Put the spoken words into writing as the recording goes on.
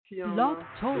Blog Tiana.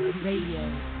 Talk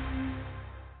Radio.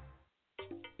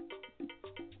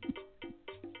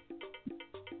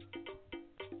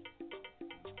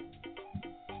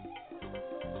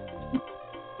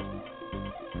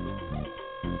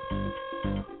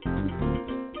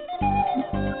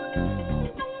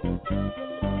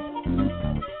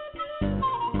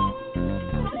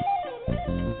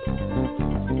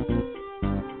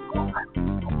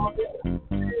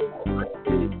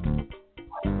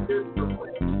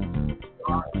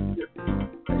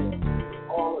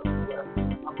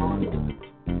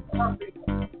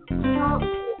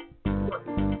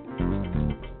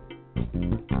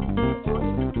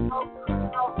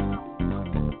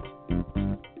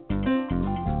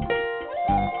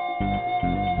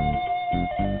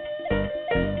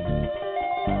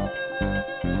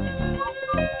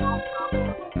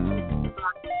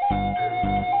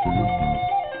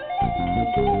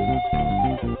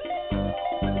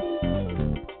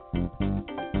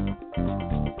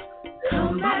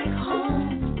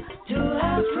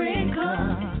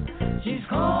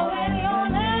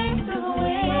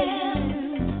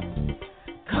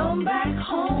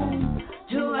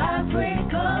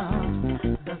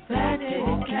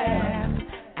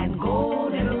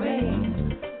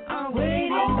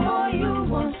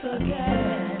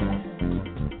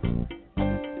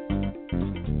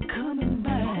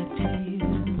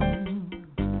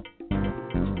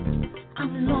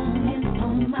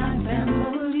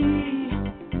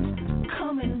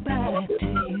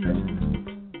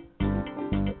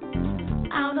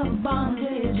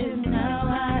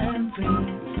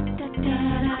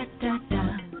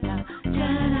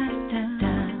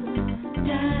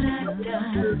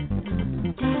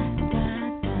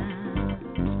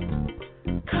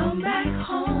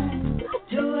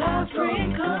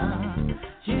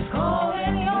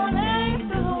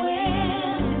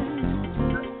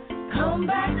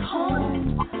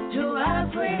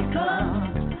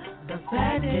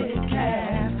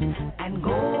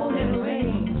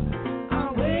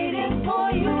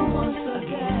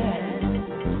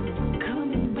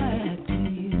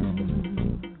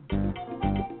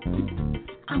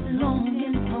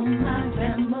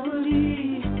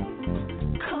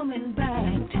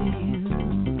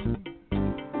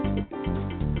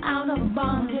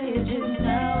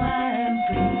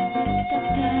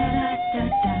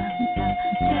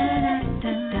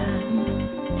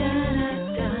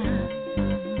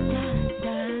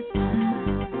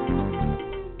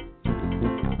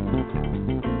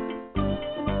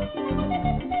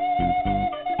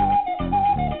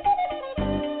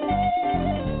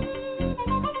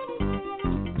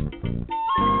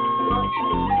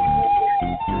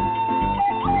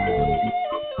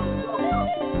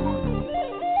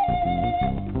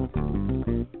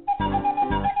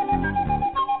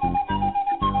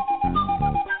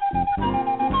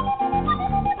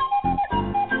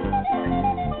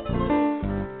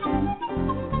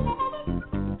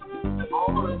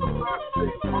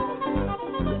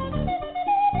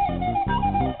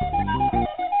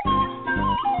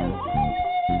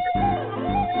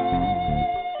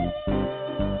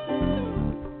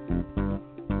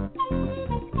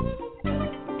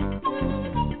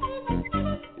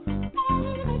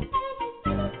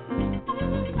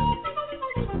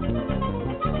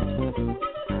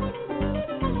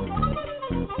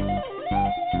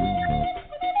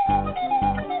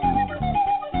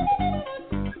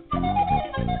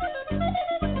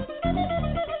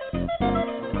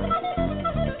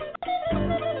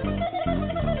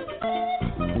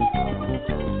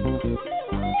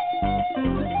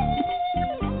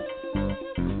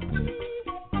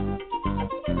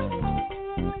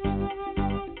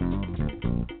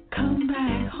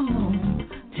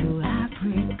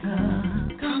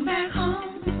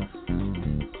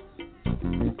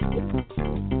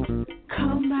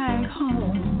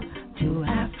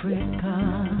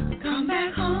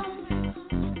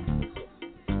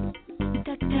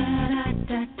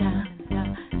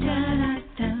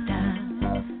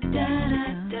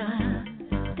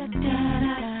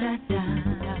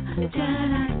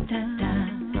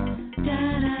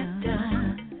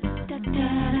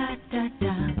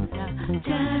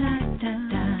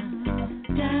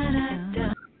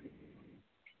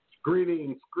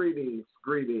 Greetings, greetings,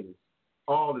 greetings.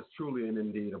 All is truly and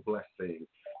indeed a blessing.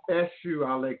 Eshu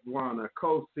Alekwana,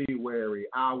 Kosi Weri,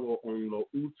 Awo Onlo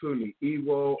Utu ni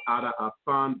Iwo, Ada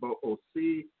Afan Bo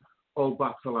Osi,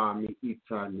 Obatala ni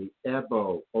Ita ni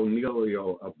Ebo,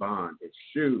 Onilio Aban,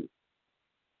 Eshu.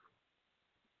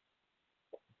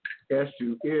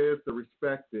 Eshu is the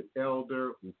respected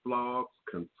elder who flogs,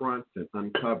 confronts, and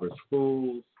uncovers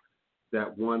fools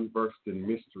that one versed in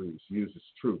mysteries uses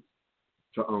truth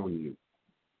to own you.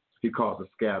 He calls the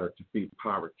scattered to feed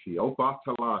poverty.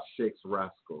 Obatala shakes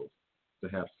rascals to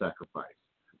have sacrifice.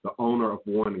 The owner of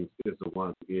warnings is the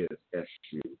one who is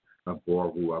Eshu.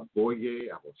 Aboru, Aboye,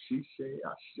 Aboshishe,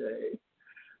 Ashe.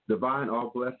 Divine,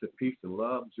 all blessed peace and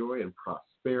love, joy and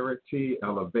prosperity,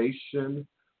 elevation,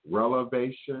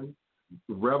 relevation,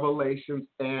 revelations,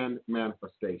 and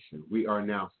manifestation. We are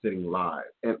now sitting live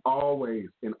and always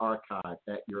in archive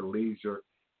at your leisure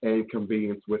and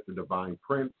convenience with the Divine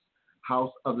Prince,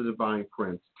 House of the Divine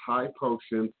Prince, Thai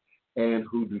Potions, and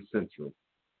Hoodoo Central.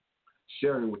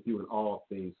 Sharing with you in all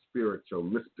things spiritual,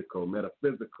 mystical,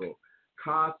 metaphysical,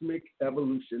 cosmic,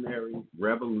 evolutionary,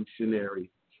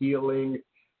 revolutionary, healing,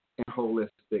 and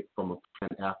holistic from a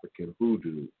Pan-African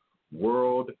Hoodoo,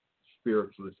 world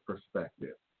spiritualist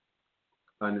perspective.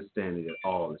 Understanding that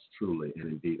all is truly and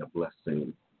indeed a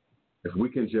blessing. If we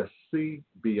can just see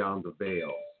beyond the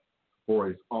veils, for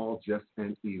it's all just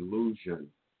an illusion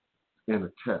and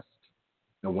a test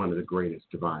and one of the greatest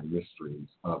divine mysteries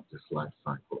of this life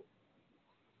cycle.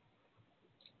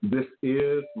 This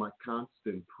is my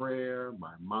constant prayer,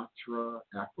 my mantra,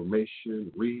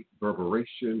 affirmation,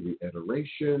 reverberation,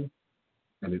 reiteration,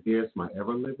 and it is my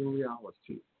ever-living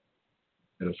reality.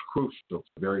 It is crucial to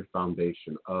the very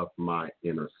foundation of my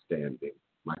inner standing,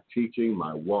 my teaching,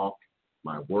 my walk,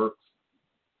 my works,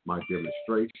 my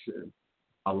demonstration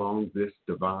along this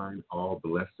divine,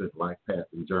 all-blessed life path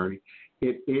and journey.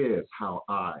 It is how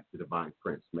I, the Divine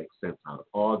Prince, make sense out of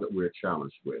all that we're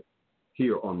challenged with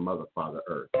here on Mother, Father,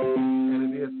 Earth.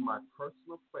 And it is my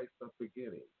personal place of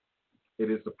beginning.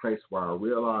 It is the place where I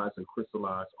realize and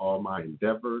crystallize all my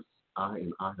endeavors. I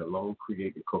and I alone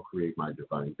create and co-create my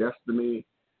divine destiny.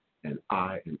 And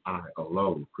I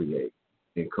alone create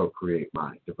and co-create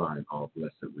my divine,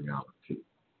 all-blessed reality.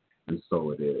 And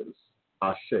so it is.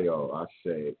 Ashe, oh,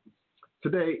 Ashe.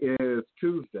 Today is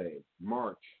Tuesday,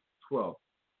 March 12th,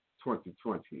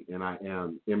 2020, and I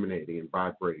am emanating and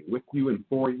vibrating with you and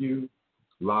for you,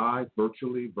 live,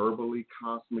 virtually, verbally,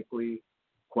 cosmically,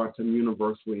 quantum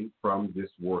universally from this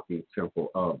working temple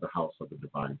of the House of the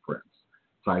Divine Prince,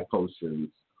 Thai Potions,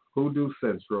 Hoodoo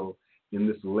Central, in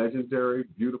this legendary,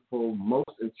 beautiful,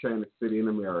 most enchanted city in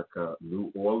America,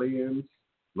 New Orleans,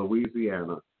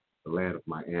 Louisiana, the land of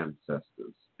my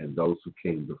ancestors and those who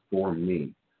came before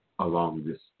me along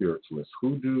this spiritualist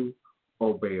Hoodoo,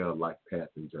 Obeah life path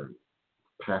and journey,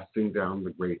 passing down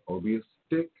the great Obeah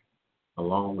stick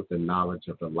along with the knowledge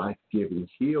of the life-giving,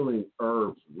 healing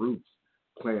herbs, roots,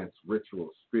 plants,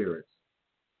 rituals, spirits,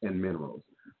 and minerals.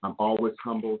 I'm always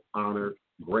humbled, honored,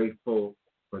 grateful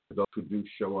for those who do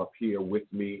show up here with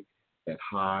me at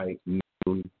high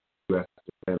noon U.S.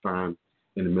 time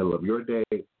in the middle of your day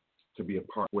to be a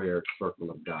part of the circle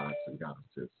of gods and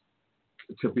goddesses,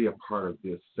 to be a part of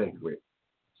this sacred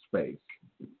space.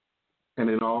 And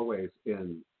then always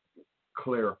in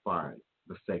clarifying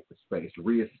the sacred space,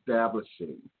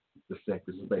 reestablishing the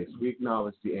sacred space, we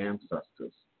acknowledge the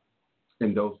ancestors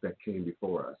and those that came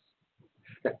before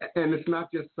us. And it's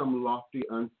not just some lofty,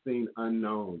 unseen,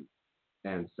 unknown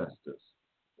ancestors.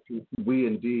 We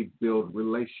indeed build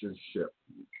relationship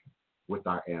with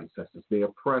our ancestors. They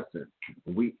are present.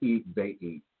 We eat, they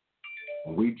eat.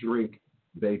 We drink,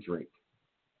 they drink.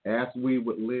 As we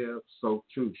would live, so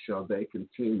too shall they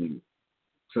continue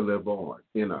to live on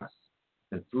in us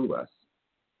and through us.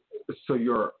 So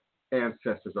your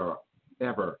ancestors are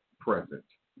ever present,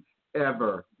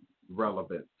 ever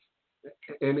relevant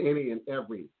in any and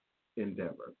every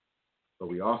endeavor. But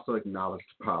we also acknowledge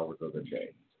the powers of the day.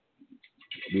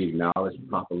 We acknowledge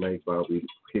Papa Legba. We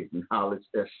acknowledge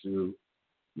Eshu.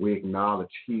 We acknowledge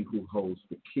he who holds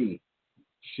the key,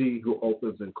 she who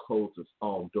opens and closes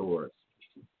all doors.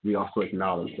 We also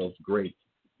acknowledge those great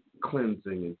cleansing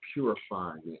and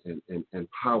purifying and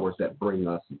powers that bring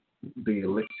us the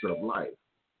elixir of life,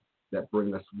 that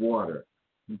bring us water,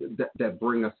 that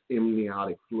bring us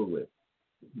amniotic fluid,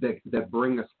 that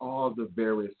bring us all the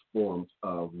various forms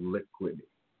of liquid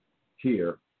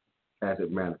here as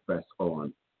it manifests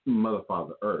on Mother,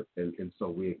 Father, Earth. And so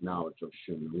we acknowledge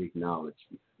Oshun, we acknowledge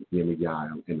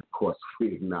Yemiyah, and of course we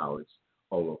acknowledge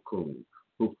Olokun,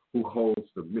 who holds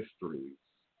the mysteries,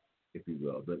 if you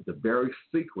will, the very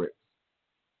secrets,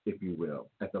 if you will,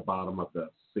 at the bottom of the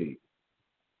sea.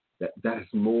 That is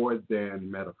more than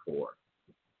metaphor.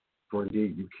 For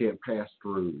indeed, you can't pass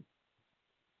through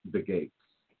the gates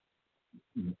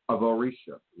of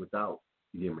Orisha without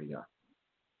Yemiyah,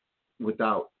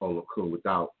 without Olokun,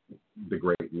 without the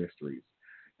great mysteries,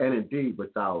 and indeed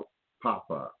without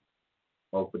Papa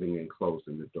opening and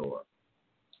closing the door.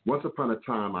 Once upon a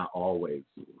time,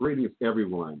 greetings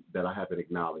everyone that I haven't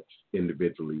acknowledged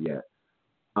individually yet.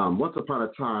 Once upon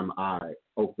a time, I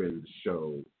opened the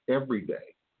show every day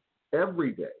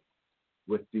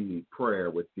with the prayer,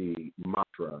 with the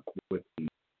mantra, with the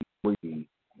reading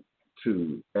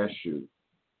to Eshu.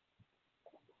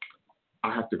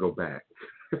 I have to go back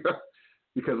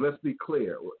because let's be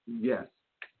clear. Yes,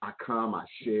 I come, I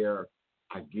share,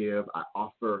 I give, I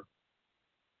offer,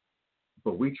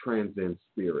 but we transcend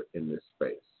spirit in this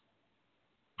space.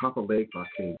 Papa Legba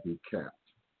can't be capped.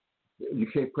 You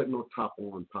can't put no top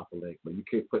on Papa Legba. You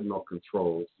can't put no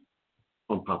controls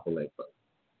on Papa Legba.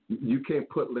 You can't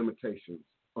put limitations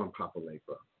on Papa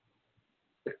Legba.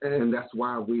 And that's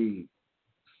why we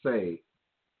say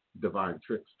divine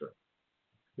trickster.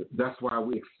 That's why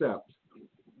we accept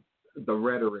the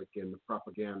rhetoric and the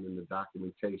propaganda and the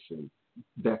documentation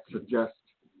that suggests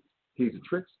he's a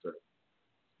trickster.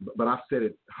 But I've said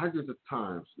it hundreds of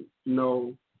times.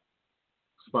 No,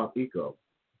 it's about ego.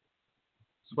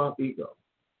 It's about ego.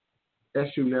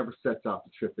 Eshu never sets out to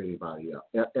trip anybody up.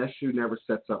 Eshu never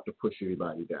sets out to push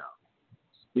anybody down.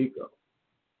 It's ego.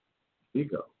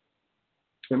 Ego.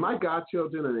 And my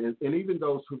godchildren, and even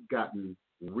those who've gotten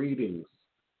readings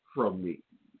from me,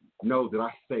 know that I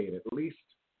say it at least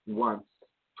once,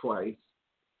 twice,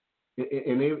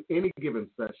 in any given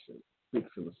session, speaks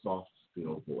in a soft,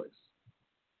 still voice.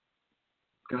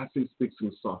 God speaks in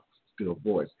a soft, still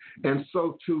voice. And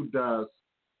so too does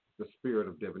the spirit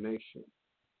of divination.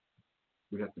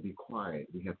 We have to be quiet.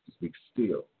 We have to speak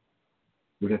still.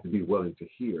 We have to be willing to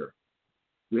hear.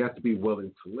 We have to be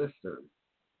willing to listen.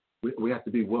 We have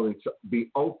to be willing to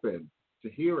be open to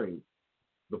hearing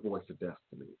the voice of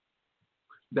destiny.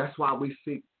 That's why we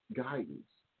seek guidance.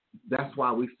 That's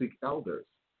why we seek elders.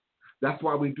 That's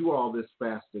why we do all this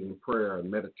fasting and prayer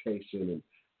and meditation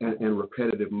and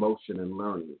repetitive motion and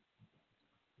learning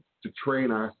to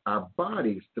train our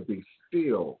bodies to be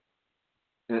still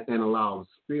and allow the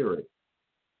spirit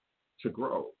to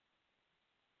grow,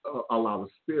 allow the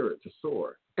spirit to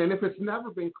soar. And if it's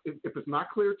never been, if it's not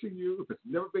clear to you, if it's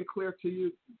never been clear to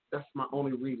you, that's my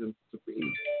only reason to be.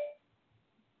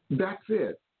 That's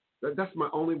it. That's my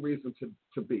only reason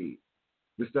to be.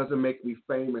 This doesn't make me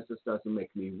famous. This doesn't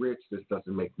make me rich. This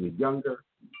doesn't make me younger.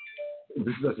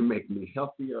 This doesn't make me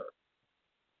healthier.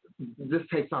 This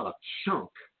takes out a chunk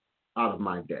out of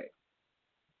my day.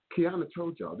 Kiana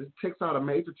told y'all, this takes out a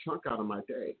major chunk out of my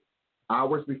day.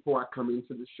 Hours before I come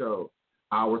into the show,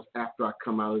 hours after I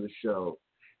come out of the show.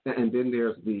 And then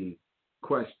there's the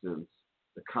questions,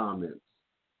 the comments,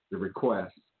 the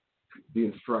requests, the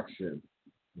instructions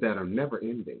that are never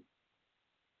ending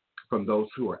from those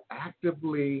who are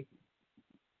actively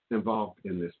involved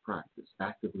in this practice,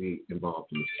 actively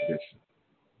involved in this tradition.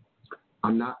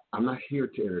 I'm not here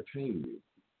to entertain you.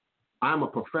 I'm a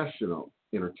professional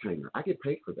entertainer. I get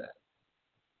paid for that.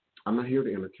 I'm not here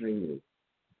to entertain you.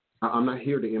 I'm not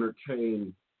here to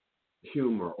entertain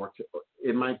humor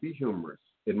it might be humorous.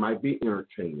 It might be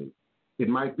entertaining. It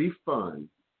might be fun.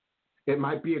 It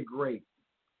might be a great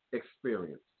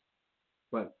experience.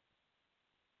 But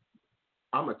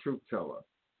I'm a truth teller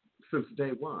since day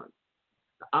one.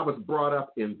 I was brought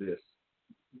up in this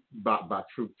by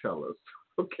truth tellers.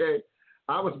 Okay?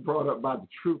 I was brought up by the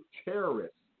truth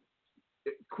terrorists,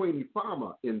 Queenie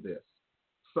Farmer in this.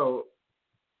 So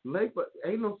Legba,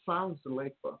 ain't no silence in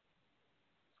Legba.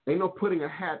 Ain't no putting a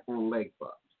hat on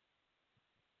Legba.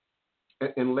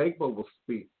 And Legba will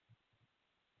speak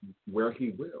where he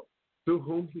will, through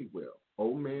whom he will.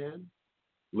 Old man,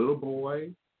 little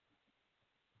boy,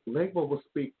 Legba will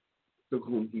speak through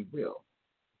whom he will.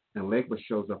 And Legba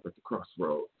shows up at the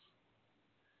crossroads,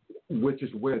 which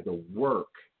is where the work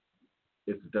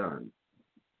is done.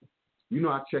 You know,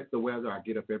 I check the weather. I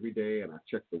get up every day and I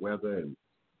check the weather and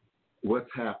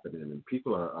what's happening. And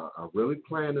people are really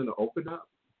planning to open up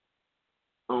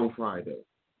on Friday.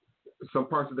 Some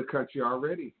parts of the country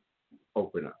already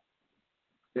open up.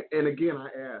 And again, I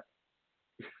ask,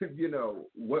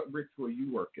 what ritual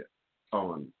you working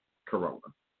on Corona?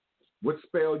 What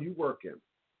spell you working?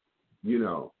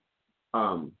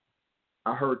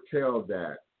 I heard tell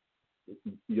that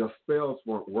your spells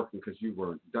weren't working because you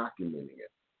weren't documenting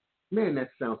it. Man,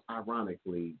 that sounds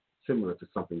ironically similar to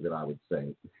something that I would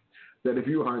say. That if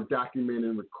you aren't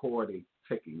documenting, recording,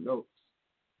 taking notes,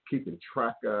 keeping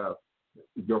track of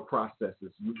your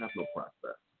processes, you have no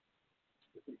process.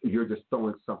 You're just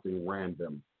throwing something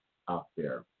random out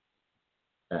there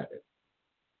at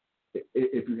it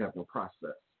if you have no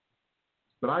process.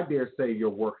 But I dare say your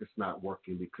work is not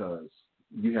working because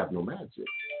you have no magic.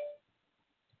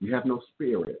 You have no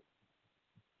spirit,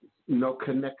 no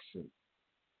connection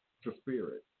to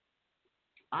spirit.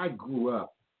 I grew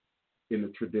up in the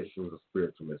traditions of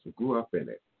spiritualism, grew up in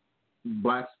it.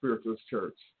 Black Spiritualist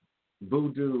Church,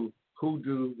 Voodoo,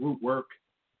 Hoodoo, root work,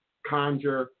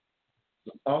 conjure.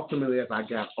 Ultimately, as I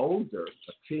got older,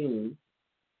 a teen,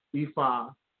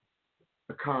 Ifa,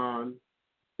 Akan,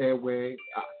 Airway,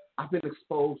 I've been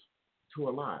exposed to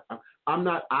a lot. I'm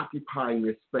not occupying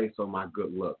this space on my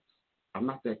good looks. I'm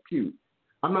not that cute.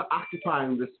 I'm not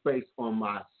occupying this space on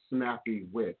my snappy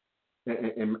wit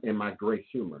and my great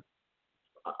humor.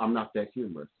 I'm not that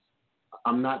humorous.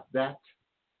 I'm not that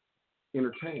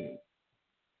entertaining.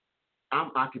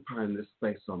 I'm occupying this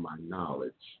space on my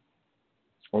knowledge,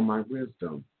 on my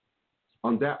wisdom,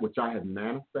 on that which I have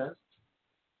manifested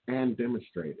and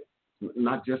demonstrated,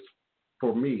 not just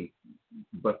for me,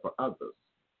 but for others.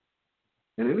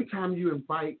 And anytime you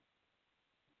invite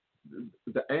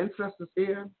the ancestors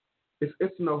in,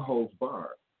 it's no holds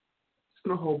barred. It's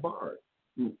no holds barred.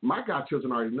 My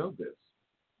godchildren already know this.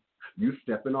 You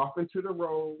stepping off into the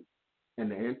road, and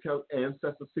the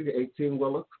ancestors see the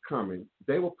 18-wheeler coming,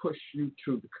 they will push you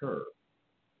to the curb.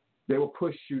 They will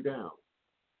push you down.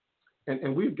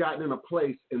 And we've gotten in a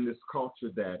place in this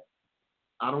culture that,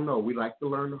 I don't know, we like to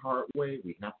learn the hard way.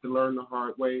 We have to learn the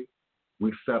hard way.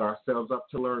 We set ourselves up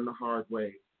to learn the hard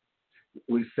way.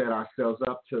 We set ourselves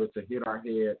up to hit our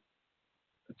head,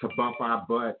 to bump our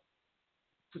butt,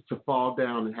 to fall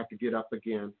down and have to get up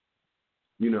again,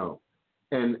 you know.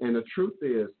 And the truth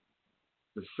is,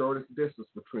 the shortest distance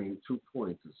between 2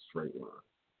 points is a straight line.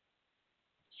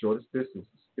 Shortest distance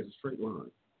is a straight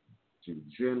line.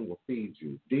 Jinn will feed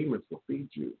you. Demons will feed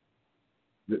you.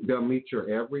 They'll meet your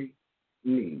every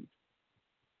need.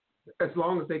 As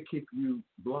long as they keep you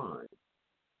blind.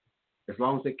 As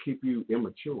long as they keep you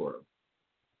immature.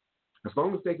 As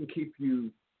long as they can keep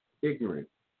you ignorant.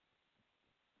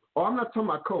 Oh, I'm not talking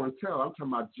about COINTEL. I'm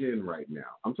talking about Jinn right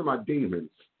now. I'm talking about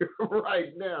demons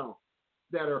right now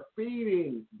that are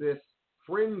feeding this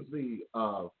frenzy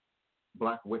of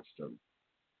black witchdom,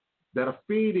 that are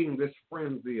feeding this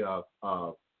frenzy of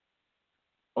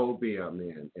obeah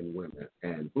men and women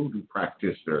and voodoo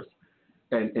practitioners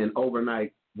and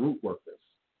overnight root workers.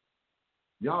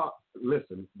 Y'all,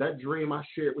 listen, that dream I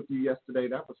shared with you yesterday,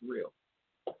 that was real.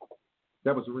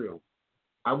 That was real.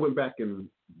 I went back and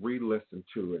re-listened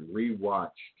to and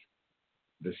re-watched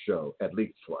the show at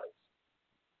least twice.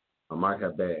 I might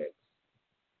have bags.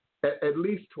 At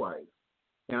least twice.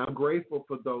 And I'm grateful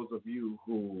for those of you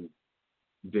who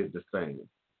did the same.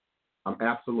 I'm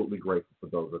absolutely grateful for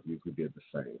those of you who did the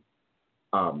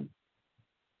same.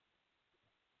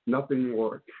 Nothing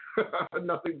more.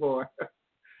 Nothing more.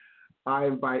 I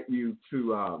invite you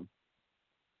to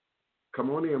come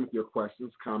on in with your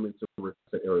questions, comments, or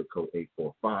at area code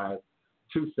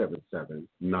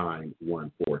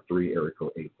 845-277-9143, area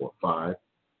code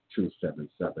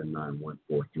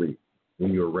 845-277-9143.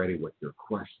 When you're ready with your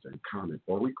question, comment,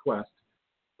 or request,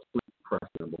 please press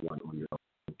number 1 on your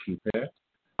keypad.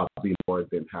 I'll be more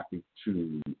than happy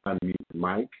to unmute the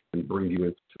mic and bring you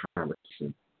into the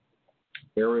conversation.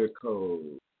 Area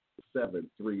code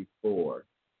 734.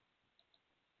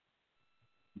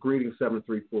 Greetings,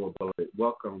 734, beloved.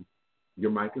 Welcome.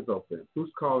 Your mic is open.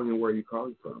 Who's calling and where are you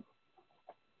calling from?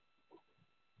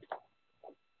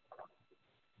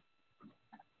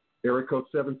 Area code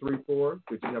 734.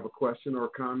 Did you have a question or a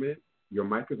comment? Your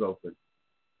mic is open.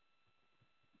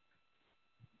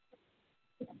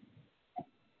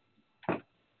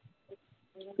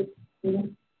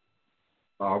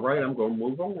 All right, I'm going to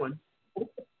move on.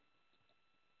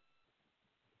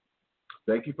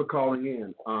 Thank you for calling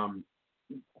in.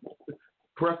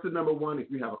 Press the number 1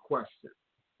 if you have a question,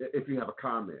 if you have a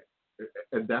comment.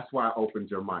 And that's why I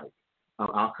opened your mic.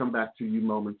 I'll come back to you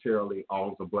momentarily.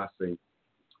 All's a blessing.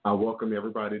 I welcome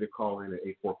everybody to call in at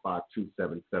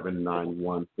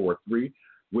 845-277-9143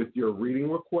 with your reading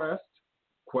requests,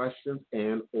 questions,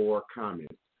 and or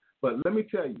comments. But let me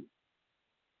tell you,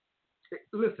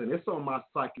 listen, it's on my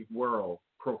Psychic World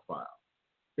profile.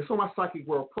 It's on my Psychic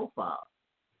World profile.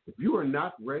 If you are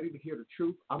not ready to hear the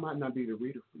truth, I might not be the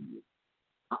reader for you.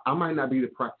 I might not be the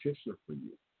practitioner for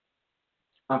you.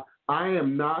 I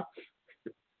am not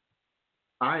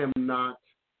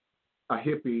a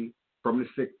hippie from the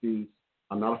 60s.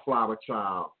 I'm not a flower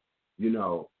child. You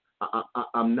know,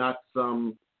 I'm not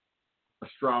some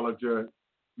astrologer,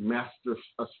 master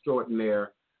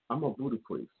extraordinaire. I'm a voodoo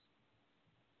priest.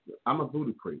 I'm a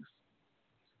voodoo priest.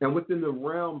 And within the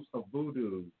realms of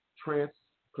voodoo, trance,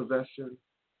 possession,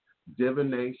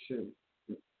 divination,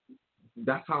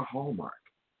 that's our hallmark.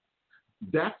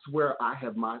 That's where I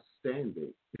have my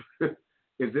standing,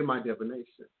 is in my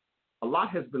divination. A lot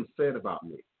has been said about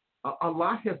me. A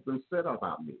lot has been said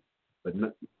about me. But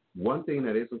one thing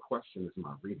that isn't questioned is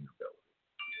my reading ability.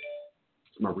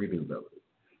 It's my reading ability.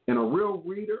 And a real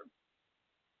reader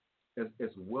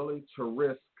is willing to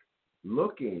risk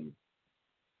looking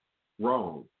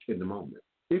wrong in the moment.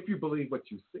 If you believe what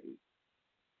you see.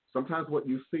 Sometimes what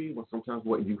you see, sometimes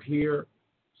what you hear,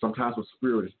 sometimes what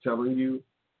spirit is telling you,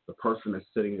 the person that's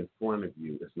sitting in front of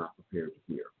you is not prepared to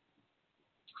hear.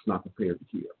 It's not prepared to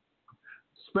hear.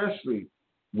 Especially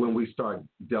when we start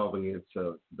delving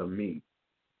into the meat,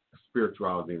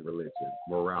 spirituality and religion,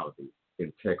 morality,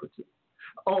 integrity.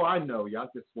 Oh, I know.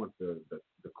 Y'all just want the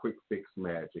quick fix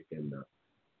magic and the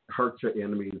hurt your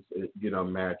enemies,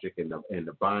 magic and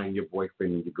the buying your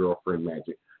boyfriend and your girlfriend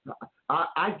magic.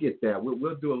 I get that.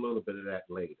 We'll do a little bit of that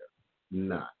later.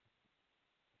 Nah.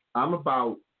 I'm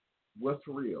about what's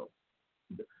real.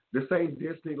 This ain't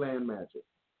Disneyland magic.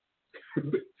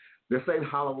 This ain't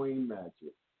Halloween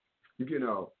magic.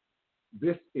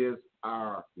 This is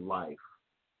our life.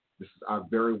 This is our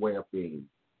very way of being.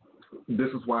 This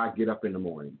is why I get up in the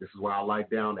morning. This is why I lie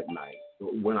down at night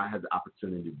when I have the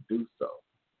opportunity to do so.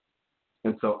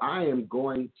 And so I am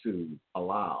going to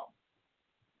allow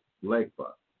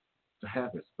Legba to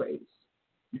have his space.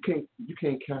 You can't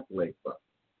cap Legba.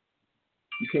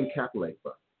 You can't cap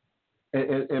Legba.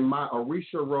 And my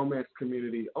Orisha romance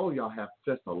community, y'all have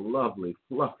such a lovely,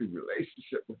 fluffy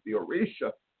relationship with the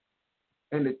Orisha.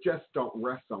 And it just don't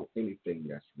rest on anything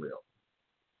that's real.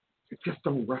 It just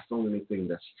don't rest on anything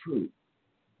that's true.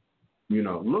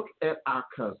 Look at our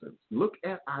cousins. Look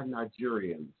at our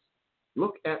Nigerians.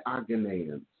 Look at our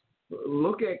Ghanaians.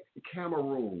 Look at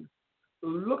Cameroon.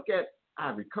 Look at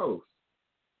Ivory Coast.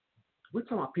 We're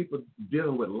talking about people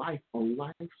dealing with life on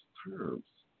life's terms.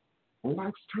 On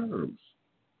life's terms.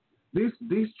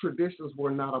 These traditions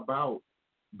were not about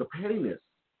the pettiness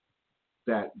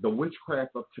that the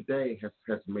witchcraft of today has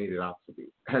made it out to be,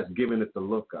 has given it the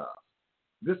look of.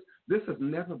 This has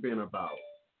never been about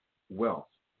wealth.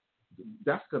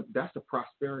 That's the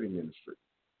prosperity ministry.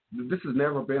 This has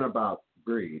never been about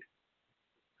greed.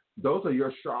 Those are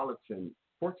your charlatan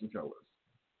fortune tellers.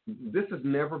 This has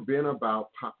never been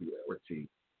about popularity.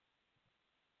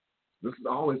 This has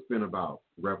always been about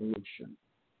revolution,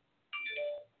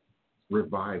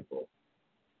 revival,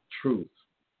 truth,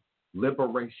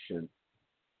 liberation,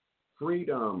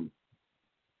 freedom.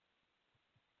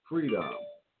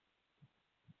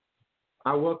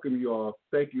 I welcome you all.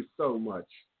 Thank you so much,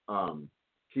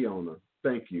 Kiona.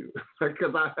 Thank you.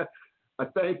 Because I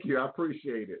thank you. I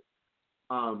appreciate it.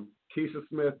 Keisha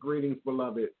Smith, greetings,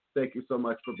 beloved. Thank you so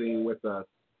much for being with us.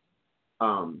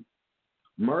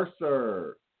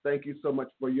 Mercer, thank you so much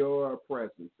for your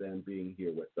presence and being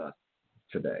here with us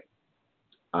today.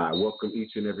 I welcome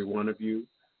each and every one of you.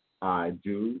 I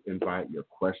do invite your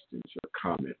questions, your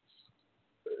comments,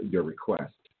 your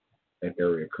requests at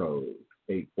area code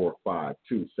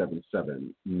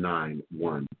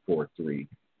 845-277-9143.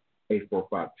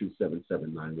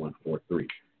 845-277-9143.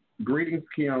 Greetings,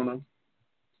 Kiona.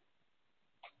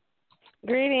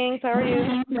 Greetings. How are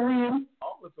you?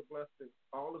 All is a blessing.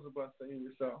 All is a blessing in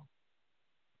yourself.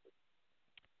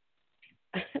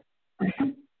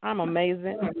 I'm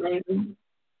amazing.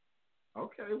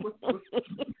 Okay. What's so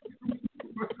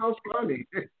funny?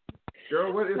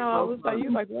 Girl, what is so funny?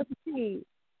 You like, what's the key?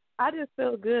 I just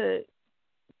feel good.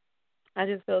 I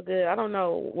don't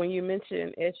know. When you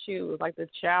mentioned SU, it was like the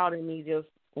child in me just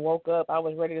woke up. I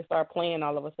was ready to start playing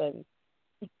all of a sudden.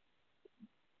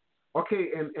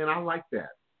 Okay, and I like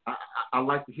that. I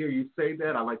like to hear you say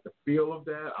that. I like the feel of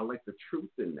that. I like the truth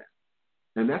in that.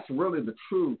 And that's really the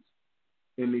truth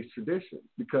in these traditions,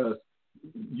 because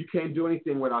you can't do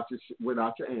anything without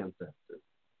your ancestors.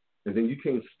 And then you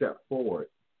can't step forward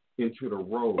into the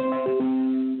road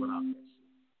without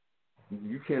this.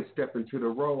 You can't step into the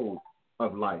road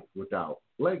of life without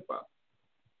Legba.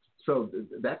 So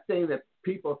that thing that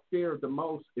people fear the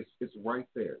most is right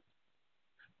there.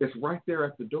 It's right there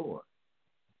at the door.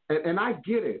 And I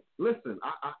get it. Listen,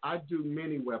 I do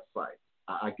many websites.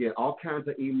 I get all kinds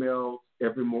of emails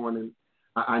every morning.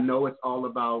 I know it's all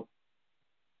about,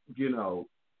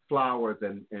 flowers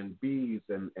and bees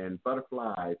and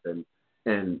butterflies and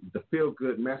the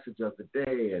feel-good message of the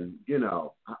day. And,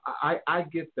 I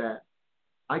get that.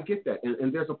 I get that.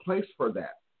 And there's a place for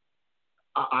that.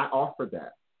 I offer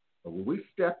that. But when we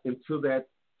step into that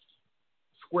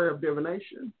square of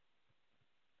divination,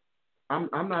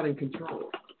 I'm not in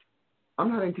control.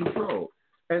 I'm not in control.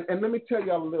 And let me tell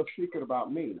y'all a little secret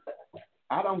about me.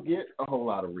 I don't get a whole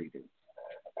lot of readings.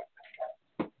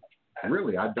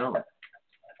 Really, I don't.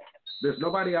 There's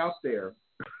nobody out there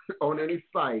on any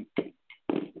site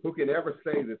who can ever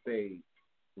say that they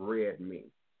read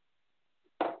me.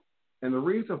 And the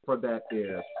reason for that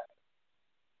is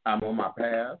I'm on my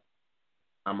path.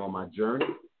 I'm on my journey.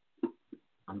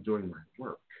 I'm doing my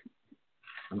work.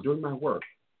 I'm doing my work.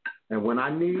 And when I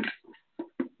need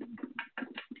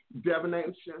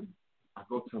divination, I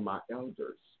go to my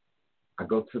elders. I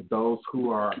go to those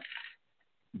who are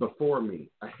before me,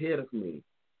 ahead of me,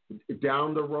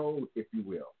 down the road, if you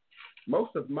will.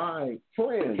 Most of my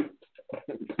friends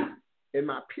in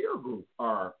my peer group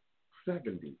are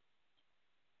 70,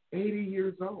 80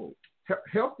 years old.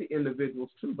 Healthy individuals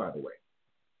too, by the way.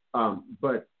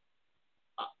 But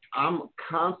I'm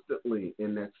constantly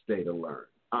in that state of learning.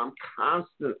 I'm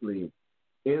constantly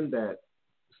in that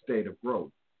state of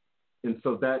growth. And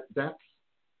so that's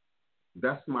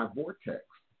my vortex.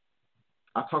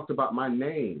 I talked about my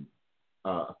name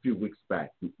a few weeks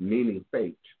back, meaning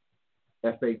fate,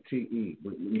 Fate.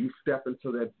 When you step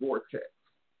into that vortex,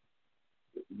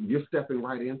 you're stepping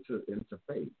right into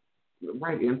fate,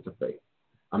 right into fate.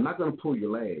 I'm not going to pull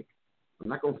your leg. I'm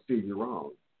not going to steer you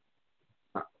wrong.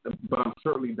 But I'm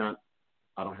certainly not,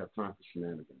 I don't have time for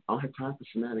shenanigans. I don't have time for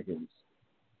shenanigans.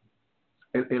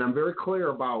 And I'm very clear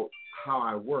about how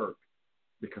I work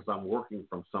because I'm working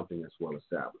from something that's well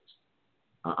established.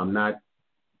 I'm not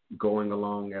going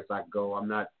along as I go. I'm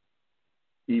not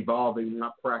evolving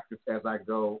my practice as I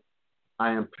go.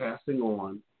 I am passing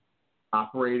on,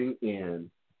 operating in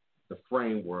the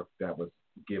framework that was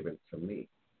given to me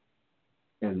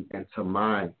and to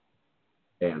my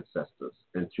ancestors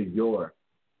and to your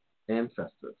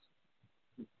ancestors.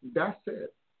 That's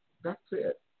it. That's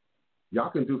it. Y'all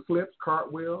can do flips,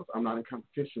 cartwheels. I'm not in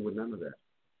competition with none of that.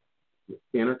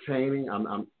 Entertaining.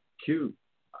 I'm cute.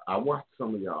 I watch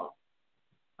some of y'all.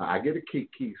 I get a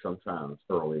kiki sometimes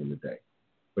early in the day,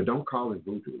 but don't call it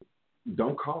voodoo.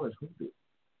 Don't call it hoodoo.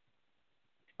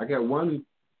 I got one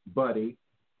buddy,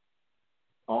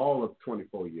 all of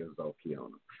 24 years old,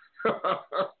 Kiona.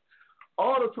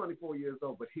 All of 24 years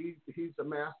old, but he's a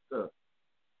master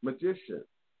magician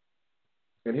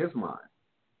in his mind,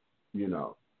 you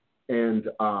know. And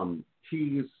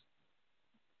he's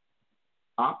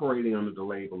operating under the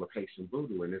label of Haitian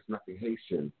Voodoo, and there's nothing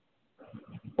Haitian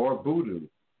or voodoo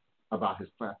about his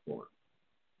platform.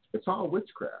 It's all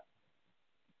witchcraft.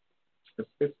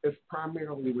 It's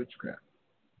primarily witchcraft.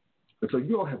 And so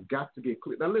you all have got to get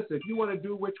clear. Now listen, if you want to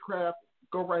do witchcraft,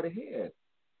 go right ahead.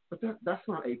 But that's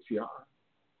not ATR.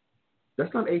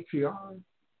 That's not ATR.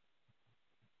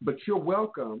 But you're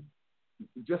welcome,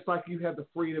 just like you have the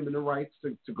freedom and the rights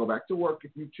to go back to work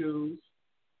if you choose.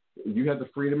 You have the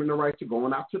freedom and the right to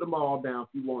going out to the mall now if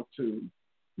you want to.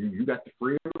 You got the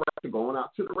freedom and the right to going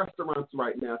out to the restaurants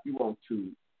right now if you want to.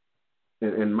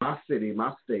 And my city,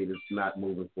 my state is not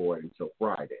moving forward until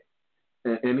Friday.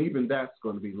 And even that's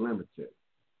going to be limited.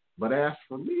 But as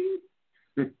for me,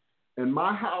 in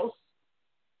my house,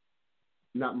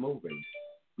 not moving,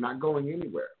 not going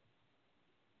anywhere.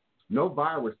 No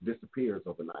virus disappears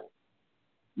overnight.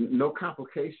 No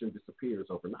complication disappears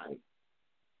overnight.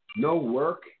 No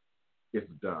work is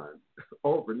done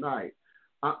overnight.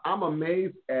 I'm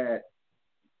amazed at,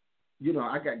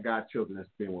 I got godchildren that's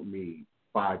been with me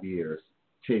 5 years,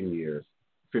 10 years,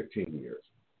 15 years.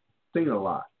 Seen a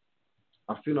lot.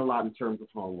 I've seen a lot in terms of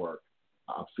homework.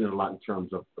 I've seen a lot in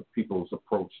terms of people's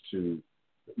approach to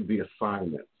the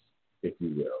assignments, if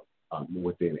you will,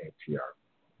 within ATR.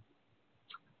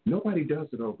 Nobody does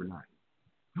it overnight.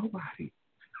 Nobody.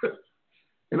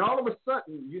 And all of a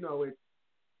sudden, it's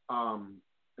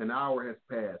an hour has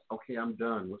passed. Okay, I'm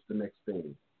done. What's the next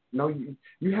thing? No,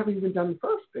 you haven't even done the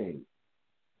first thing.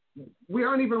 We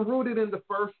aren't even rooted in the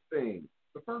first thing.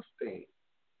 The first thing.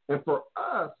 And for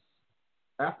us,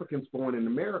 Africans born in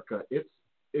America,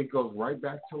 it goes right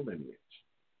back to lineage.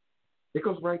 It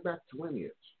goes right back to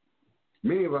lineage.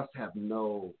 Many of us have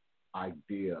no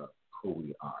idea who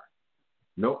we are.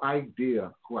 No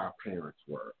idea who our parents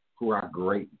were, who our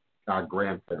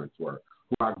grandparents were,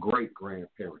 who our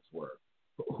great-grandparents were,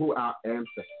 who our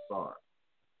ancestors are.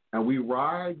 And we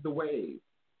ride the wave.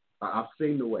 I've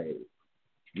seen the wave.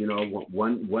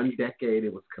 One decade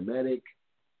it was Kemetic.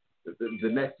 The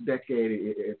next decade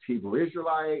it's Hebrew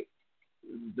Israelite.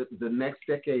 The next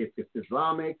decade it's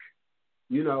Islamic.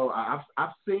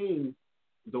 I've seen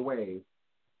the wave.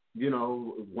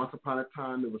 Once upon a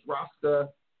time it was Rasta.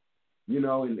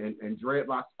 And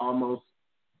dreadlocks almost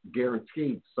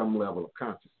guaranteed some level of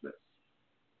consciousness.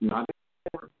 Not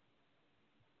anymore.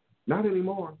 Not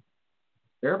anymore.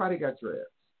 Everybody got dreads.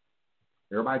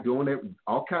 Everybody doing it,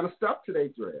 all kind of stuff to their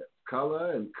dreads.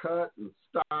 Color and cut and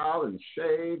style and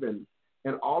shave and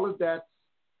all of that's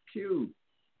cute.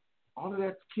 All of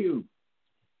that's cute.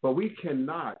 But we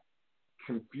cannot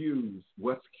confuse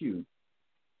what's cute,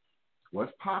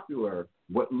 what's popular,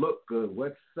 what look good,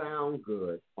 what sound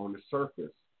good on the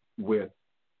surface with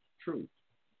truth.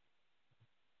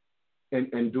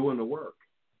 and doing the work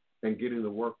and getting the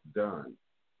work done.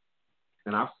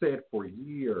 And I've said for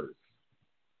years,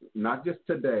 not just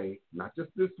today, not just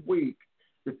this week,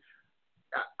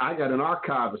 I got an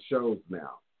archive of shows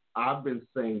now. I've been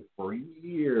saying for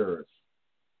years,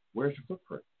 where's your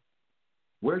footprint?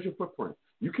 Where's your footprint?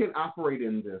 You can't operate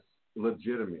in this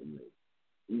legitimately,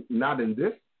 not in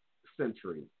this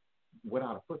century,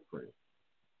 without a footprint.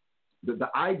 The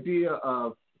idea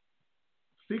of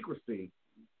secrecy,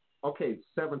 okay,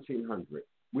 1700,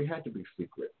 we had to be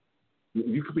secret.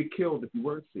 You could be killed if you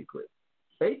weren't secret.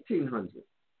 1800,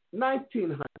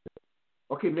 1900.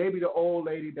 Okay, maybe the old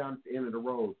lady down at the end of the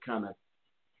road kind of,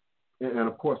 and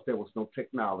of course there was no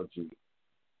technology,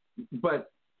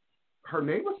 but her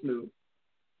neighbors knew,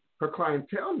 her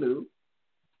clientele knew,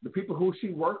 the people who she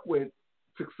worked with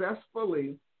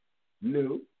successfully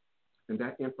knew, and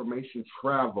that information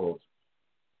traveled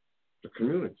the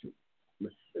community.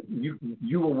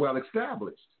 You were well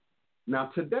established.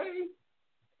 Now today,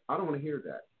 I don't want to hear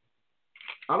that.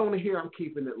 I don't want to hear I'm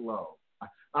keeping it low.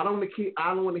 I don't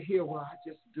want to hear, well, I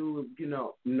just do,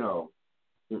 no.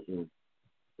 Mm-mm.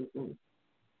 Mm-mm.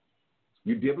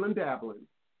 You're dibbling dabbling.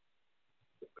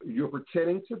 You're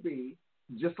pretending to be,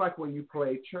 just like when you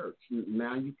play church.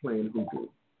 Now you're playing hoodoo.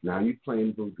 Now you're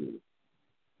playing voodoo.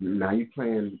 Now you're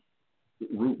playing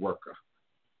root worker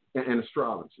and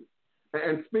astrology.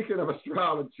 And speaking of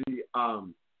astrology, I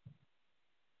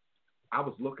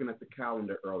was looking at the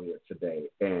calendar earlier today,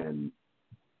 and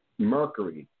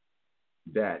Mercury,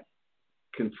 that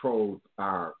controls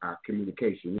our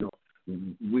communication.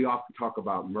 We often talk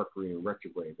about Mercury in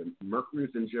retrograde, but Mercury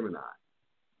is in Gemini,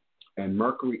 and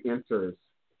Mercury enters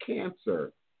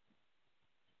Cancer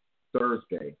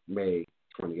Thursday, May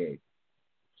 28th.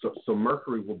 So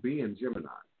Mercury will be in Gemini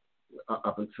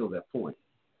up until that point.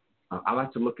 I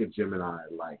like to look at Gemini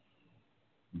like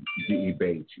the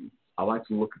Ibeji. I like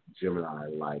to look at Gemini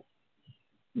like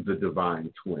the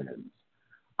divine twins.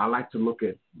 I like to look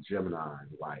at Gemini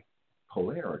like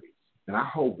polarities. And our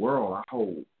whole world, our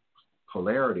whole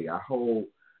polarity, our whole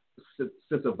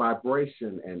sense of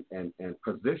vibration and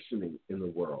positioning in the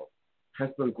world has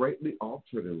been greatly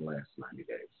altered in the last 90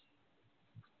 days.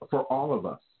 For all of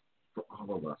us, for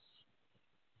all of us,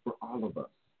 for all of us.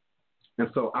 And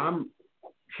so I'm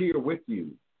here with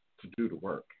you to do the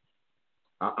work.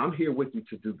 I'm here with you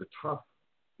to do the tough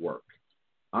work.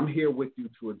 I'm here with you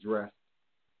to address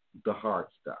the hard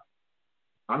stuff.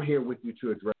 I'm here with you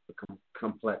to address the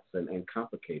complex and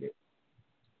complicated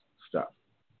stuff.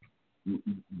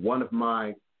 One of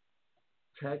my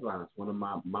taglines, one of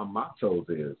my mottos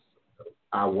is,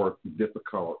 I work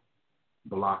difficult,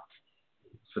 blocked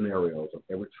scenarios of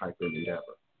every type and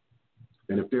endeavor.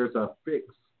 And if there's a fix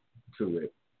to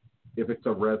it, if it's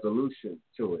a resolution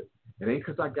to it, it ain't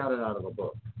because I got it out of a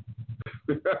book.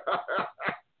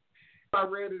 I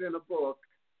read it in a book,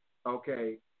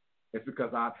 okay, it's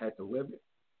because I've had to live it.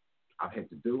 I've had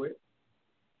to do it.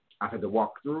 I've had to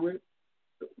walk through it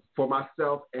for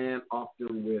myself and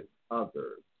often with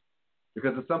others.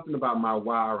 Because it's something about my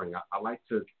wiring. I like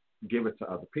to give it to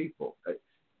other people.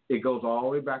 It goes all the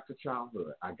way back to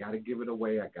childhood. I got to give it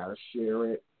away. I got to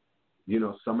share it.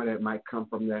 Some of that might come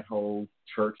from that whole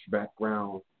church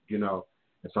background, And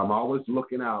so I'm always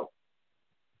looking out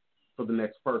for the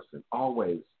next person.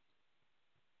 Always,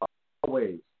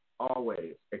 always,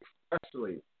 always,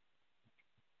 especially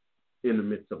in the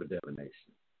midst of a divination,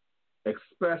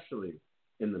 especially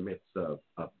in the midst of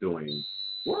doing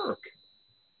work.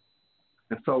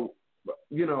 And so,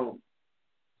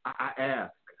 I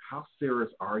ask, how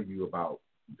serious are you about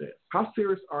this? How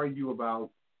serious are you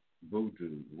about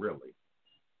voodoo, really?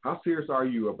 How serious are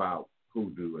you about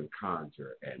hoodoo and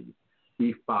conjure and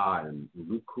Ifa and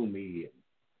Lukumi and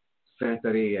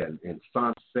Santeria and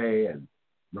Sanse and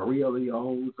Maria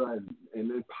Leosa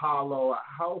and Palo?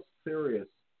 How serious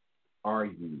are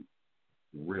you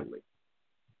really?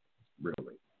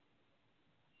 Really?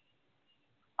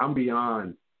 I'm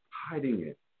beyond hiding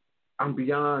it. I'm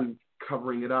beyond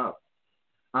covering it up.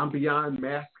 I'm beyond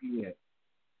masking it,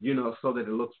 so that it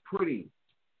looks pretty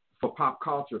for pop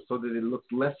culture, so that it looks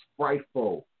less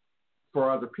frightful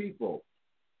for other people.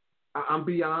 I'm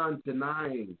beyond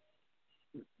denying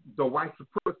the white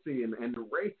supremacy and the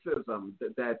racism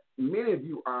that many of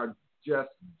you are just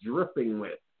dripping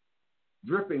with.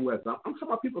 I'm talking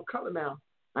about people of color now.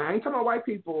 I ain't talking about white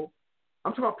people.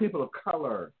 I'm talking about people of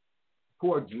color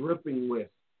who are dripping with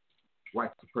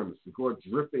white supremacy, who are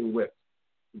dripping with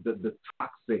the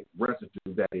toxic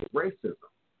residue that is racism.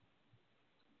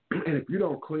 And if you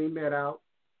don't clean that out,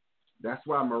 that's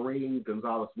why Maureen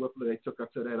Gonzalez Whippler, they took her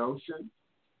to that ocean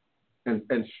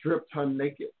and stripped her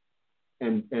naked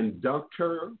and dunked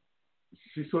her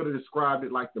She sort of described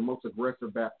it like the most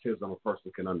aggressive baptism a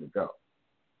person can undergo.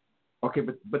 Okay,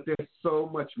 but there's so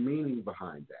much meaning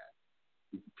behind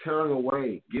that. Tearing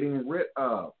away, getting rid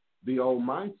of the old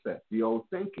mindset, the old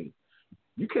thinking.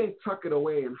 You can't tuck it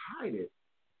away and hide it.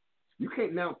 You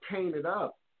can't now paint it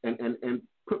up and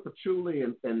put patchouli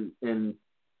and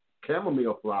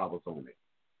chamomile flowers on it.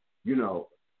 You know,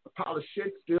 a pile of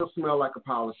shit still smell like a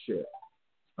pile of shit.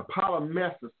 A pile of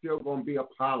mess is still going to be a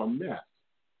pile of mess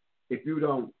if you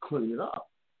don't clean it up,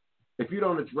 if you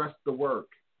don't address the work,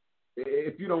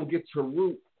 if you don't get to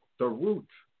the root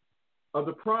of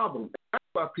the problem. That's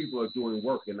why people are doing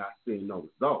work and not seeing no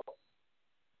results.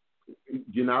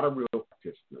 You're not a real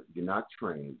practitioner. You're not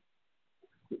trained.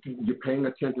 You're paying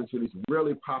attention to these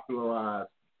really popularized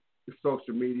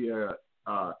social media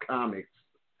comics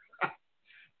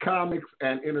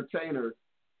and entertainers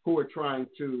who are trying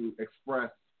to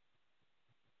express.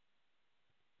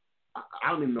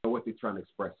 I don't even know what they're trying to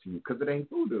express to you because it ain't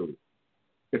voodoo.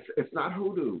 It's not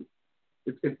hoodoo.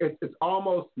 It's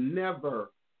almost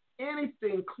never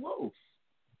anything close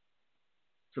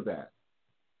to that.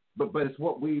 But it's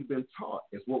what we've been taught.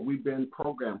 It's what we've been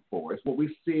programmed for. It's what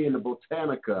we see in the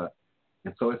Botanica.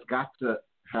 And so it's got to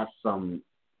have some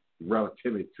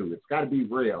relativity to it. It's got to be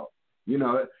real. You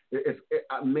know,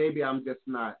 maybe I'm just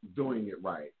not doing it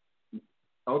right.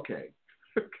 Okay.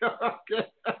 Okay.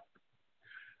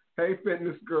 Hey,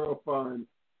 Fitness Girl Fun.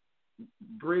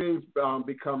 Greetings,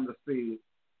 Become the Seed.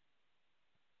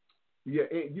 Yeah,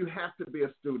 you have to be a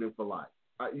student for life.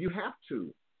 You have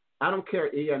to. I don't care,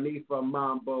 Ianifa,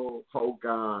 Mambo,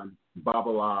 Hogan,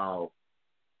 Babalao,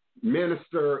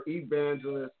 minister,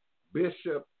 evangelist,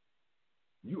 bishop.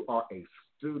 You are a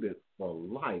student for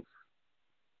life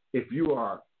if you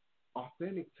are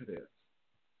authentic to this.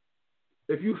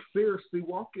 If you seriously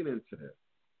walking into this,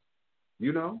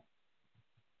 you know?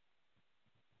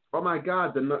 Oh my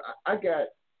God, I got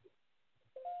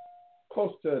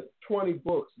close to 20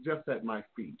 books just at my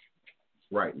feet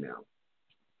right now.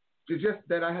 Just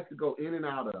that I have to go in and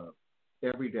out of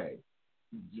every day,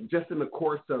 just in the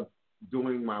course of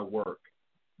doing my work,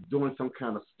 doing some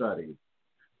kind of study,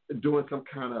 doing some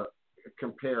kind of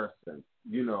comparison,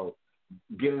 you know,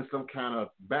 getting some kind of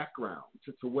background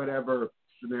to whatever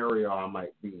scenario I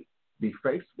might be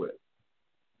faced with.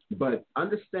 But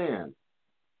understand,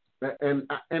 and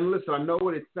listen, I know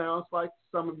what it sounds like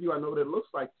to some of you. I know what it looks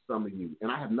like to some of you. And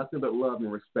I have nothing but love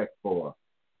and respect for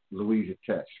Louisa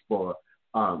Tesh, for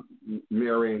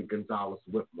Marian Gonzalez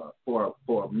Whipler,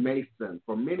 for Mason,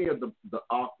 for many of the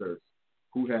authors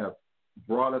who have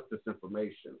brought us this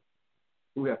information,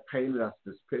 who have painted us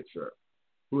this picture,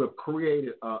 who have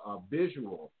created a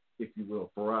visual, if you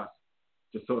will, for us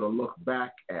to sort of look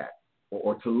back at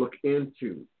or to look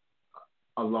into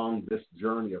along this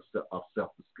journey of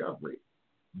self-discovery.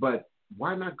 But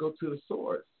why not go to the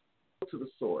source? Go to the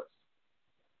source.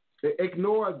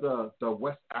 Ignore the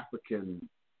West African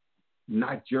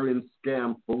Nigerian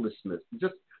scam foolishness.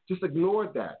 Just ignore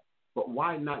that. But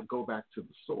why not go back to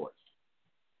the source?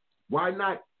 Why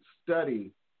not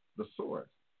study the source?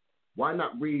 Why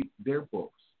not read their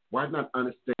books? Why not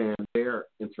understand their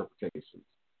interpretations?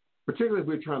 Particularly if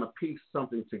we're trying to piece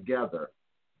something together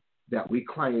that we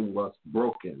claim was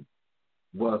broken,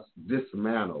 was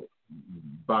dismantled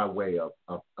by way of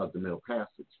the Middle Passage.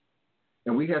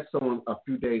 And we had someone a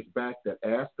few days back that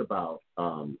asked about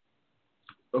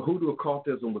Hoodoo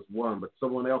occultism was one, but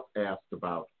someone else asked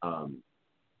about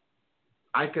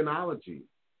iconology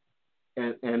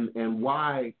and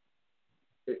why,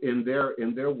 in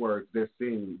their words, they're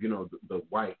seeing, you know, the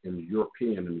white and the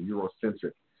European and the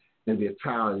Eurocentric and the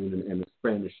Italian and the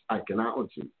Spanish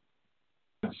iconology.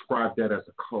 I describe that as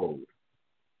a code.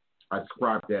 I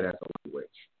describe that as a language.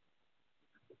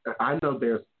 I know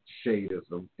there's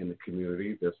shadeism in the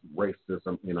community. There's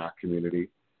racism in our community.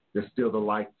 There's still the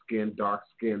light skin, dark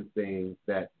skin thing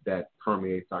that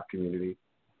permeates our community.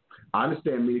 I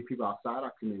understand many people outside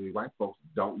our community, white folks,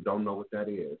 don't know what that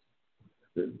is.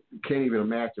 Can't even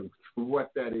imagine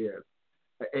what that is.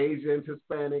 Asians,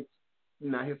 Hispanics,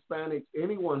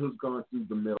 anyone who's gone through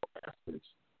the Middle Passage,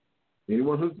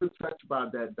 anyone who's been touched by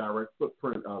that direct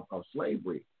footprint of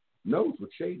slavery knows what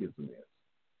shadeism is,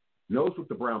 knows what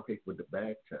the brown paper with the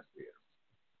bag test is,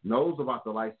 knows about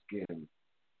the light skin,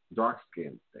 dark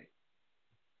skin thing.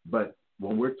 But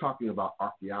when we're talking about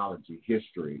archaeology,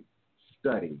 history,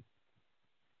 study,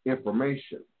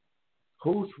 information,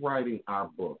 who's writing our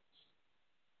books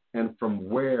and from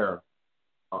where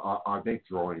are they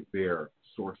drawing their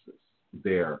sources,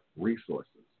 their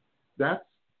resources? That's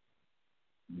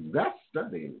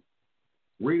studying,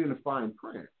 reading the fine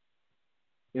print,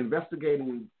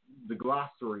 investigating the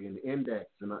glossary and the index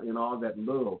and all that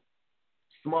little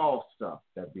small stuff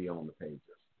that be on the pages.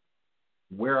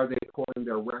 Where are they pulling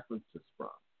their references from?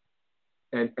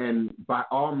 And by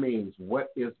all means, what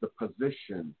is the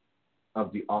position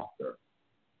of the author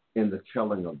in the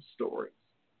telling of stories?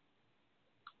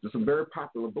 There's some very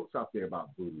popular books out there about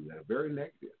voodoo that are very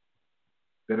negative,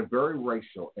 that are very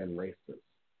racial and racist,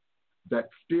 that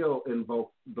still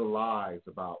invoke the lies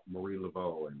about Marie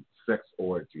Laveau and sex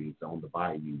orgies on the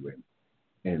bayou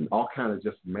and all kind of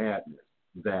just madness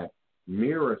that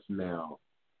mirrors now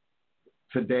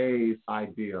today's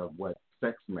idea of what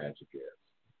sex magic is.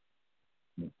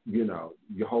 You know,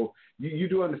 you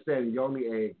do understand yoni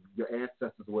egg, your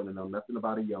ancestors wouldn't have known nothing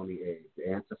about a yoni egg.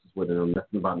 Your ancestors wouldn't have known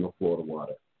nothing about no Florida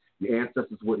water. Your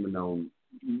ancestors wouldn't have known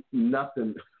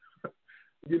nothing,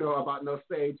 about no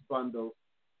sage bundles.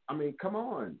 I mean, come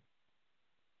on.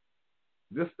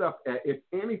 This stuff, if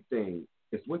anything,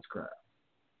 is witchcraft.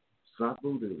 It's not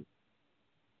voodoo.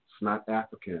 It's not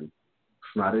African.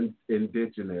 It's not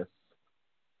indigenous.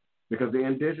 Because the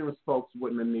indigenous folks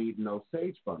wouldn't have needed no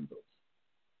sage bundles.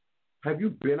 Have you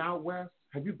been out west?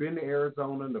 Have you been to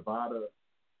Arizona, Nevada,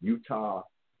 Utah?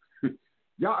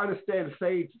 Y'all understand the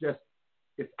sage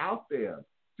it's out there.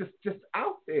 Just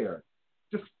out there.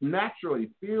 Just naturally,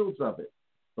 fields of it.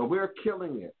 But we're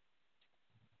killing it.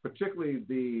 Particularly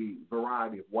the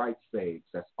variety of white sage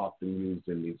that's often used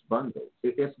in these bundles.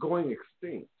 It's going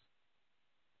extinct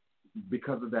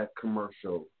because of that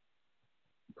commercial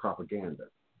propaganda.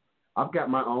 I've got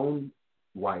my own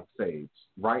white sage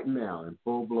right now in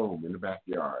full bloom in the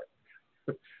backyard.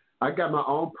 I got my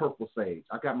own purple sage.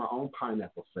 I got my own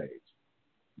pineapple sage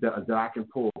that I can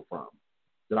pull from,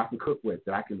 that I can cook with,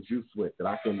 that I can juice with, that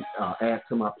I can add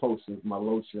to my potions, my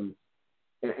lotions,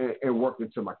 and work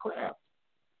into my craft.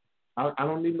 I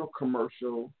don't need no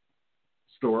commercial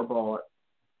store-bought.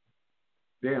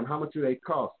 Damn, how much do they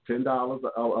cost? $10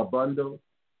 a bundle,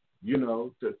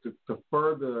 to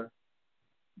further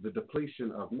the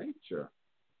depletion of nature.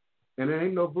 And there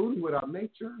ain't no voodoo without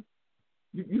nature.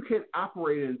 You can't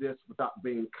operate in this without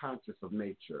being conscious of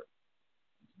nature.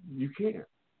 You can't.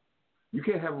 You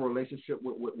can't have a relationship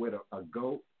with a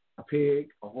goat, a pig,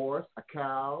 a horse, a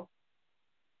cow,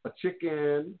 a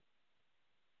chicken,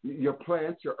 your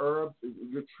plants, your herbs,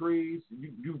 your trees.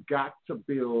 You got to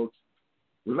build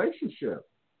relationship.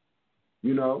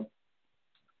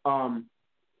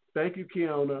 Thank you,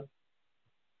 Kiona.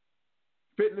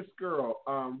 Fitness girl,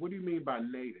 what do you mean by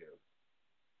native?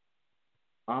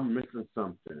 I'm missing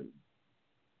something.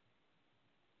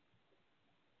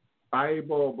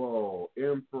 Aibobo,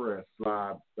 Empress,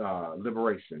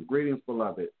 Liberation. Greetings,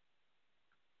 beloved.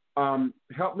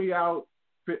 Help me out,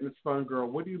 Fitness Fun Girl.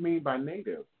 What do you mean by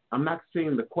native? I'm not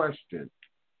seeing the question.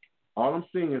 All I'm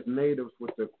seeing is natives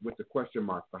with the question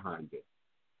mark behind it.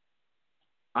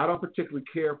 I don't particularly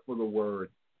care for the word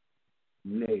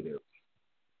native,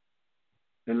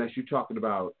 unless you're talking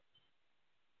about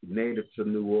native to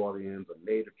New Orleans or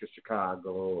native to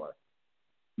Chicago or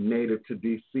native to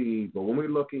D.C. But when we're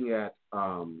looking at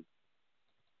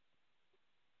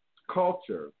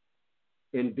culture,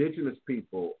 indigenous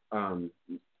people,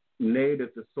 native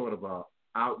is sort of a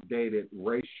outdated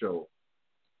racial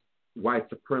white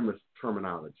supremacist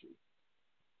terminology.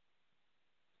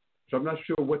 So I'm not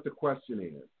sure what the question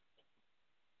is.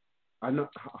 I know.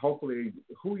 Hopefully,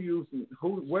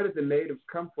 where did the natives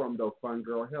come from, though, Fun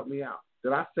Girl? Help me out.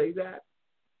 Did I say that?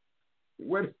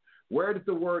 Where did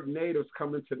the word natives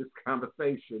come into this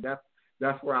conversation?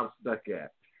 That's where I'm stuck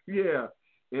at. Yeah,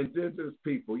 indigenous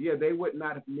people. Yeah, they would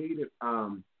not have needed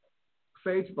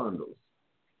sage bundles.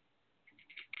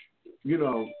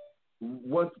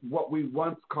 What we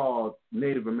once called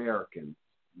Native Americans,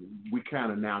 we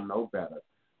kind of now know better.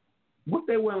 What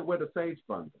they went with a sage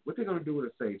bundle? What they going to do with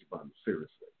a sage bundle?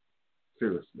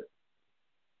 Seriously.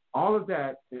 All of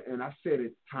that, and I said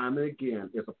it time and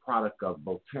again, is a product of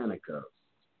Botanicus,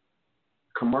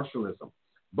 commercialism.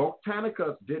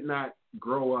 Botanicus did not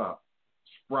grow up,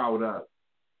 sprout up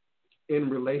in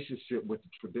relationship with the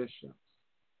traditions.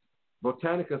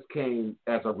 Botanicus came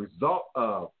as a result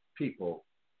of people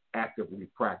actively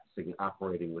practicing and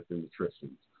operating within the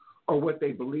traditions, or what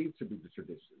they believed to be the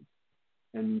traditions,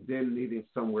 and then needing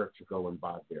somewhere to go and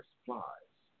buy their supplies.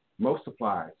 Most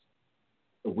supplies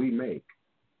we make.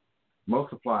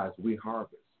 Most supplies we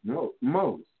harvest. Most.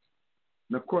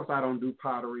 And of course, I don't do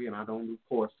pottery and I don't do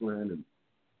porcelain. And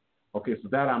okay, so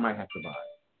that I might have to buy.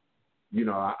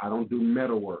 I don't do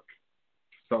metalwork.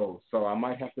 So I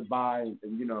might have to buy,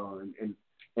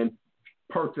 and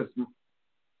purchase,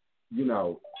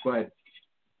 But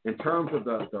in terms of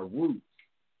the roots,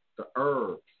 the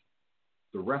herbs,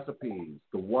 the recipes,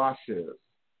 the washes,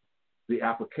 the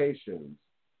applications,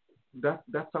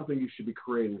 that's something you should be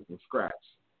creating from scratch.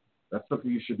 That's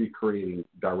something you should be creating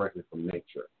directly from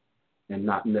nature and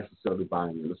not necessarily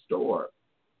buying in the store.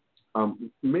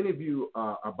 Many of you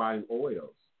are buying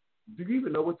oils. Do you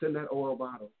even know what's in that oil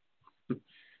bottle?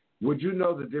 Would you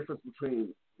know the difference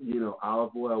between,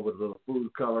 olive oil with a little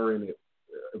food color in it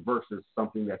versus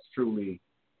something that's truly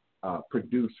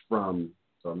produced from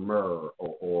some myrrh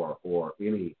or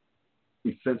any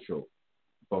essential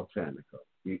botanica,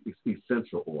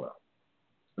 essential oil?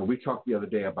 And we talked the other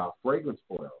day about fragrance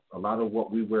oils. A lot of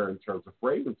what we wear in terms of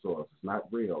fragrance oils is not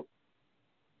real.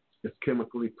 It's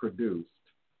chemically produced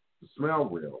to smell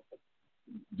real.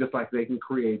 Just like they can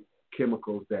create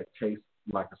chemicals that taste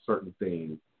like a certain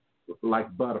thing,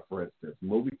 like butter, for instance.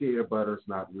 Movie theater butter is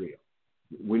not real.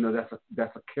 We know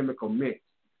that's a chemical mix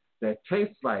that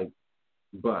tastes like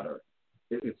butter.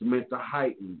 It's meant to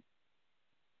heighten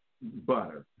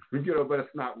butter, but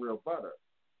it's not real butter.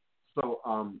 So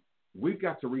we've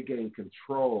got to regain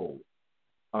control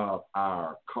of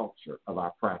our culture, of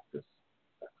our practice,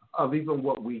 of even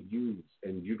what we use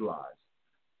and utilize.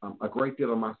 A great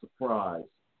deal of my supplies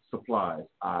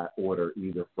I order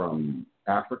either from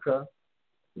Africa,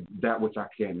 that which I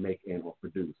can make and or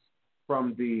produce,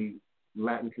 from the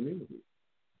Latin community.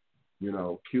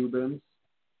 Cubans,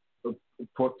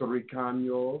 Puerto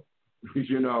Ricanos,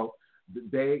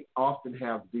 they often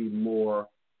have the more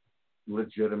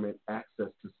legitimate access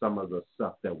to some of the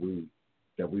stuff that we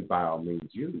by all means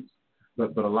use.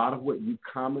 But a lot of what you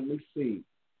commonly see,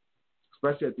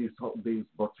 especially at these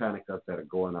botanicas that are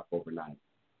going up overnight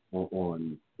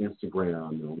on Instagram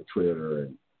and on Twitter,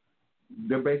 and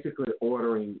they're basically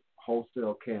ordering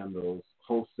wholesale candles,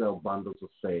 wholesale bundles of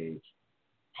sage,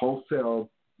 wholesale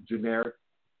generic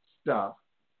stuff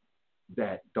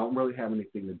that don't really have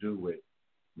anything to do with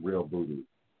real voodoo,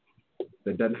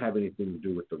 that doesn't have anything to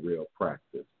do with the real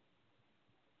practice.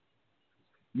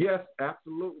 Yes,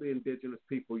 absolutely, indigenous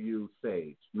people use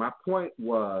sage. My point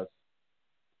was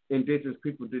indigenous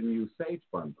people didn't use sage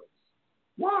bundles.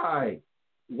 Why?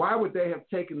 Why would they have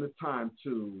taken the time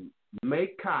to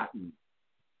make cotton,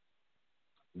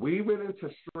 weave it into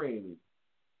string,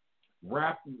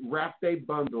 wrap their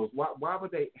bundles? Why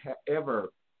would they ever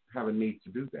have a need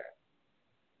to do that?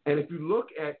 And if you look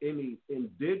at any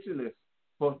indigenous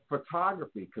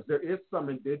photography, because there is some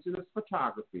indigenous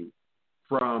photography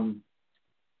from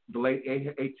the late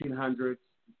 1800s,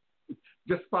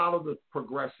 just follow the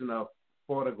progression of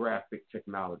photographic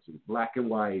technology, black and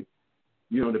white,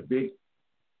 the big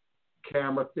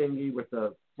camera thingy with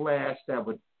a flash that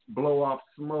would blow off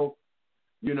smoke,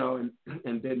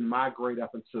 and then migrate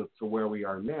up into where we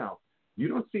are now. You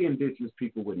don't see indigenous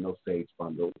people with no sage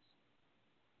bundles.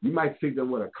 You might see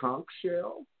them with a conch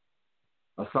shell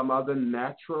or some other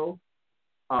natural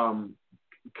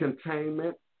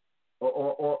containment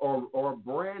or a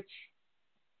branch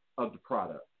of the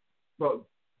product. But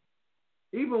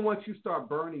even once you start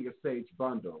burning a sage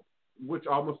bundle, which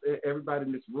almost everybody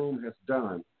in this room has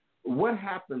done, what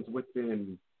happens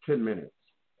within 10 minutes?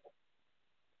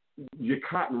 Your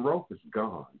cotton rope is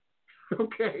gone.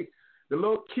 Okay? The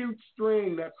little cute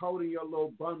string that's holding your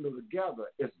little bundle together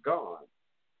is gone.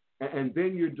 And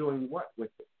then you're doing what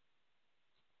with it?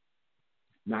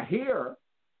 Now here,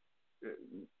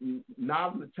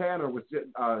 Nalan the Tanner was just,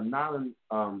 Nalan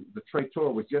the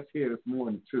Traitor was just here this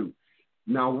morning too.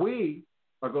 Now we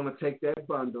are going to take that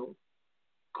bundle,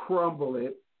 crumble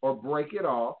it or break it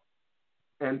off,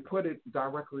 and put it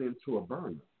directly into a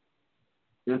burner,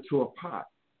 into a pot,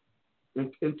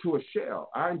 into a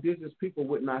shell. Our indigenous people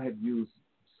would not have used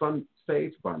some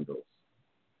sage bundles.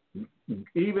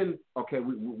 Even, okay,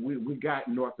 we got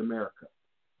North America.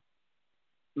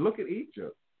 Look at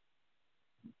Egypt.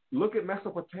 Look at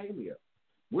Mesopotamia.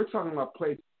 We're talking about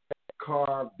places that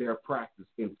carved their practice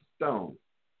into stone,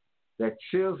 that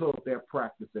chiseled their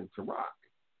practice into rock.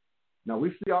 Now,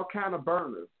 we see all kind of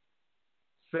burners,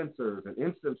 censers and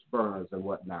incense burners and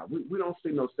whatnot. We don't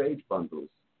see no sage bundles.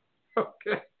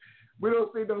 Okay? We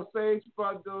don't see no sage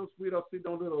bundles. We don't see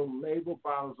no little label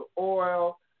bottles of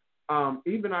oil.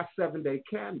 Even our 7-day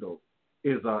candle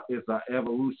is a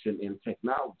evolution in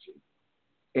technology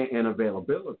and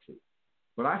availability.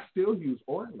 But I still use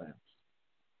oil lamps.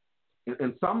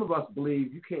 And some of us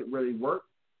believe you can't really work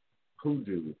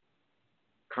hoodoo,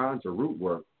 conjure root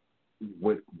work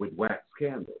with wax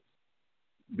candles,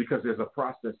 because there's a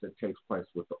process that takes place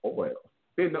with the oil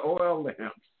in the oil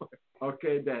lamps.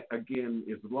 Okay, that again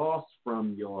is lost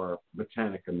from your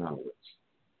botanica knowledge.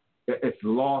 It's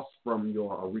lost from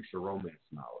your Orisha romance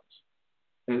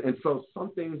knowledge. And so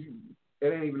some things,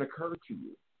 it ain't even occurred to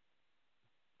you.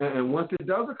 And once it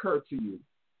does occur to you,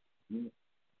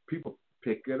 people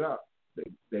pick it up.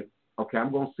 They okay,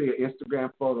 I'm going to see an Instagram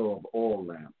photo of oil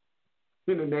lamp.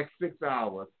 In the next 6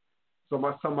 hours,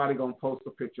 somebody going to post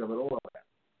a picture of an oil lamp.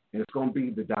 And it's going to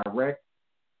be the direct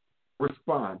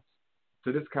response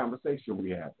to this conversation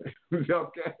we have.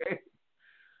 Okay?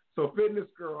 So, Fitness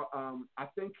Girl, I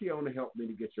think Keona helped me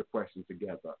to get your question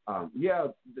together. Yeah,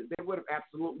 they would have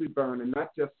absolutely burned, and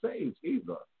not just sage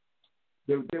either.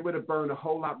 They would have burned a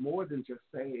whole lot more than just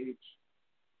sage.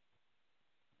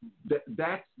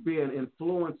 That's being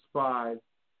influenced by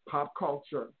pop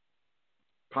culture.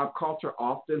 Pop culture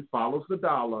often follows the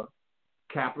dollar,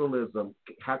 capitalism.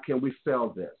 How can we sell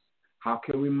this? How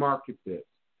can we market this?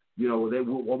 You know,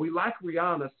 we like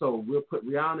Rihanna, so we'll put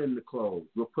Rihanna in the clothes.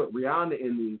 We'll put Rihanna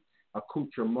in the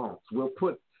accoutrements. We'll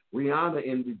put Rihanna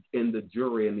in the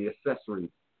jewelry and the accessories,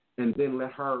 and then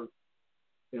let her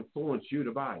influence you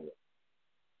to buy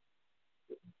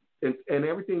it. And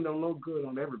everything don't look good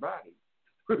on everybody.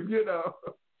 You know,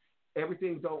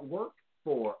 everything don't work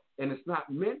for, and it's not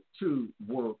meant to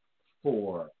work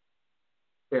for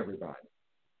everybody.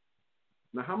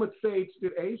 Now, how much sage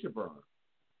did Asia burn?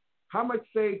 How much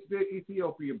sage did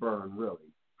Ethiopia burn,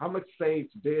 really? How much sage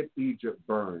did Egypt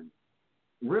burn,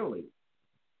 really?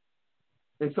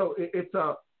 And so it's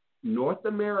a North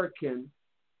American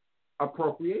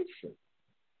appropriation.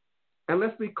 And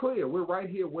let's be clear, we're right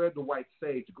here where the white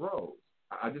sage grows.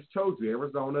 I just told you,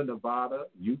 Arizona, Nevada,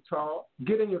 Utah.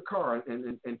 Get in your car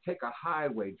and take a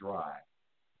highway drive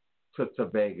to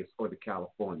Vegas or to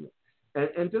California.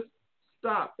 And just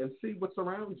stop and see what's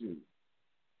around you.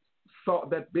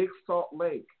 That big Salt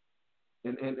Lake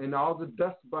and all the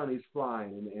dust bunnies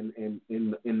flying in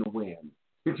the wind.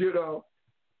 You know,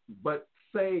 but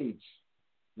sage,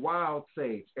 wild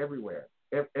sage everywhere.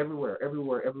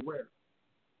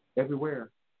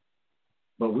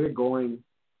 But we're going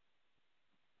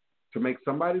to make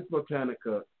somebody's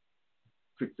botanica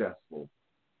successful,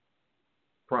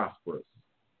 prosperous,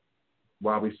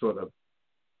 while we sort of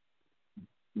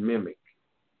mimic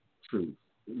truth,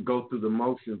 go through the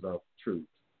motions of truth,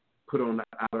 put on the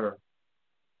outer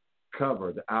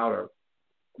cover, the outer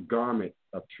garment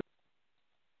of truth.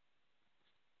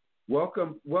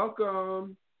 Welcome.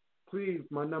 Please,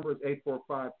 my number is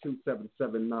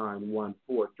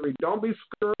 845-277-9143. Don't be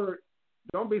scared.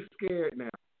 Don't be scared now.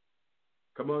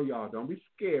 Come on, y'all. Don't be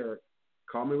scared.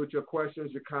 Call me with your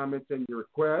questions, your comments, and your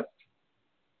requests.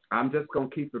 I'm just going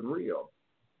to keep it real.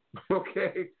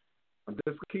 Okay? I'm just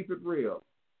going to keep it real.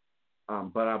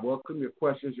 But I welcome your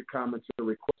questions, your comments, your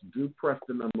requests. Do press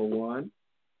the number 1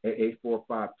 at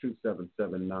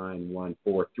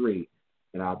 845-277-9143,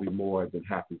 and I'll be more than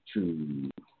happy to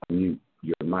mute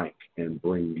your mic and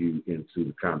bring you into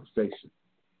the conversation.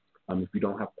 If you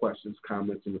don't have questions,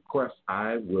 comments, and requests,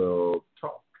 I will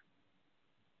talk,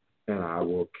 and I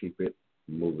will keep it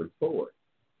moving forward.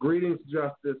 Greetings,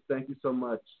 Justice. Thank you so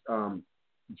much.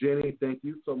 Jenny, thank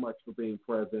you so much for being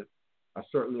present. I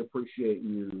certainly appreciate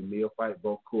you, Neophyte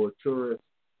Bocour Tourist.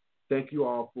 Thank you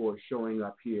all for showing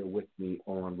up here with me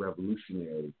on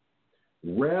Revolutionary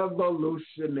Hoodoo,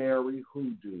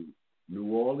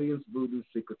 New Orleans Voodoo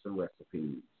Secrets and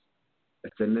Recipes.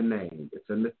 It's in the name. It's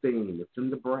in the theme. It's in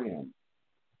the brand.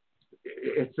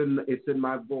 It's in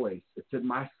my voice. It's in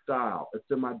my style.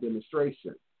 It's in my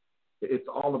demonstration. It's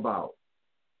all about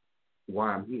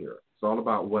why I'm here. It's all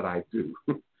about what I do.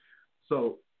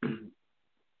 So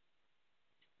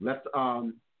let's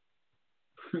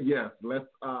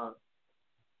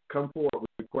come forward with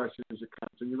your questions, your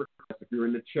comments, and your requests. If you're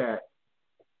in the chat,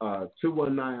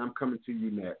 219, I'm coming to you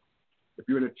next. If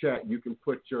you're in the chat, you can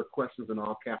put your questions in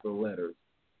all capital letters.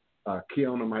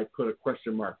 Keona might put a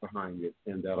question mark behind it,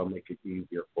 and that'll make it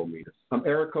easier for me.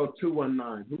 Area code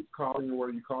 219. Who's calling and where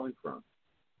are you calling from?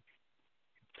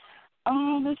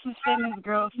 This is Fitness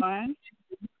Girl Fun.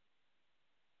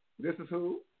 This is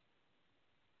who?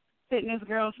 Fitness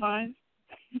Girl Fun.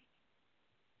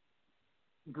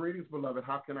 Greetings, beloved.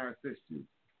 How can I assist you?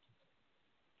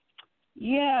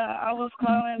 Yeah, I was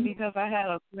calling because I had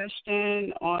a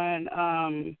question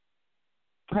on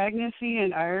pregnancy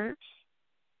and herbs.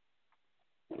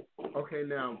 Okay,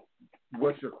 now,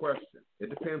 what's your question? It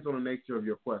depends on the nature of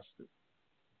your question.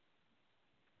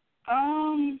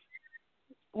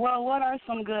 Well, what are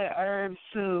some good herbs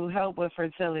to help with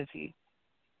fertility?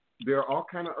 There are all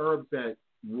kinds of herbs that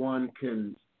one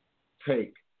can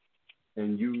take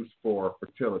and use for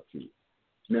fertility.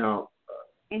 Now,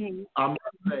 I'm going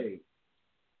to say,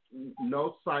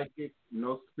 no psychic,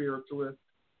 no spiritualist,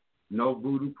 no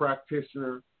voodoo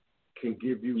practitioner can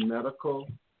give you medical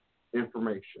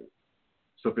information.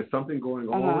 So if there's something going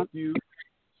on with you,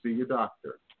 see your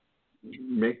doctor.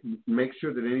 Make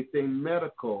sure that anything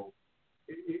medical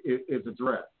is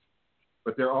addressed.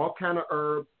 But there are all kind of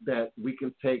herbs that we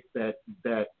can take that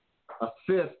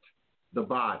assist the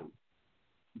body,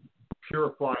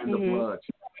 purifying the blood,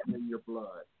 in your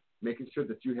blood, making sure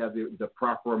that you have the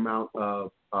proper amount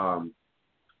of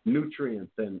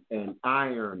nutrients and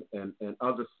iron and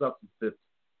other substances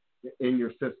in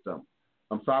your system.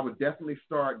 So I would definitely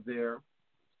start there.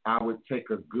 I would take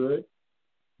a good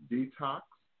detox.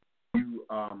 You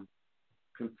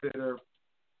consider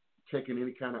taking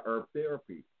any kind of herb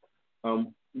therapy.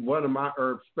 One of my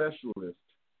herb specialists,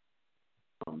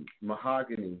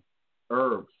 Mahogany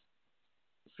Herbs,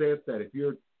 says that if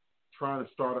you're trying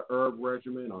to start a herb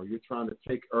regimen or you're trying to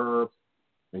take herbs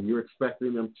and you're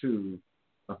expecting them to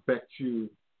affect you,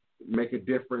 make a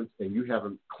difference, and you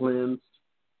haven't cleansed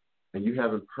and you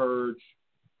haven't purged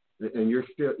and you're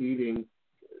still eating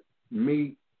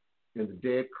meat and the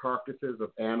dead carcasses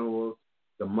of animals,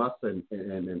 the muss and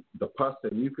the pus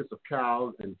and mucus of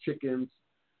cows and chickens,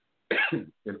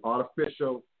 and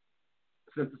artificial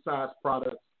synthesized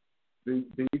products, then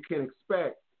you can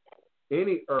expect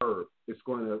any herb is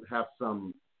going to have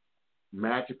some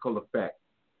magical effect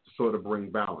to sort of bring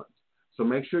balance. So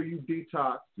make sure you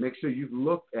detox. Make sure you've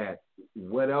looked at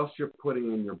what else you're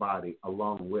putting in your body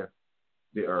along with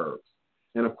the herbs.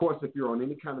 And of course, if you're on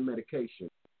any kind of medication,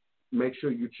 make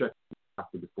sure you check the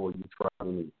doctor before you try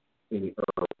any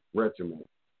herb regimen,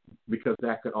 because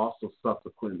that could also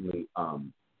subsequently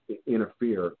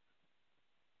interfere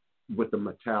with the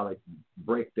metabolic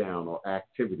breakdown or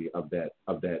activity of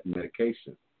that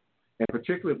medication. And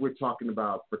particularly if we're talking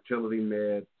about fertility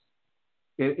meds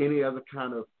and any other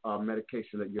kind of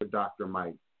medication that your doctor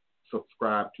might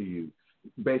subscribe to you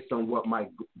based on what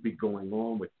might be going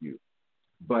on with you.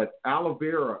 But aloe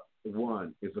vera,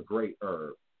 one, is a great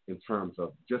herb in terms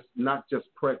of not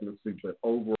just pregnancy, but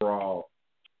overall.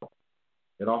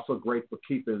 It's also great for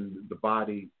keeping the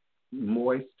body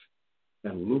moist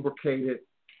and lubricated,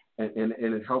 and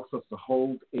it helps us to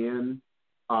hold in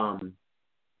our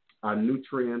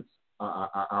nutrients,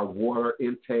 our water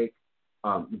intake,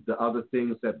 the other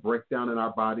things that break down in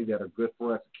our body that are good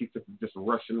for us, to keep it from just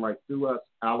rushing right through us.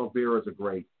 Aloe vera is a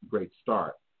great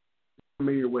start. I'm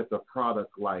familiar with a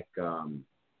product like,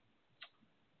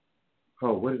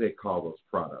 what do they call those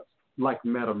products? Like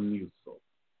Metamucil,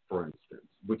 for instance,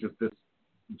 which is this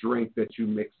drink that you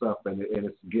mix up and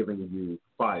it's giving you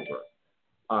fiber.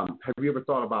 Have you ever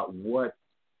thought about what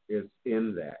is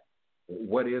in that?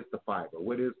 What is the fiber?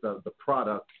 What is the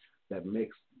product that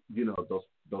makes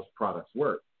those products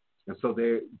work? And so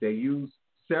they use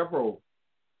several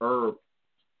herb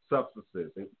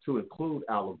substances to include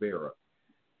aloe vera,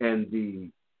 and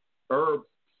the herbs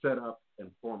set up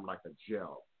and form like a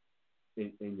gel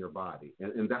in your body,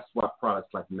 and that's why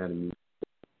products like Metamucil.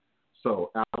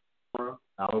 So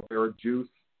aloe vera juice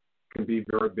can be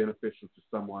very beneficial to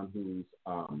someone who's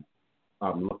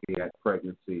looking at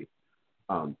pregnancy.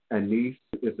 Anise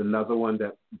is another one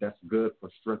that's good for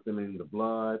strengthening the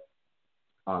blood,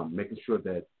 making sure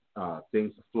that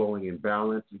things are flowing in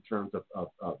balance in terms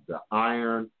of the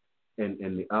iron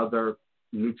and the other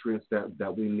nutrients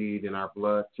that we need in our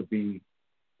blood to be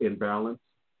in balance.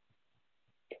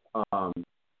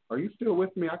 Are you still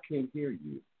with me? I can't hear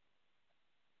you.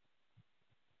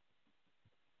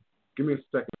 Give me a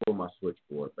second to pull my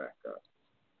switchboard back up.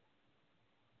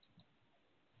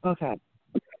 Okay.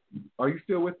 Are you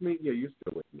still with me? Yeah, you're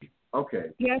still with me.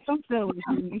 Okay. Yes, I'm still with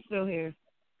you. You're still here.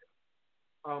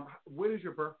 When is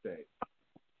your birthday?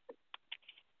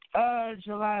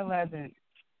 July 11th,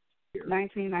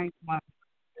 1991.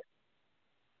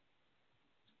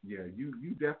 Yeah,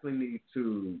 you definitely need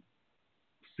to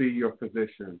see your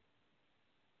physician,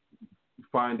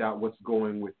 find out what's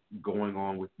going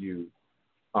on with you.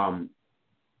 I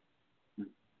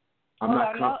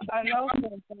know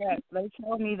that they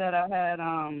told me that I had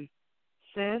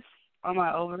cysts on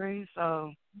my ovaries,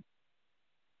 so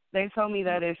they told me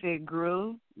that if it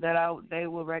grew, that they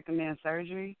would recommend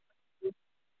surgery.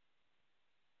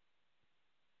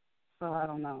 So I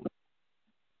don't know.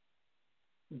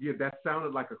 Yeah, that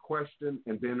sounded like a question,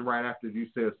 and then right after you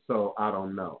said, so I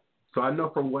don't know. So I know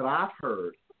from what I've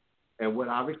heard and what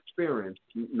I've experienced,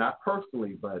 not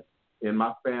personally, but in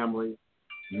my family,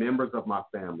 members of my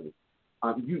family,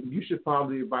 you should follow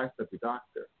the advice of your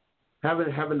doctor.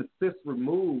 Having the cyst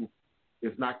removed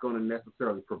is not going to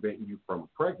necessarily prevent you from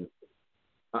pregnancy,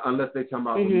 unless they talk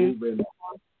about removing,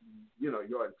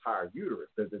 your entire uterus.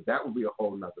 That would be a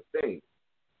whole nother thing.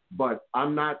 But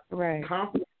I'm not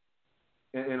confident,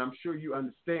 and I'm sure you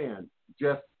understand,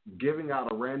 just giving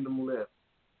out a random list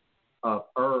of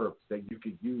herbs that you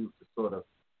could use to sort of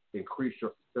increase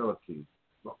your fertility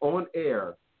on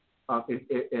air.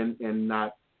 and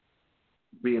not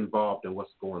be involved in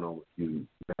what's going on with you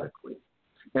medically.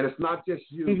 And it's not just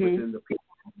you, but then the people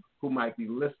who might be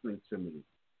listening to me,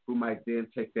 who might then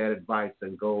take that advice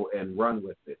and go and run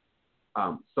with it.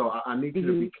 So I need you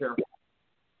to be careful.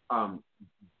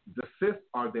 The cysts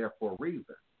are there for a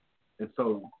reason. And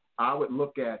so I would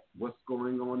look at what's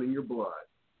going on in your blood.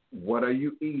 What are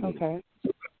you eating? Okay.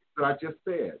 What I just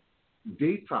said,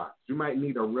 detox. You might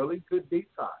need a really good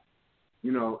detox,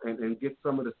 and get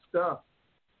some of the stuff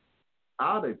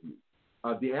out of you.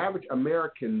 The average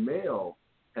American male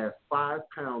has 5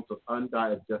 pounds of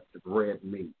undigested red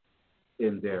meat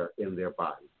in their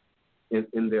body,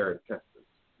 in their intestines.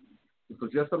 So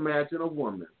just imagine a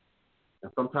woman,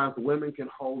 and sometimes women can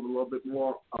hold a little bit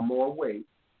more weight,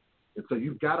 and so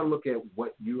you've got to look at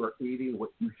what you are eating, what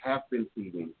you have been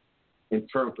eating, in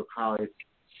terms of how it's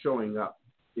showing up,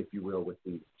 if you will, with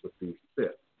these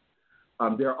cysts.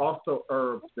 There are also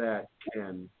herbs that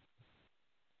can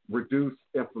reduce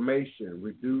inflammation,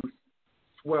 reduce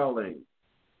swelling,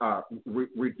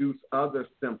 reduce other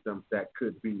symptoms that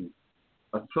could be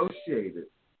associated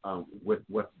with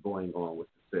what's going on with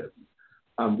the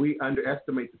cysts. We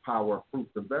underestimate the power of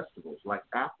fruits and vegetables, like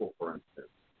apple, for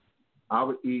instance. I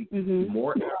would eat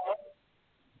more apples.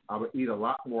 I would eat a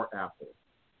lot more apples.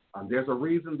 There's a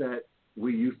reason that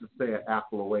we used to say an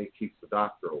apple away keeps the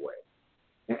doctor away.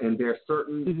 And there are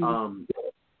certain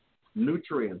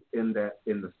nutrients in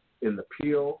the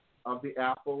peel of the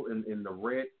apple, in the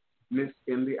redness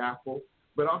in the apple,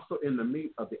 but also in the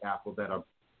meat of the apple that are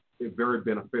very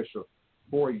beneficial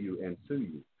for you and to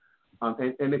you.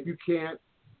 And if you can't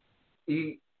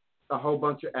eat a whole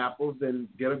bunch of apples, then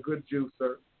get a good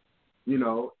juicer,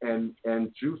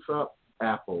 and juice up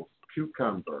apples,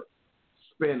 cucumber,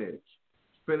 spinach.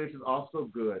 Spinach is also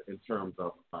good in terms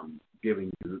of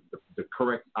giving you the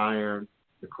correct iron,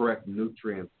 the correct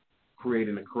nutrients,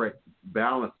 creating the correct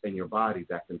balance in your body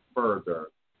that can further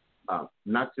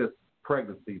not just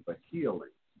pregnancy, but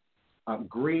healing.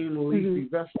 Green leafy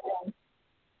vegetables.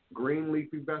 Green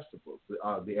leafy vegetables.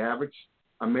 The average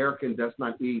American does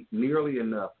not eat nearly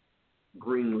enough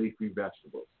green leafy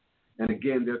vegetables. And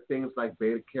again, there are things like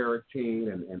beta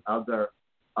carotene and other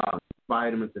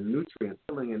vitamins and nutrients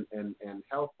healing and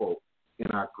helpful in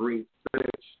our green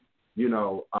spinach,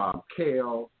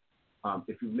 kale.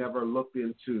 If you've never looked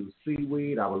into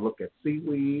seaweed, I would look at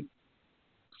seaweed,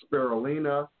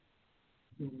 spirulina.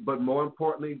 But more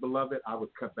importantly, beloved, I would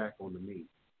cut back on the meat.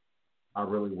 I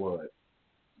really would.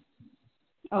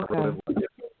 Okay.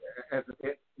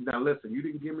 Now listen, you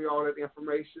didn't give me all that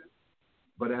information,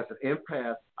 but as an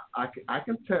empath, I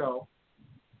can tell.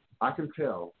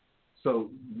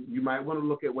 So you might want to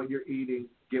look at what you're eating,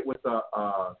 get with a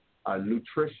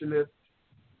nutritionist,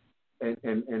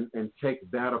 and take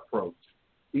that approach,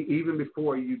 even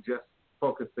before you just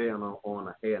focus in on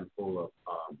a handful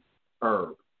of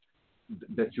herbs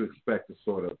that you expect to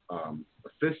sort of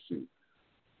assist you.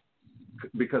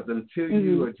 Because until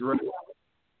you address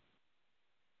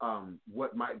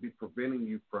what might be preventing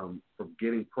you from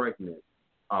getting pregnant,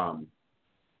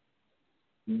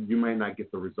 you may not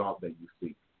get the result that you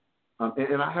seek.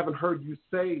 And I haven't heard you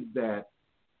say that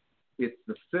it's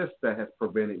the cyst that has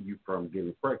prevented you from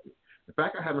getting pregnant. In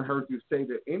fact, I haven't heard you say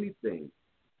that anything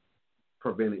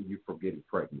prevented you from getting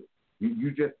pregnant.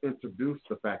 You just introduced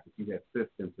the fact that you had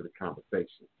cysts into the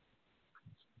conversation.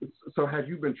 So have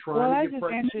you been trying to get pregnant?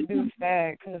 Well, I just introduced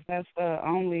that because that's the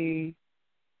only,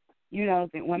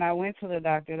 when I went to the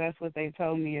doctor, that's what they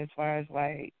told me as far as,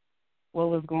 like, what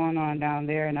was going on down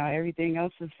there. Now, everything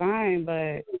else is fine,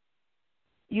 but,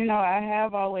 I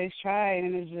have always tried,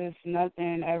 and it's just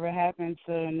nothing ever happened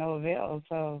to no avail.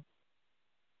 So,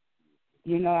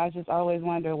 I just always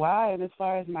wonder why. And as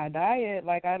far as my diet,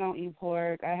 like, I don't eat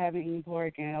pork. I haven't eaten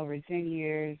pork in over 10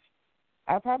 years.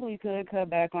 I probably could cut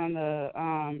back on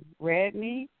the red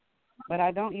meat, but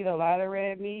I don't eat a lot of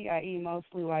red meat. I eat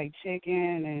mostly, like,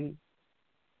 chicken and,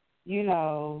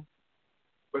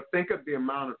 But think of the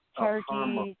amount of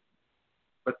hormones.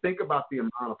 But think about the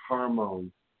amount of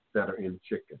hormones that are in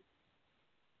chicken.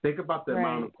 Think about the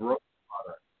amount of growth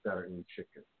products that are in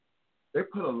chicken. They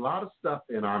put a lot of stuff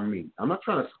in our meat. I'm not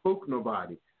trying to spook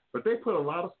nobody, but they put a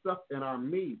lot of stuff in our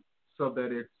meat so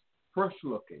that it's fresh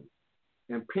looking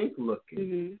and pink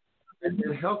looking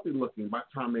and healthy looking by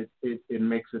the time it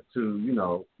makes it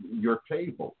to, your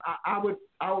table. I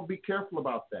would be careful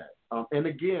about that. And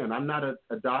again, I'm not a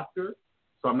doctor,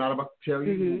 so I'm not about to tell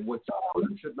you what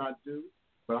you should not do,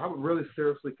 but I would really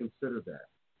seriously consider that.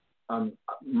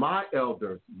 My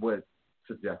elders would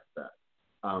suggest that.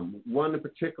 One in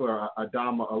particular,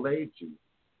 Adama Aleji,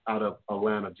 out of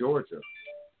Atlanta, Georgia,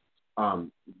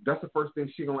 That's the first thing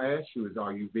she's gonna ask you is,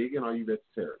 are you vegan? Are you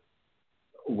vegetarian?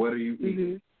 What are you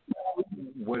eating?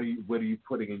 What are you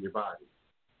putting in your body?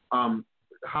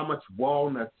 How much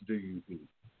walnuts do you eat?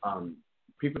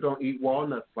 People don't eat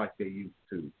walnuts like they used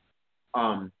to.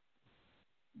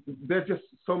 There's just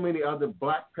so many other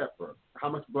black pepper. How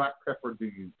much black pepper do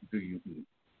you eat?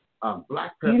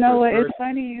 Black pepper. You know what? It's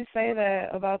funny you say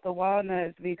that about the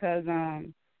walnuts because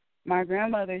my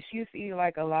grandmother, she used to eat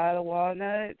like a lot of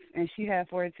walnuts, and she had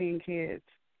 14 kids.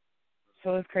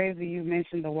 So it's crazy you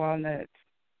mentioned the walnuts.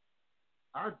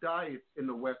 Our diets in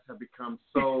the West have become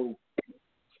so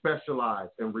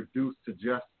specialized and reduced to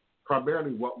just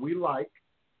primarily what we like,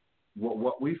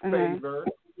 what we favor,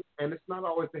 and it's not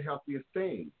always the healthiest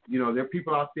thing. You know, there are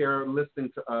people out there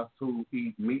listening to us who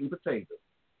eat meat and potatoes.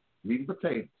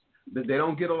 They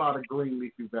don't get a lot of green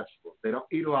leafy vegetables. They don't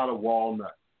eat a lot of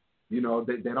walnuts. You know,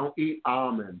 they don't eat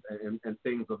almonds and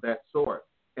things of that sort.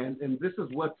 And this is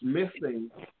what's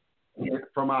missing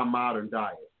from our modern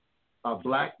diet.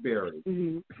 Blackberries,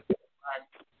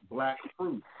 black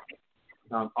fruit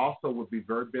also would be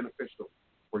very beneficial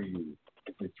for you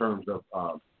in terms of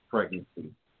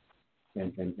pregnancy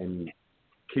and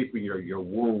keeping your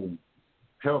womb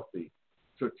healthy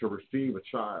to receive a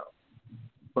child.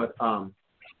 But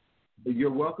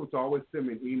you're welcome to always send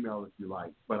me an email if you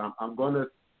like. But I'm going to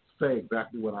say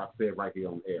exactly what I said right here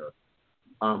on air.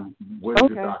 What is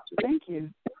your doctor? Thank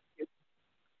you.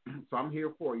 So I'm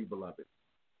here for you, beloved.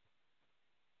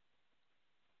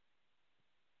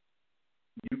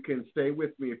 You can stay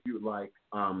with me if you'd like.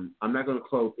 I'm not going to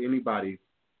close anybody's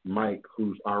mic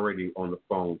who's already on the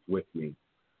phone with me.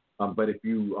 But if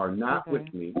you are not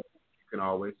with me, you can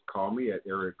always call me at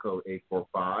area code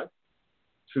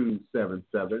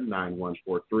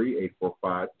 845-277-9143,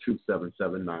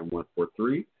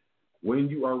 845-277-9143. When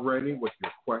you are ready with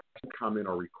your question, comment,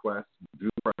 or request, do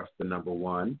press the number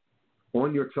 1.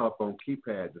 On your telephone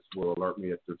keypad, this will alert me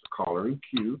that there's a caller in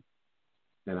queue,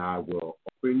 and I will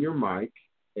open your mic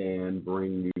and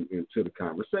bring you into the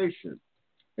conversation.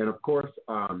 And, of course,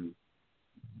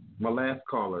 my last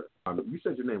caller, you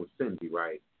said your name was Cindy,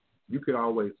 right? You could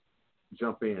always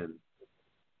jump in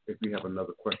if you have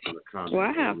another question or comment. Well,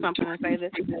 I have something to say.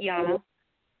 This is Kiana.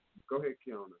 Go ahead,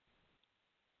 Kiana.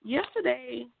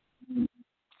 Yesterday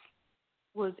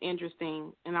was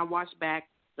interesting, and I watched back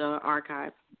the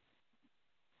archive.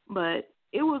 But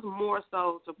it was more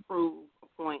so to prove a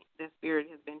point that Spirit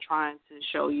has been trying to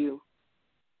show you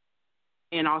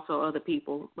and also other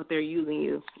people, but they're using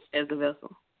you as a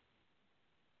vessel.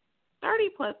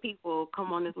 30-plus people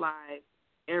come on this live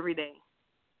every day,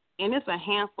 and it's a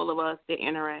handful of us that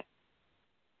interact.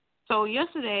 So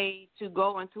yesterday, to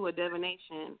go into a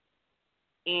divination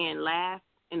and laugh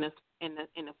in the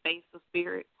face of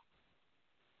Spirit,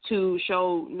 to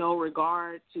show no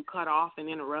regard, to cut off and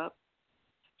interrupt,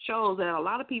 shows that a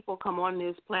lot of people come on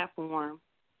this platform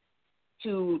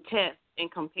to test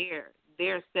and compare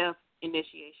their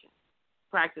self-initiation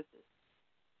practices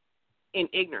in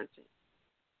ignorance.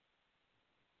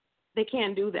 They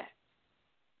can't do that.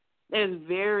 That is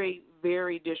very,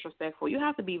 very disrespectful. You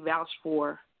have to be vouched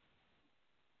for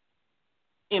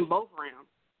in both realms.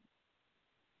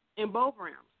 In both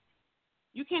realms.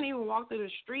 You can't even walk through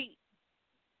the street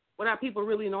without people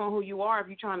really knowing who you are if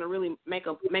you're trying to really make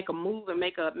a move and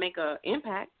make a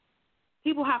impact.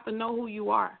 People have to know who you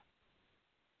are.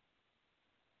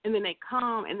 And then they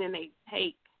come and then they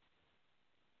take.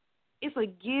 It's a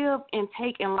give and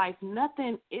take in life.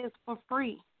 Nothing is for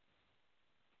free.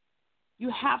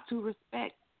 You have to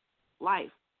respect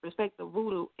life, respect the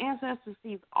voodoo. Ancestors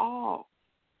sees all.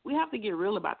 We have to get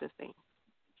real about this thing.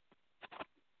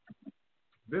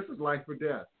 This is life or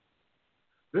death.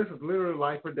 This is literally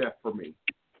life or death for me.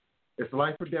 It's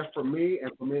life or death for me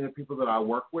and for many of the people that I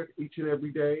work with each and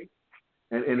every day.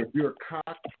 And if you're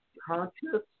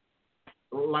conscious,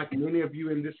 like many of you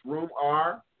in this room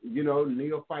are, you know,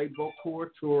 neophyte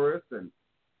Bokur tourists and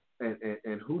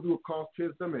Hoodoo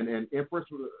occultism and Empress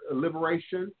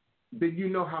liberation, then you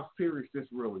know how serious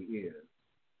this really is.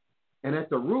 And at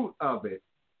the root of it,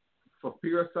 for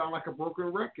fear of sound like a broken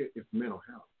record, it's mental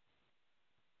health.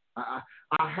 I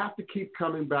have to keep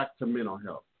coming back to mental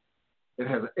health. It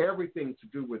has everything to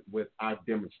do with our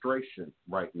demonstration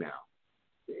right now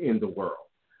in the world.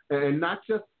 And not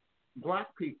just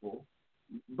black people,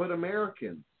 but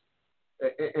Americans,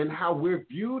 and how we're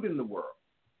viewed in the world.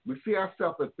 We see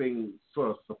ourselves as being sort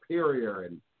of superior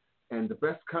and the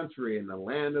best country and the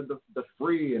land of the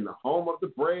free and the home of the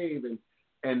brave.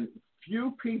 And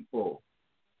few people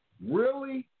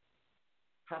really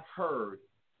have heard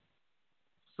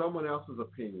someone else's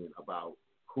opinion about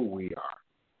who we are.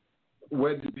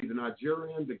 whether it be the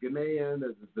Nigerian, the Ghanaian,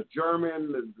 the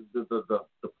German, the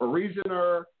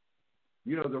Parisianer,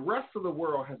 the rest of the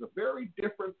world has a very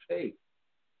different take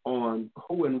on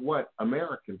who and what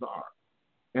Americans are.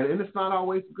 And it's not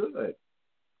always good.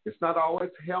 It's not always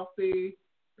healthy.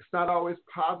 It's not always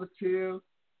positive.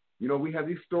 We have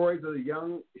these stories of the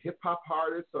young hip-hop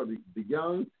artists or the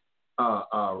young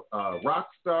rock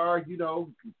star,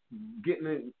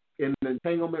 getting in an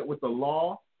entanglement with the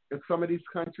law in some of these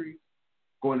countries,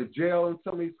 going to jail in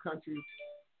some of these countries,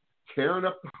 tearing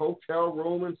up the hotel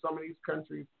room in some of these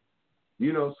countries.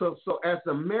 So as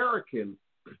Americans,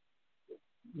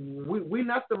 we're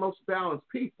not the most balanced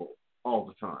people all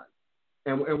the time.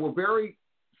 And we're very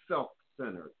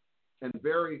self-centered and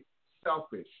very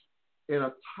selfish in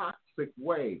a toxic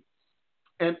way.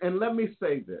 And let me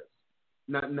say this.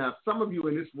 Now some of you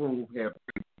in this room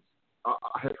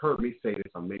have heard me say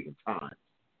this a million times.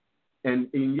 And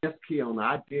yes,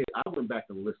 Keona, I went back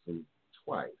and listened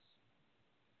twice.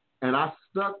 And I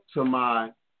stuck to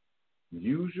my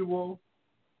usual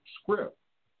script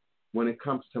when it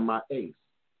comes to my ace.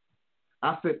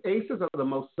 I said aces are the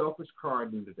most selfish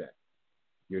card in the deck.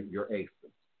 Your aces.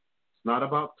 It's not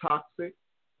about toxic.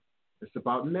 It's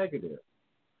about negative.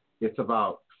 It's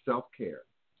about self-care,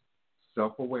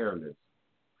 self-awareness,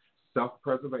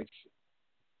 self-preservation.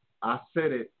 I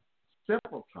said it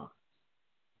several times.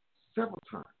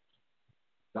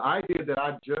 The idea that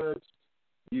I judged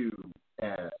you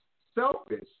as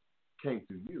selfish came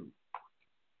to you.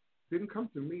 Didn't come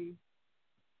to me.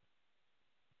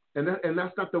 And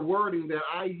that's not the wording that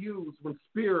I used when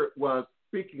Spirit was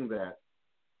speaking that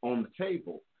on the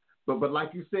table. But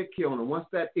like you said, Keona, once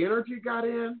that energy got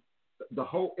in,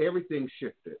 everything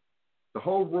shifted. The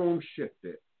whole room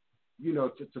shifted,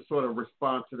 to sort of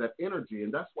respond to that energy.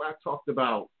 And that's why I talked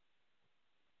about,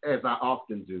 as I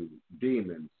often do,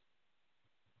 demons,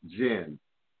 jinn,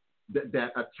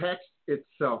 that attach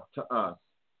itself to us,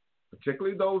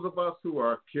 particularly those of us who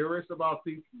are curious about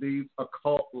these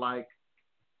occult-like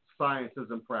sciences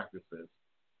and practices,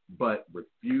 but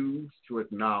refuse to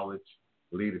acknowledge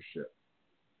leadership,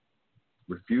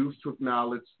 refuse to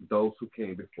acknowledge those who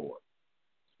came before,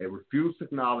 and refuse to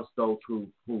acknowledge those who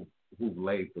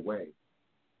laid the way.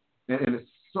 And it's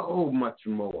so much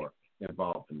more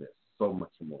involved in this, so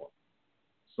much more.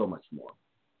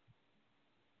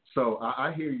 So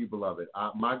I hear you, beloved.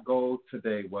 My goal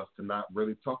today was to not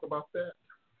really talk about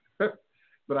that.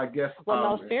 But I guess.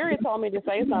 Well, no, Spirit told me to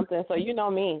say something. So you know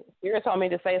me. Spirit told me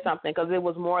to say something because it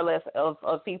was more or less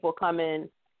of people coming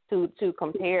to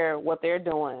compare what they're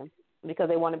doing because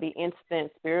they want to be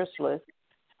instant spiritualists.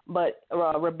 But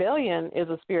rebellion is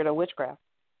a spirit of witchcraft.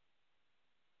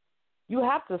 You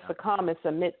have to succumb and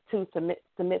submit to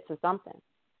something,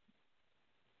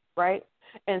 right?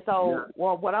 And so,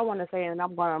 well, what I want to say, and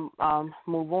I'm going to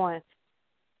move on.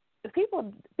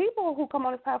 People who come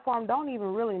on this platform don't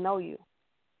even really know you.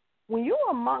 When you're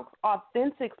amongst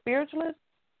authentic spiritualists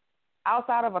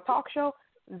outside of a talk show,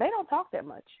 they don't talk that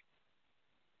much.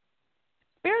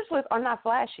 Spiritualists are not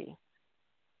flashy.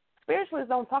 Spiritualists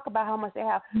don't talk about how much they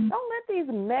have. Don't let these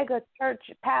mega church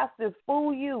pastors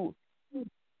fool you.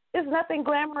 There's nothing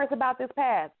glamorous about this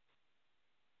path.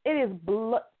 It is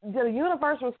the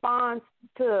universe responds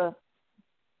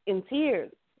in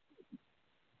tears,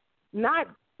 not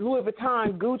Louis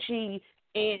Vuitton, Gucci,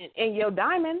 and your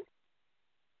diamond.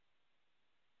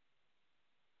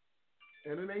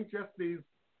 And it ain't just these.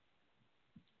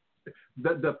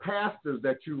 The pastors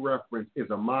that you reference is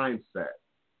a mindset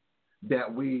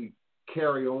that we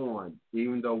carry on,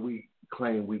 even though we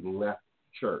claim we've left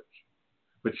church.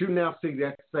 But you now see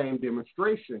that same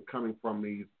demonstration coming from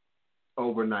these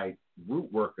overnight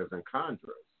root workers and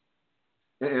conjurers.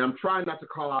 And I'm trying not to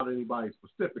call out anybody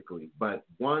specifically, but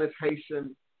one is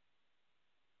Haitian,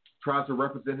 tries to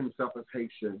represent himself as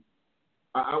Haitian.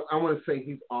 I want to say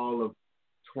he's all of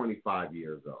 25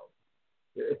 years old.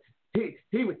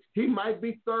 He might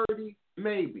be 30,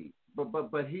 maybe,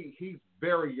 but he's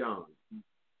very young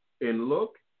in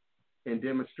look, in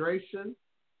demonstration,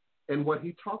 and what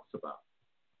he talks about.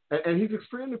 And he's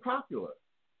extremely popular,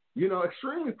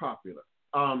 extremely popular.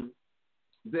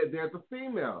 There's a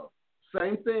female,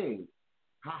 same thing,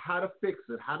 how to fix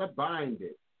it, how to bind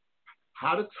it,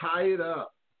 how to tie it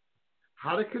up,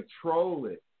 how to control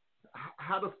it,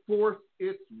 how to force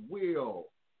its will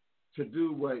to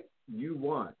do what you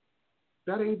want.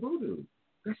 That ain't voodoo.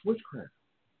 That's witchcraft.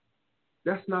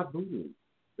 That's not voodoo.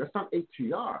 That's not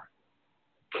ATR.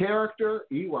 Character,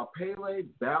 Iwa Pele,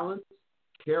 balance,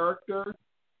 character,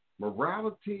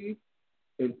 morality,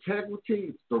 integrity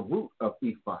is the root of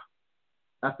Ifa.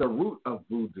 At the root of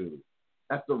voodoo.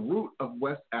 at the root of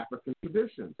West African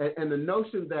traditions. And the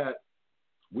notion that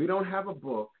we don't have a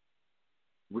book,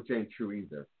 which ain't true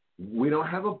either. We don't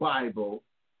have a Bible,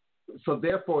 so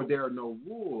therefore there are no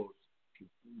rules.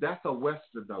 That's a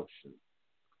Western notion.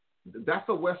 That's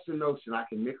a Western notion. I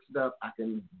can mix it up. I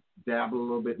can dabble a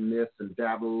little bit in this and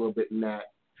dabble a little bit in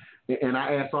that. And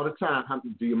I ask all the time,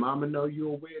 do your mama know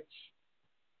you're a witch?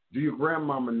 Do your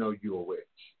grandmama know you're a witch?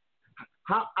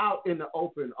 How out in the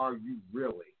open are you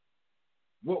really?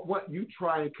 What you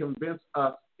try and convince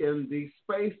us in these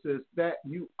spaces that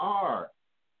you are.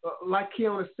 Like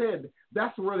Keona said,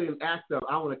 that's really an act of,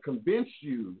 I want to convince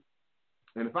you.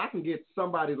 And if I can get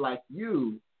somebody like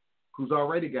you who's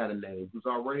already got a name, who's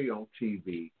already on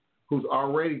TV, who's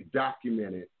already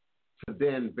documented, to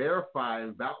then verify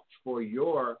and vouch for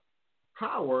your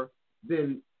power,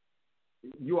 then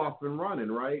you off and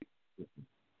running, right?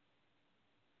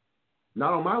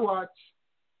 Not on my watch.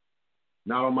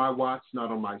 Not on my watch,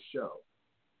 not on my show.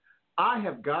 I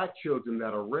have godchildren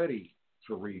that are ready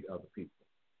to read other people.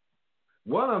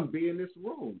 One of them be in this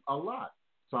room a lot.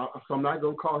 So I'm not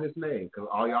going to call his name because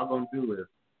all y'all going to do is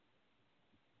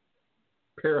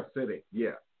parasitic,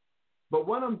 yeah. But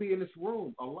one of them be in this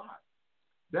room a lot.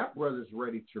 That brother's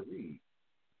ready to read.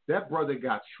 That brother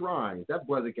got shrines. That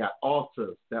brother got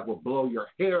altars that will blow your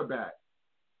hair back.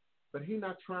 But he's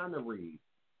not trying to read.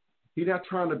 He's not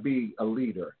trying to be a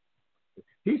leader.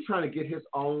 He's trying to get his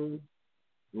own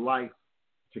life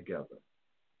together.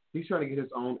 He's trying to get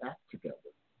his own act together.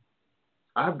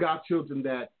 I've got children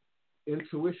that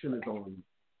intuition is on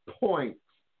point.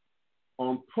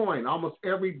 On point. Almost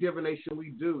every divination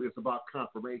we do is about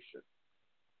confirmation.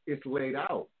 It's laid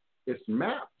out. It's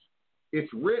mapped.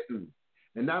 It's written.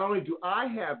 And not only do I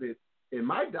have it in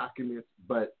my documents,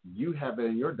 but you have it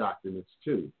in your documents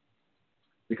too.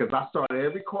 Because I start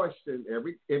every question,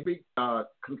 every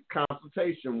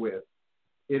consultation with,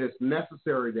 it is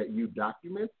necessary that you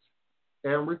document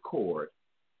and record.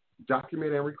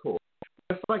 Document and record.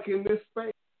 Just like in this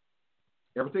space.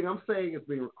 Everything I'm saying is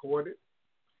being recorded.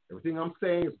 Everything I'm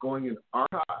saying is going in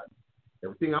archives.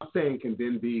 Everything I'm saying can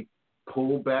then be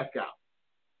pulled back out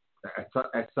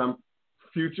at some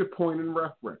future point in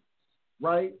reference,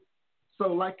 right?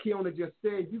 So like Keona just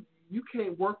said, you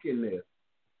can't work in this.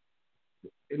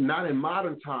 Not in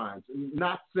modern times,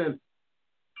 not since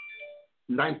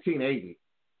 1980,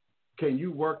 can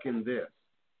you work in this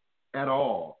at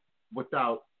all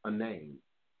without a name,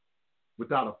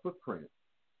 without a footprint,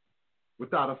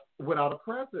 without a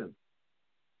presence.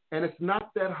 And it's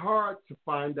not that hard to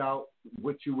find out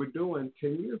what you were doing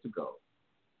 10 years ago,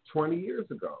 20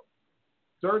 years ago,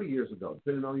 30 years ago,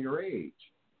 depending on your age.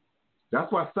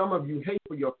 That's why some of you hate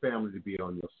for your family to be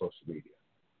on your social media.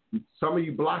 Some of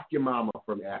you block your mama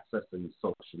from accessing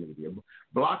social media.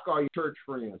 Block all your church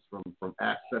friends from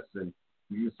accessing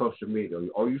your social media.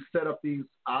 Or you set up these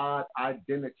odd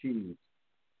identities,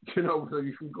 so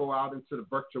you can go out into the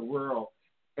virtual world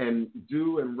and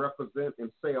do and represent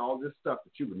and say all this stuff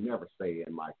that you would never say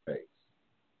in my face,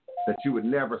 that you would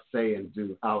never say and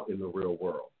do out in the real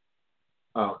world.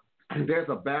 There's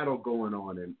a battle going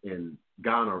on in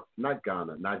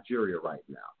Nigeria right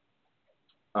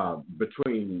now.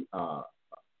 Between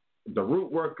the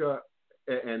root worker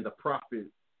and the prophet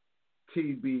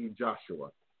T.B. Joshua.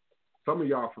 Some of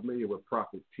y'all are familiar with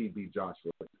prophet T.B.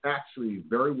 Joshua. Actually,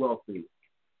 very wealthy,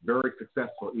 very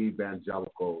successful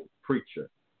evangelical preacher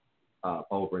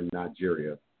over in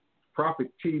Nigeria.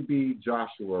 Prophet T.B.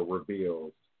 Joshua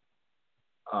reveals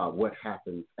what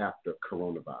happens after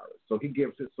coronavirus. So he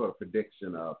gives his sort of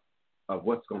prediction of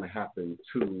what's going to happen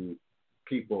to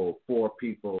people, for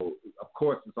people. Of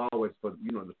course, it's always for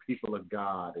the people of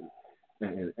God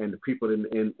and the people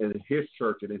in his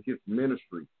church and in his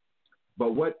ministry.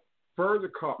 But what further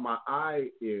caught my eye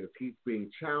is he's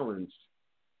being challenged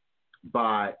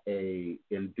by a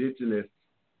indigenous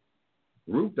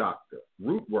root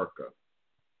worker,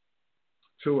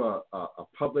 to a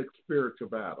public spiritual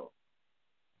battle,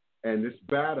 and this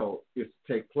battle is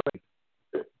to take place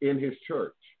in his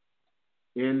church,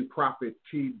 in Prophet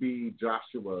T.B.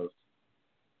 Joshua's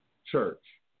church.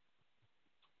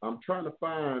 I'm trying to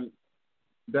find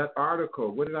that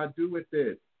article. What did I do with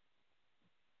it?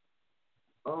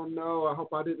 Oh, no, I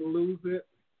hope I didn't lose it.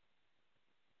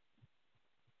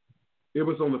 It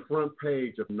was on the front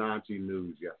page of Naija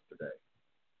News yesterday.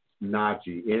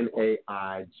 Naija,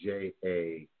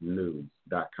 Naija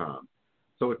News.com.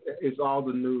 So it's all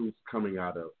the news coming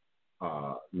out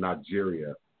of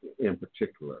Nigeria in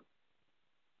particular.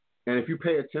 And if you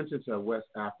pay attention to West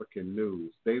African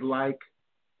news, they like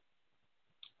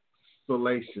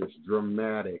salacious,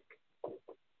 dramatic,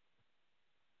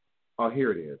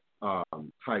 here it is,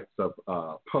 types of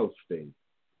posting,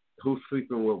 who's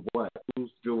sleeping with what,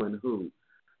 who's doing who.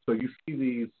 So you see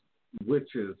these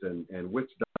witches and witch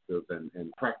doctors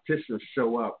and practitioners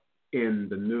show up in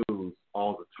the news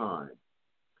all the time.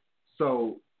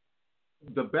 So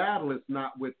the battle is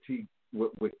not with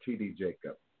T.D.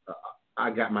 Jacob. I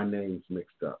got my names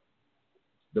mixed up.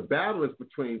 The battle is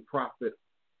between Prophet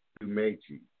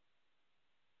Odumeji.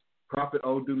 Prophet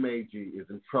Odumeji is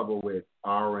in trouble with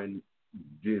Aaron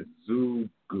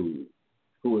Dizugu,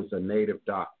 who is a native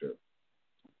doctor.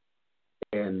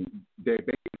 And they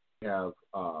basically have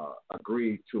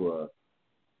agreed to a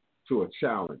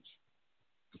challenge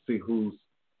to see whose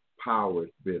power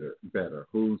is better,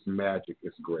 whose magic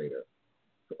is greater,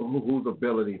 whose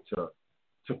ability to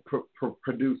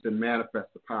produce and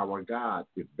manifest the power of God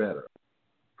is better.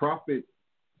 Prophet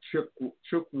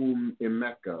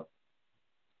Chukwuemeka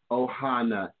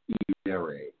Ohana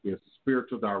Ere is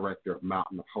spiritual director of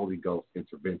Mountain of Holy Ghost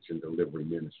Intervention Delivery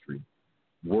Ministry,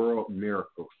 World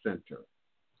Miracle Center,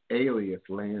 alias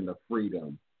Land of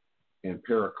Freedom, and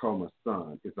Paracoma's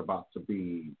son is about to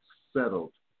be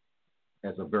settled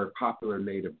as a very popular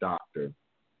native doctor,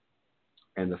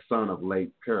 and the son of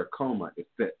late Paracoma is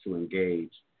set to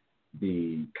engage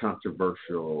the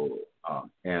controversial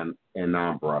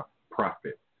Anambra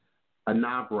prophet.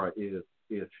 Anambra is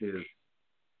his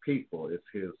people, is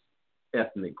his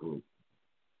ethnic group.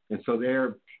 And so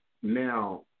they're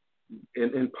now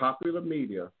in popular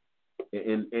media,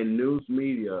 in news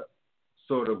media,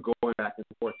 sort of going back and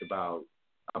forth about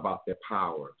their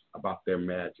powers, about their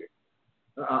magic,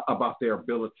 about their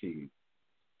abilities.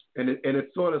 And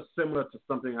it's sort of similar to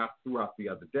something I threw out the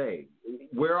other day.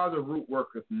 Where are the root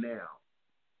workers now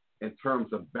in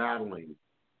terms of battling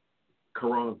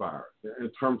coronavirus,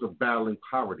 in terms of battling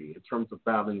poverty, in terms of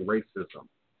battling racism,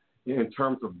 in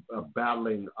terms of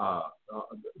battling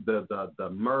the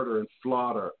murder and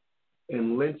slaughter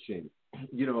and lynching,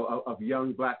 of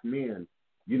young black men,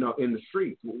 in the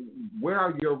streets? Where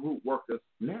are your root workers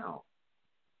now?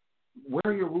 Where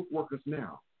are your root workers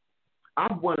now?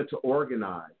 I've wanted to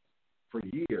organize for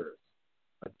years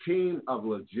a team of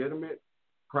legitimate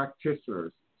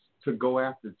practitioners to go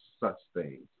after such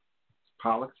things,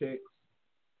 politics,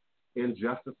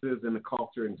 injustices in the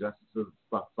culture, injustices in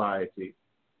society.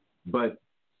 But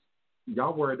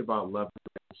y'all worried about love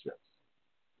relationships.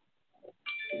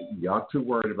 Y'all too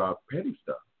worried about petty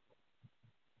stuff.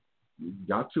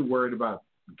 Y'all too worried about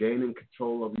gaining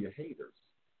control over your haters.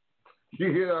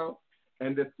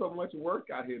 And there's so much work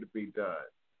out here to be done.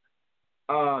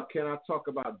 Can I talk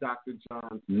about Dr.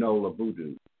 John's NOLA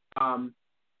Voodoo? Now,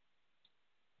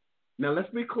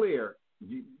 let's be clear.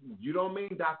 You don't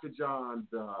mean Dr. John's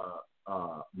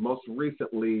most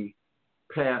recently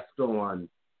passed on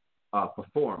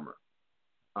performer.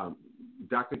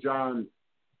 Dr. John,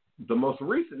 the most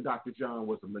recent Dr. John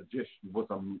was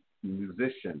a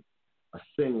musician, a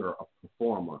singer, a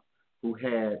performer who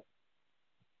had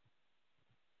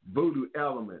voodoo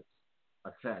elements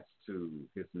attached to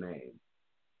his name,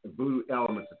 voodoo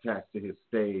elements attached to his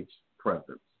stage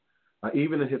presence.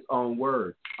 Even in his own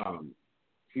words,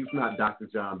 he's not Dr.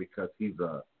 John because he's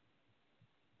a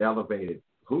elevated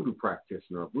hoodoo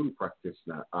practitioner,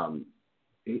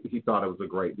 he thought it was a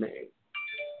great name.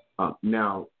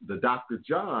 Now, the Dr.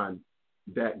 John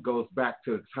that goes back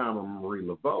to the time of Marie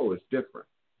Laveau is different.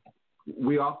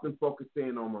 We often focus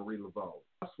in on Marie Laveau.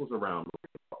 This was around Marie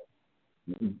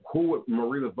Laveau. Who would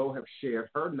Marie Laveau have shared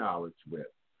her knowledge with?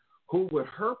 Who would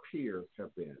her peers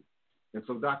have been? And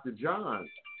so Dr. John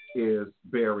is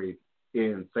buried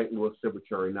in St. Louis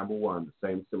Cemetery No. 1, the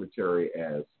same cemetery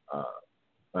as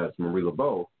Marie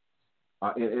Laveau,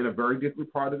 in a very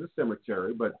different part of the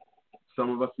cemetery, but some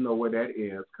of us know where that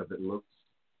is because it looks,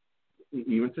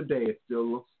 even today, it still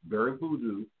looks very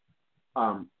voodoo.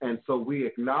 And so we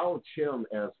acknowledge him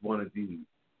as one of the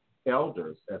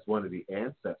elders, as one of the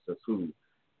ancestors who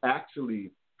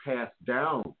actually passed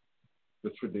down the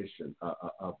tradition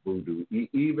of voodoo,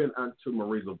 even unto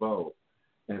Marie Laveau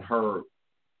and her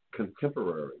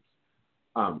contemporaries.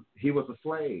 He was a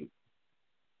slave.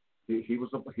 He was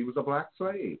a black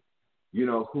slave,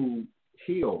 who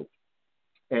healed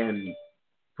and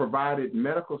provided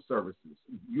medical services.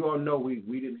 You all know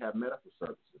we didn't have medical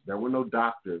services. There were no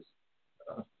doctors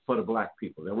for the black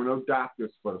people. There were no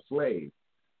doctors for the slaves.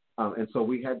 And so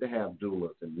we had to have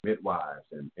doulas and midwives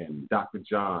and Dr.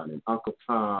 John and Uncle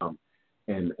Tom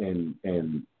and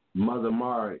Mother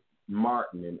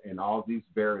Martin and all these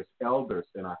various elders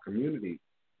in our community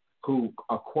who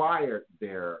acquired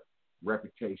their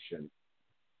reputation,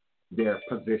 their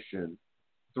position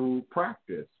through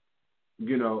practice,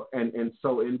 and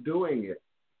so in doing it,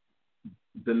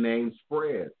 the name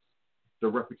spreads. the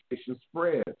reputation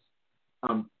spreads.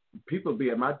 People be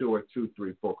at my door at 2,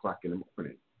 3, 4 o'clock in the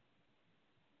morning.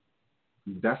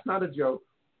 That's not a joke.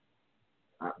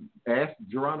 Ask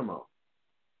Geronimo.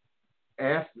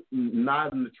 Ask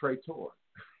Nod and the Traitor.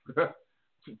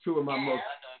 Two of my most.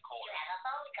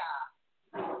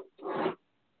 Hello,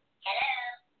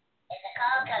 there's a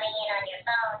call coming in on your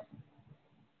phone.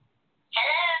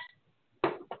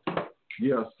 Hello.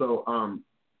 Yeah, so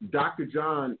Dr.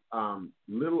 John,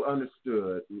 little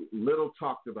understood, little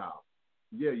talked about.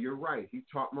 Yeah, you're right. He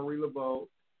taught Marie Laveau.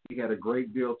 He had a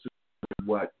great deal to do with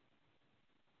what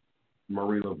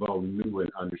Marie Laveau knew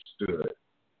and understood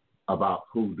about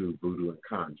hoodoo, voodoo, and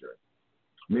conjure.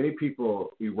 Many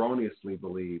people erroneously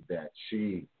believe that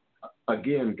she,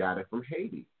 again, got it from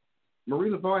Haiti. Marie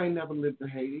Laveau ain't never lived in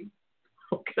Haiti.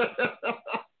 Okay.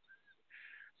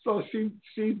 So she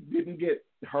didn't get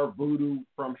her voodoo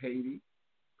from Haiti.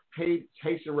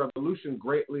 Haitian Revolution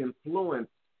greatly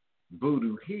influenced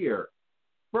voodoo here.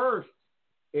 First,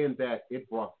 in that it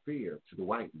brought fear to the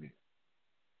white man.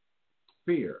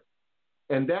 Fear.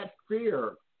 And that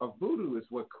fear of voodoo is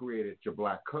what created your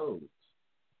black codes.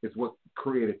 It's what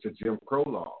created your Jim Crow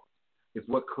laws. It's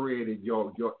what created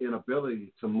your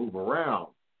inability to move around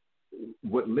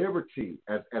with liberty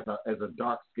as a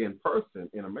dark-skinned person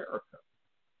in America.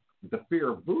 The fear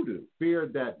of voodoo, fear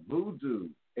that voodoo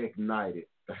ignited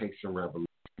the Haitian Revolution,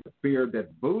 the fear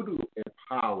that voodoo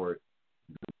empowered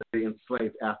the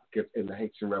enslaved Africans in the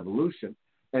Haitian Revolution,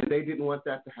 and they didn't want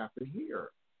that to happen here.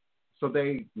 So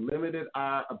they limited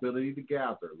our ability to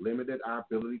gather, limited our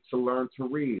ability to learn to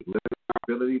read, limited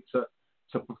our ability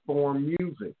to perform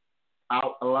music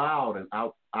out loud and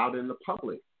out in the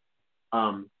public,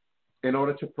 in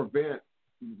order to prevent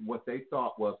what they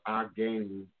thought was our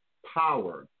gaining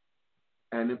power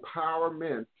and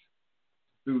empowerment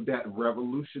through that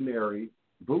revolutionary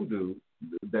voodoo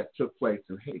that took place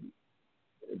in Haiti.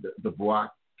 The Bois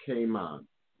came on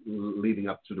leading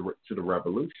up to the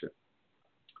revolution.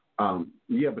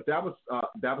 But that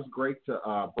was great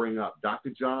to bring up. Dr.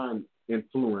 John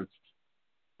influenced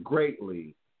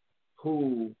greatly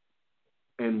who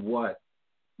and what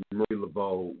Marie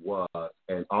Laveau was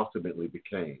and ultimately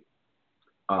became.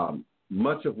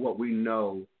 Much of what we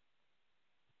know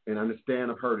and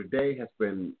understand of her today has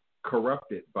been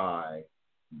corrupted by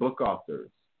book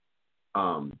authors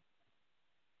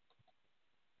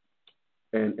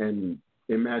and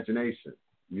imagination,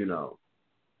 you know.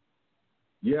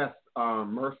 Yes,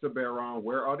 Mercer Baron,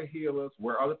 where are the healers?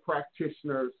 Where are the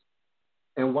practitioners?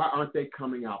 And why aren't they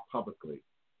coming out publicly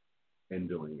and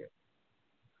doing it?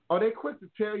 Are they quick to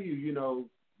tell you, you know,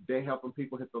 they helping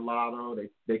people hit the lotto?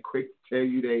 They quick to tell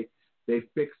you they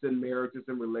fixing marriages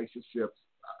and relationships.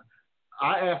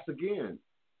 I ask again,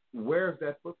 where's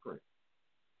that footprint?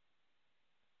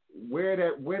 Where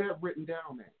that written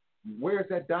down at? Where's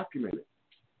that documented?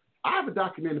 I have a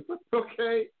documented footprint,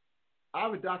 okay? I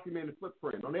have a documented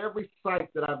footprint. On every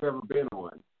site that I've ever been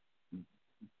on,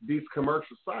 these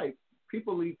commercial sites,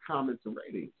 people leave comments and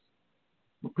ratings.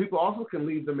 But people also can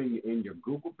leave them in your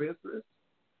Google business.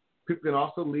 People can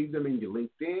also leave them in your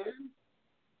LinkedIn.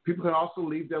 People can also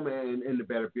leave them in the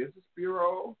Better Business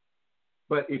Bureau.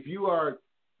 But if you are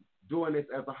doing this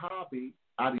as a hobby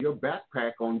out of your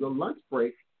backpack on your lunch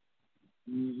break,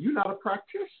 you're not a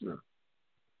practitioner.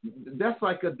 That's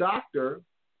like a doctor,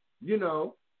 you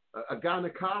know, a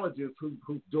gynecologist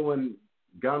who's doing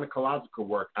gynecological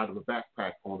work out of a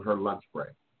backpack on her lunch break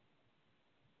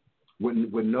with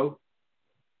no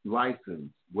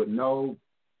license, with no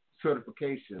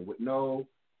certification, with no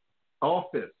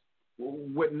office,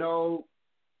 with no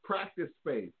practice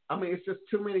space. I mean, it's just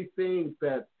too many things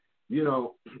that, you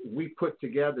know, we put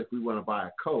together if we want to buy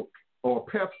a Coke or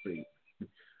a Pepsi.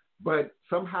 But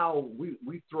somehow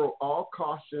we throw all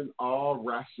caution, all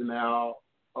rationale,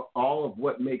 all of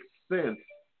what makes sense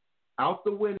out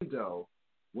the window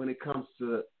when it comes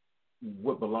to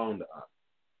what belongs to us,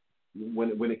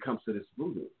 when it comes to this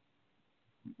voodoo.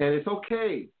 And it's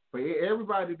okay for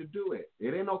everybody to do it.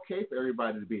 It ain't okay for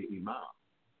everybody to be an imam.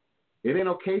 It ain't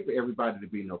okay for everybody to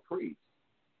be no priest.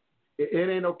 It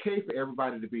ain't okay for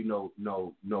everybody to be no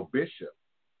bishop.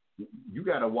 You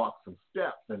got to walk some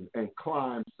steps and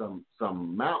climb some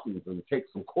mountains and take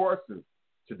some courses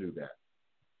to do that.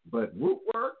 But root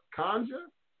work, conjure,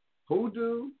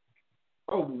 hoodoo,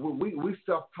 we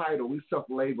self-title, we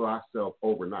self-label ourselves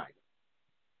overnight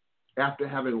after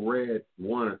having read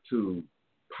one or two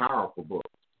powerful books.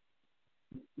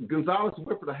 Gonzalez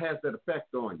Whipper has that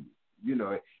effect on you. You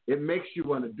know, it makes you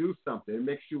want to do something. It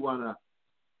makes you want to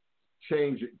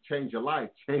change your life,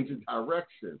 change your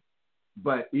direction.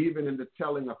 But even in the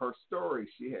telling of her story,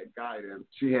 she had guidance.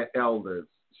 She had elders.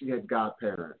 She had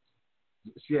godparents.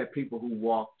 She had people who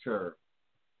walked her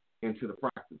into the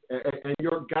practice. And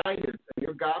your guidance and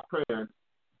your godparents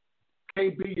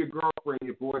can't be your girlfriend,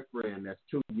 your boyfriend that's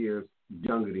 2 years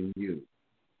younger than you,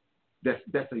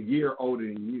 that's a year older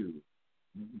than you,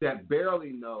 that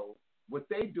barely know what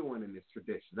they doing in this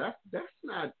tradition. That's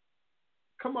not,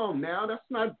 come on now, that's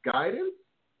not guidance.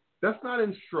 That's not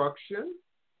instruction.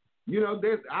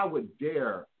 I would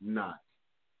dare not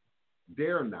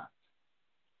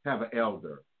have an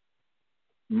elder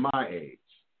my age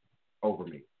over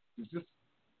me. It's just,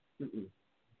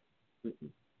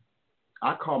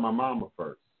 I call my mama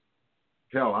first.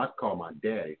 Hell, I'd call my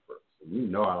daddy first.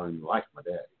 And I don't even like my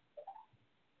daddy.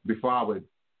 Before I would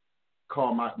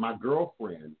call my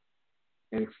girlfriend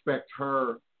and expect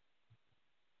her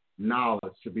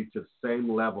knowledge to be to the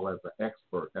same level as an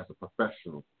expert, as a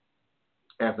professional,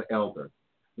 as an elder.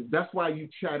 That's why you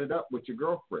chat it up with your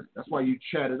girlfriend. That's why you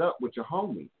chat it up with your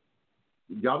homie.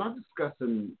 Y'all not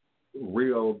discussing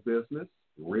real business,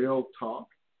 real talk,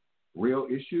 real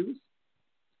issues,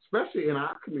 especially in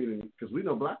our community, because we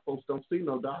know black folks don't see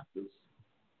no doctors.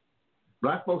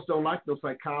 Black folks don't like no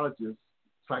psychologists,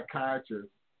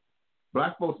 psychiatrists.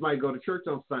 Black folks might go to church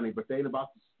on Sunday, but they ain't about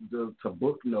to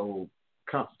book no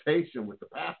consultation with the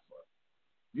pastor,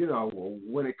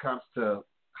 when it comes to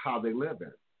how they live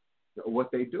in, what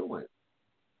they doing.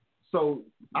 So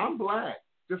I'm black,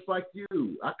 just like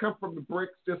you. I come from the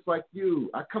bricks just like you.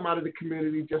 I come out of the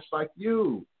community just like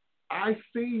you. I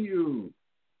see you.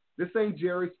 This ain't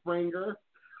Jerry Springer.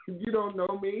 You don't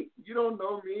know me. You don't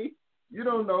know me. You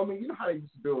don't know me. You know how they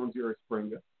used to do on Jerry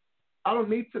Springer. I don't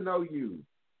need to know you.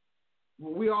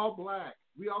 We all black.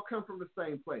 We all come from the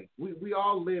same place. We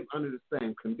all live under the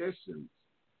same conditions.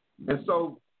 And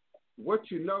so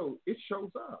what you know, it shows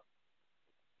up.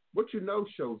 What you know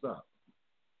shows up.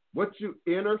 What you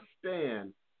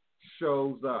understand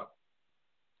shows up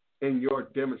in your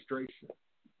demonstration.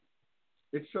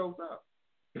 It shows up.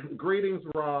 Greetings,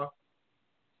 Ra.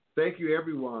 Thank you,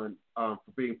 everyone, for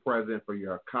being present, for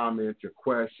your comments, your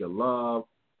questions, your love,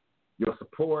 your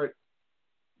support.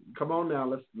 Come on now,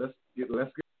 let's get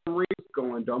some reads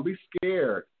going. Don't be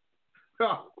scared.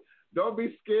 Don't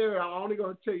be scared. I'm only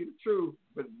going to tell you the truth,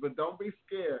 but don't be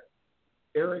scared.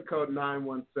 Area code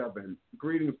 917.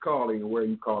 Greetings, calling, and where are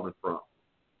you calling from?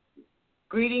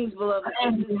 Greetings, beloved.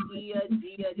 This is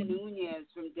Dia Nunez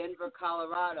from Denver,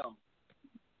 Colorado.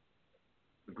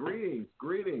 Greetings.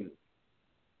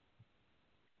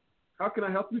 How can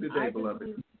I help you today,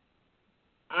 beloved?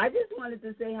 I just wanted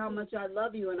to say how much I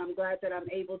love you, and I'm glad that I'm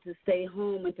able to stay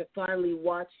home and to finally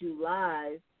watch you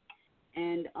live.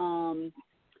 And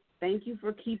thank you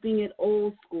for keeping it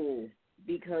old school,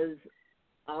 because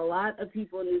a lot of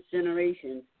people in this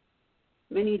generation,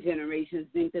 many generations,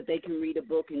 think that they can read a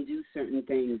book and do certain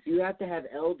things. You have to have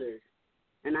elders,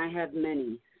 and I have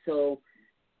many. So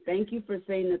thank you for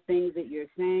saying the things that you're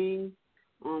saying,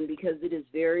 because it is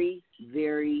very,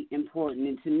 very important.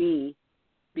 And to me,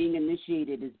 being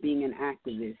initiated is being an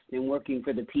activist and working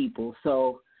for the people.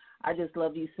 So I just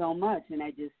love you so much, and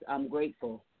I'm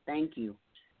grateful. Thank you.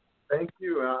 Thank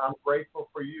you. I'm grateful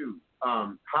for you.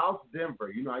 How's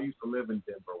Denver? I used to live in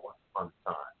Denver once upon a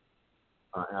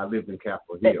time. And I lived in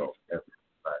Capitol Hill.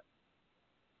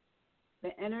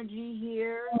 The energy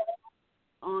here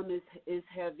is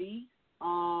heavy.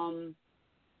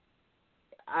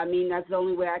 That's the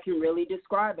only way I can really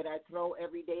describe it. I throw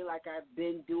every day like I've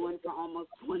been doing for almost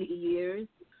 20 years.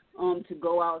 To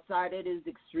go outside, it is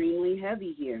extremely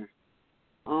heavy here.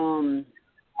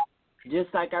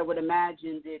 Just like I would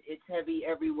imagine that it's heavy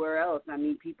everywhere else.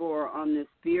 People are on this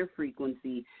fear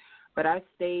frequency, but I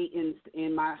stay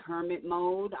in my hermit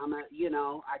mode.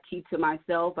 I keep to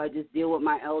myself. I just deal with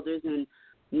my elders in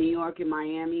New York and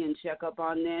Miami and check up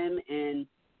on them, and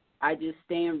I just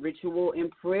stay in ritual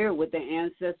and prayer with the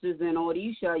ancestors in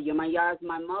Orisha. Yamaya is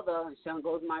my mother,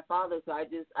 Shango is my father, so I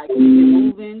keep it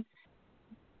moving,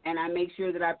 and I make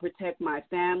sure that I protect my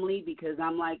family, because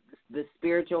I'm like the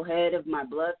spiritual head of my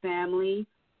blood family,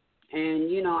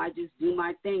 and, I just do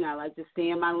my thing. I like to stay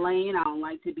in my lane. I don't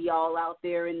like to be all out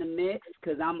there in the mix,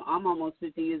 because I'm almost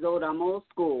 50 years old. I'm old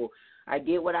school. I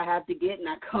get what I have to get, and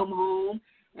I come home,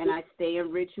 and I stay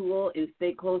in ritual and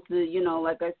stay close to,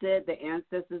 like I said, the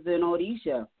ancestors in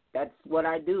Orisha. That's what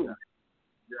I do.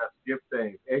 Yes, give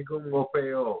thanks. Egun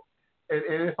Mofeo.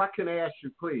 And if I can ask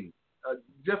you, please,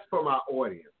 just for my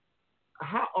audience,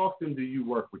 how often do you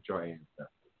work with your ancestors?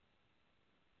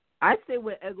 I stay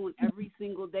with Egun every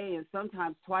single day, and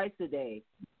sometimes twice a day.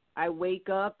 I wake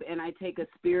up and I take a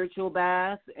spiritual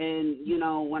bath, and,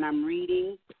 when I'm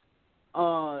reading,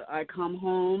 I come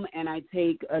home and I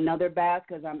take another bath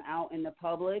because I'm out in the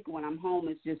public. When I'm home,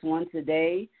 it's just once a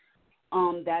day.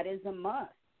 That is a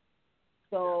must.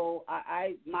 So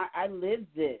I live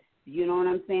this. You know what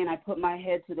I'm saying? I put my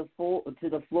head to the floor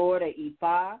to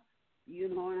Ifa. You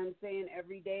know what I'm saying?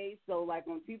 Every day. So like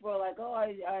when people are like, oh,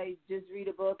 I just read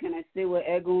a book and I sit with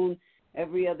Egun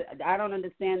every other. I don't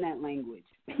understand that language.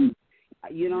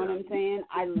 You know what I'm saying?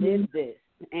 I live this,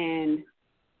 and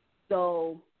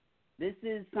so this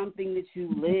is something that you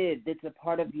live. It's a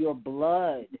part of your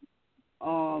blood.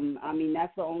 I mean,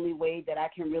 that's the only way that I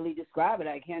can really describe it.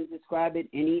 I can't describe it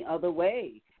any other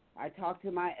way. I talk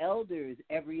to my elders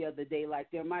every other day like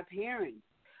they're my parents.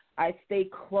 I stay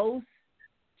close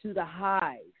to the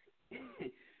hive.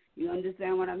 You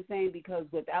understand what I'm saying? Because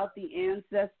without the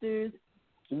ancestors,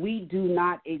 we do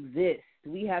not exist.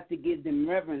 We have to give them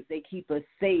reverence. They keep us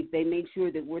safe. They make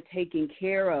sure that we're taken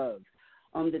care of,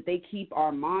 that they keep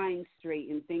our minds straight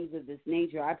and things of this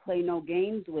nature. I play no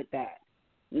games with that.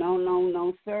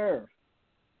 No, sir.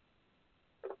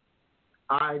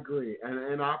 I agree,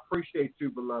 and I appreciate you,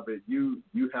 beloved. You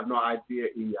have no idea,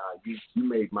 E.I. You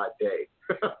made my day.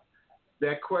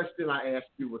 That question I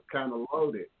asked you was kind of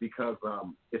loaded because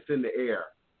it's in the air,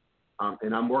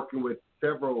 and I'm working with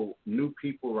several new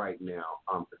people right now,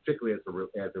 particularly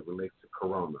as it relates to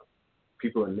Corona.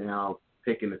 People are now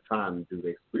taking the time to do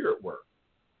their spirit work.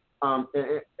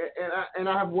 And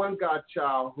I have one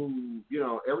godchild who,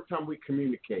 every time we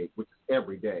communicate, which is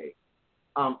every day,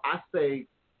 I say,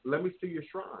 let me see your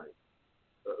shrine.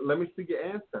 Let me see your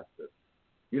ancestors.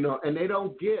 And they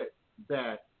don't get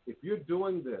that if you're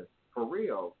doing this for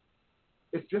real,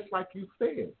 it's just like you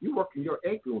said. You're working your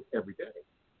ankles every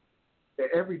day.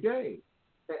 Every day.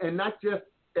 And not just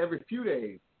every few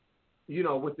days,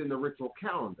 within the ritual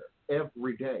calendar.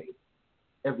 Every day.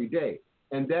 Every day.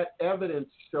 And that evidence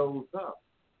shows up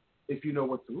if you know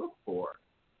what to look for.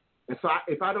 And so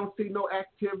if I don't see no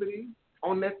activity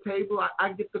on that table,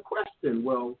 I get the question,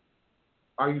 well,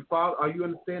 are you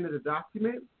understanding the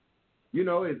document?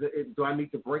 Do I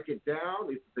need to break it down?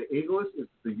 Is it the English? Is it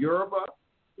the Yoruba?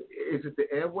 Is it the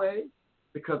Ewe?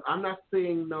 Because I'm not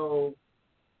seeing no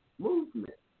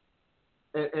movement.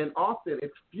 And often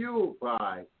it's fueled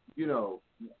by,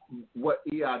 what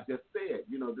E.I. just said.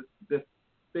 This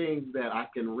thing that I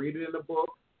can read it in a book.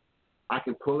 I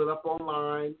can pull it up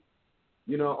online.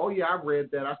 Oh, yeah, I read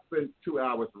that. I spent 2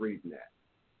 hours reading that.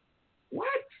 What?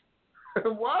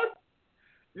 What?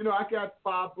 I got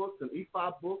 5 books and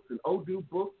E5 books and Odu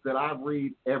books that I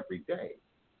read every day,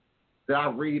 that I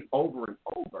read over and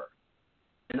over.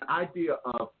 An idea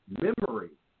of memory.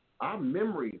 Our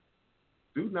memories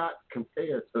do not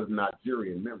compare to the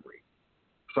Nigerian memory.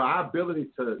 So our ability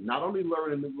to not only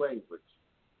learn a new language,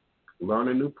 learn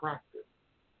a new practice,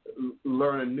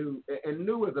 learn a new, and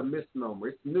new is a misnomer.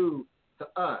 It's new to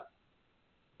us.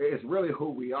 It's really who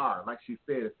we are. Like she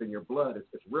said, it's in your blood.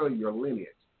 It's really your lineage.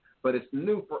 But it's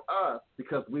new for us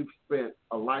because we've spent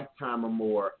a lifetime or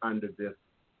more under this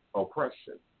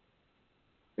oppression.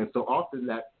 And so often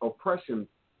that oppression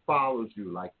follows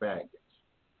you like baggage.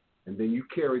 And then you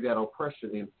carry that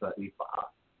oppression into Ifa,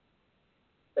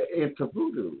 into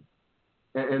Voodoo.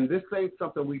 And this ain't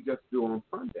something we just do on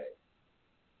Sunday.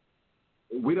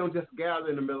 We don't just gather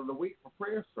in the middle of the week for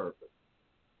prayer service.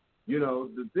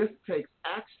 This takes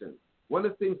action. One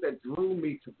of the things that drew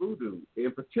me to Voodoo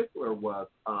in particular was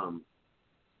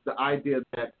the idea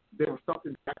that there was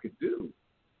something I could do,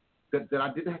 that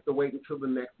I didn't have to wait until the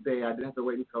next day. I didn't have to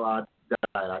wait until I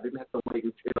died. I didn't have to wait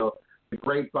until the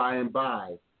great by and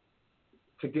by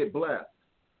to get blessed,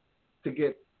 to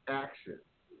get action,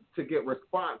 to get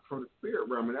response from the spirit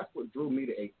realm. And that's what drew me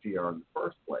to ATR in the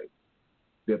first place.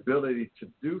 The ability to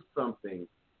do something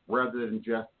rather than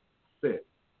just sit,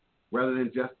 rather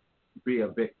than just be a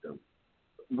victim,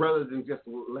 rather than just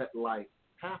let life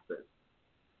happen.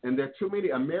 And there are too many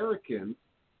Americans,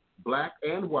 black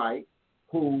and white,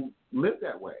 who live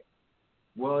that way.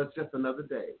 Well, it's just another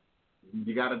day.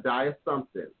 You got to die of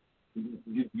something.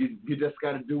 You just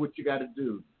got to do what you got to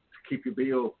do to keep your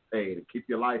bills paid and keep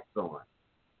your lights on.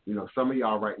 Some of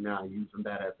y'all right now are using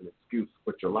that as an excuse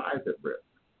to put your lives at risk.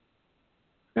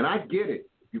 And I get it.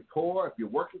 If you're poor, if you're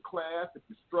working class, if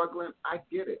you're struggling, I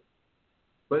get it.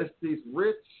 But it's these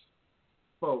rich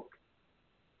folk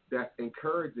that's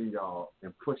encouraging y'all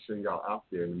and pushing y'all out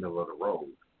there in the middle of the road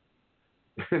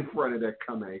in front of that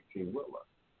coming 18-wheeler.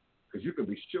 Because you can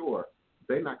be sure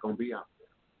they're not going to be out there.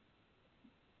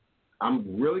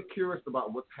 I'm really curious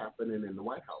about what's happening in the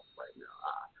White House right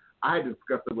now. I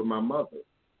discussed it with my mother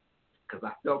because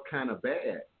I felt kind of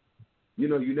bad.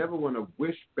 You never want to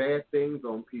wish bad things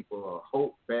on people or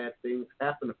hope bad things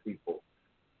happen to people.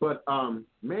 But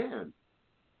man,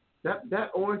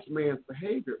 that orange man's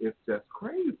behavior is just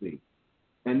crazy.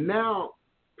 And now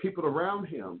people around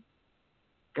him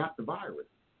got the virus.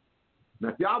 Now,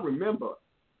 if y'all remember,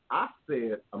 I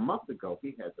said a month ago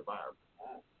he had the virus.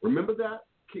 Remember that?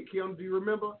 Kim, do you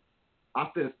remember? I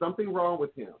said there's something wrong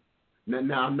with him.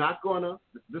 Now I'm not going to,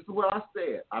 this is what I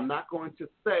said. I'm not going to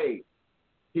say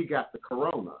he got the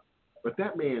corona, but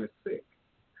that man is sick.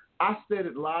 I said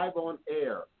it live on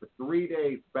air for 3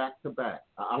 days back to back.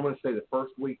 I want to say the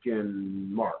first week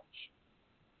in March.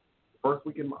 First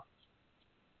week in March.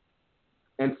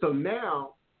 And so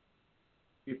now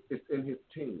it's in his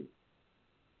team.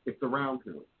 It's around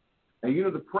him. And you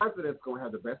know the president's going to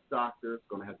have the best doctors,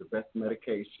 going to have the best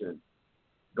medication,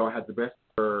 going to have the best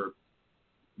herbs,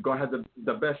 going to have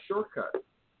the best shortcuts.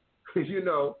 You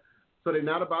know, so they're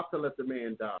not about to let the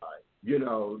man die. You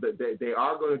know, they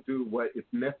are going to do what is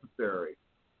necessary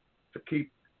to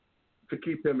keep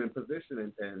him in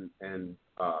position and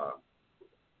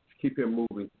keep him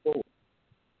moving forward.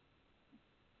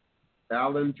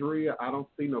 Alandria, I don't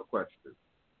see no question.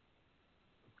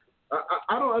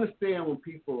 I don't understand when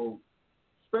people,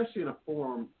 especially in a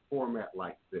format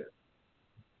like this,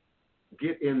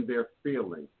 get in their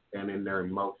feelings and in their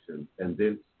emotions and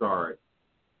then start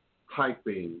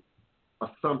typing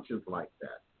assumptions like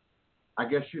that. I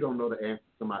guess you don't know the answer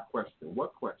to my question.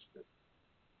 What question?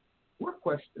 What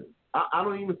question? I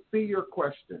don't even see your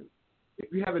question.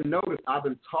 If you haven't noticed, I've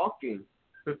been talking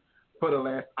for the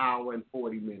last hour and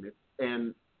 40 minutes,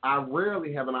 and I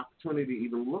rarely have an opportunity to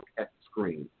even look at the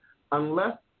screen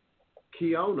unless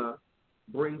Kiona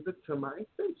brings it to my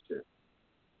attention.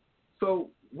 So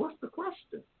what's the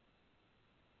question?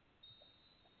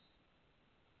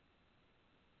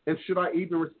 And should I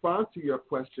even respond to your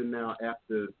question now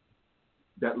after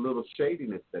that little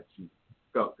shadiness that you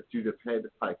felt that you just had to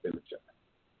type in the chat?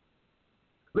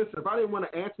 Listen, if I didn't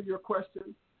want to answer your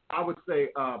question, I would say,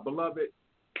 beloved,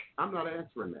 I'm not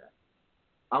answering that.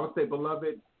 I would say,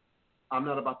 beloved, I'm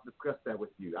not about to discuss that with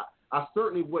you. I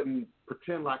certainly wouldn't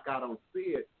pretend like I don't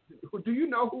see it. Do you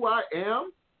know who I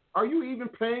am? Are you even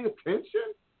paying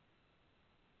attention?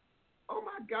 Oh,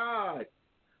 my God.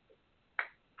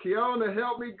 Kiona,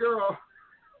 help me, girl.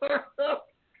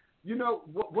 You know,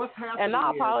 what's happening? And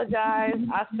I apologize.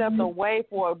 I stepped away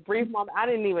for a brief moment. I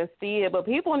didn't even see it, but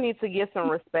people need to get some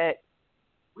respect.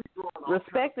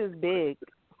 Respect is big.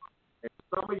 And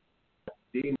some of you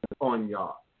demons on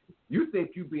y'all. You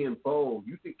think you being bold.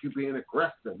 You think you being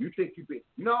aggressive. You think you being...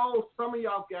 No, some of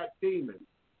y'all got demons.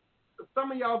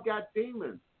 Some of y'all got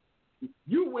demons.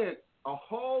 You went a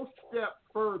whole step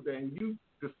further and you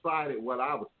decided what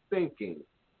I was thinking.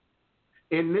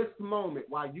 In this moment,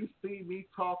 while you see me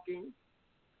talking,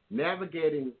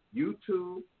 navigating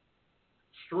YouTube,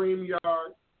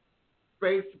 StreamYard,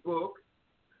 Facebook,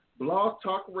 Blog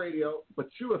Talk Radio, but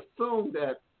you assume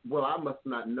that, well, I must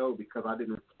not know because I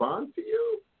didn't respond to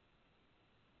you.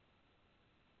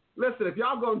 Listen, if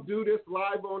y'all going to do this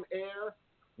live on air,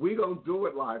 we going to do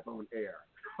it live on air.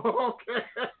 Okay?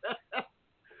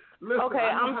 Listen, okay,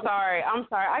 I'm sorry.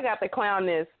 I got to clown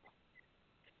this.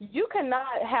 You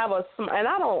cannot have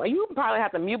you probably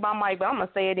have to mute my mic, but I'm going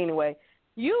to say it anyway.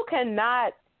 You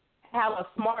cannot have a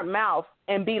smart mouth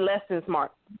and be less than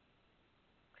smart.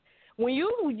 When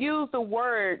you use the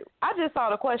word, I just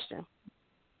saw the question.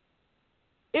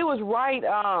 It was right,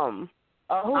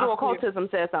 Hoodoo Occultism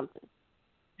said something.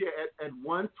 Yeah, at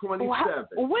 127.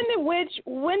 When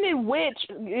did which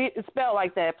spell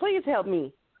like that? Please help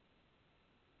me.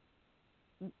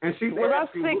 And she's was I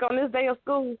sick on this day of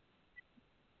school?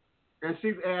 And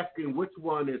she's asking which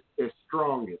one is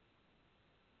strongest,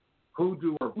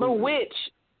 Hoodoo or Voodoo? But which?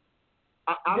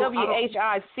 WHICH? Yeah,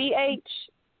 I see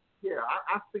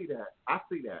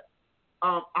that.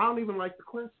 I don't even like the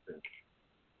question.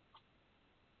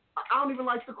 First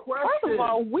of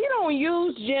all, we don't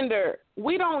use gender.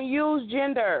 Hold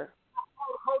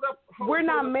up. We're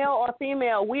not male or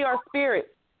female. We are spirits.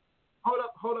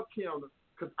 Hold up, Kiona,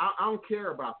 because I don't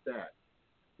care about that.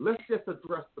 Let's just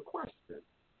address the question.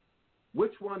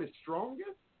 Which one is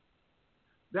strongest?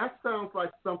 That sounds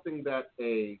like something that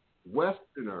a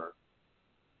Westerner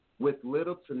with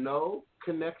little to no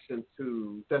connection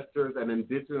to ancestors and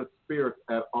indigenous spirits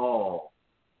at all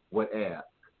would ask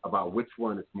about which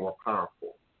one is more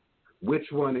powerful, which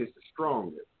one is the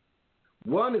strongest.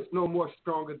 One is no more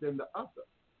stronger than the other.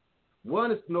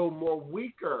 One is no more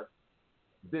weaker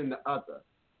than the other.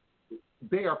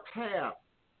 They are paths.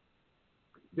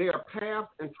 They are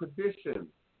paths and traditions.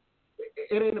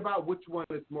 It ain't about which one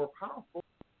is more powerful.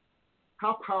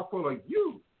 How powerful are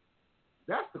you?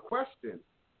 That's the question.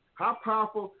 How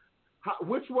powerful?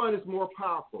 Which one is more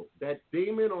powerful? That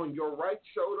demon on your right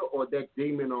shoulder, or that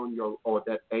demon or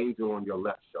that angel on your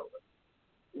left shoulder?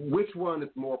 Which one is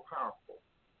more powerful?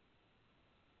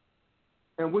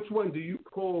 And which one do you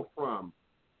pull from?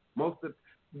 That's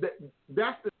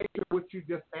the nature of what you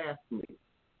just asked me.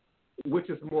 Which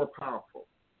is more powerful?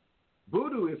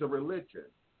 Voodoo is a religion.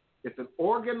 It's an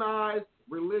organized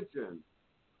religion.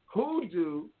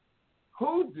 Hoodoo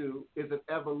is an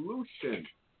evolution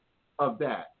of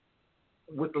that,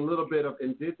 with a little bit of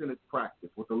indigenous practice,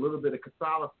 with a little bit of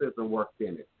Catholicism worked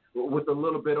in it, with a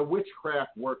little bit of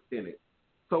witchcraft worked in it.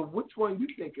 So which one you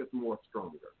think is more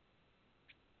stronger?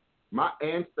 My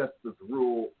ancestors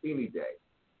rule any day.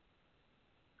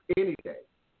 Any day.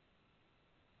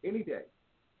 Any day.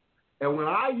 And when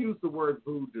I use the word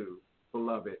voodoo,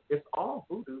 beloved, it's all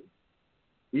voodoo.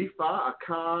 Ifa,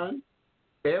 Akan,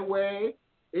 Ewe,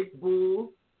 Igbu,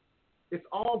 it's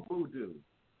all voodoo.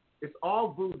 It's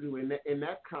all voodoo in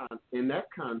that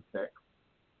context.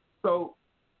 So,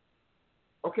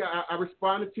 okay, I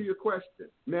responded to your question.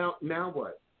 Now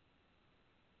what?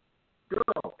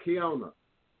 Girl, Kiona,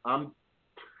 I'm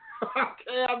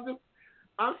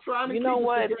trying to. You know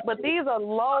what? But these are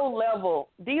low level.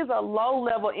 These are low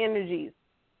level energies.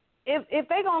 If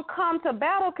they gonna come to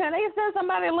battle, can they send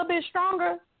somebody a little bit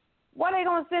stronger? Why they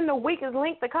gonna send the weakest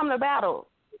link to come to battle?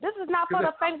 This is not for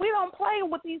the fact. We don't play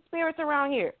with these spirits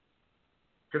around here.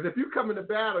 Because if you come into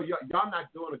battle, y'all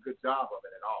not doing a good job of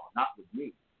it at all. Not with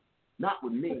me. Not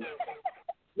with me.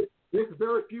 There's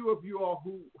very few of you all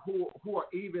who are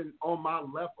even on my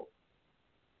level.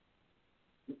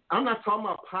 I'm not talking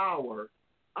about power.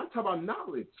 I'm talking about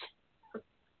knowledge.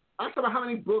 I'm talking about how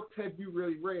many books have you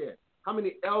really read? How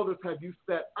many elders have you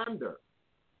sat under?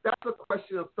 That's a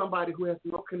question of somebody who has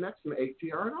no connection to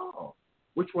ATR at all.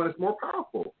 Which one is more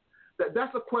powerful?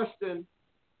 That's a question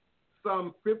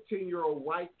some 15-year-old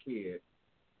white kid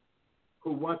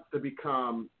who wants to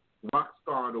become rock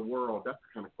star of the world, that's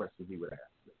the kind of question he would ask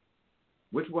me.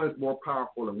 Which one is more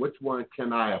powerful, and which one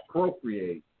can I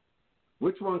appropriate?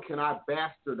 Which one can I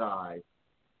bastardize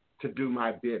to do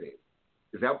my bidding?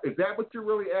 Is that what you're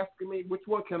really asking me? Which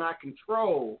one can I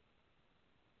control?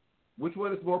 Which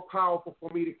one is more powerful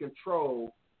for me to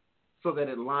control so that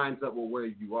it lines up with where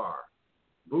you are?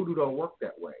 Voodoo don't work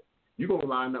that way. You're going to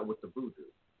line up with the voodoo.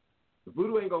 The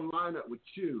voodoo ain't going to line up with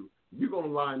you. You're going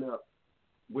to line up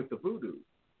with the voodoo.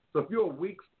 So if you're a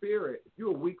weak spirit, if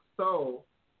you're a weak soul,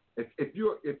 if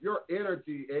your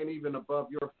energy ain't even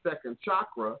above your second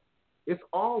chakra, it's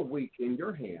all weak in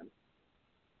your hands.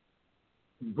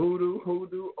 Voodoo,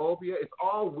 hoodoo, obia, it's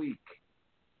all weak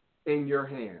in your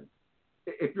hands.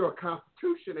 If your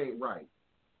constitution ain't right,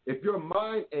 if your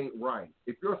mind ain't right,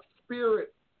 if your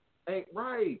spirit ain't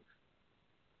right,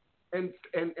 and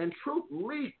truth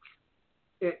leaks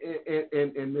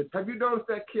in this. Have you noticed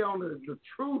that, Keon? The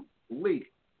truth leaks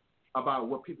about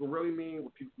what people really mean,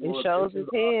 what people it shows its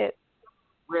head,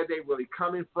 where they really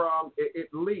coming from. It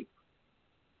leaks.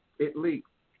 It leaks.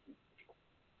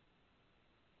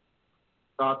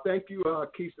 Thank you,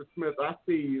 Keisha Smith. I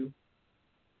see you.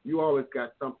 You always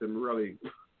got something really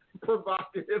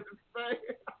provocative to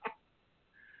say.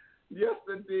 Yes,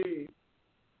 indeed.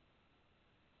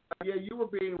 Yeah, you were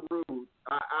being rude.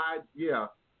 Yeah,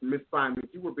 Miss Simon,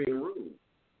 you were being rude.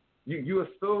 You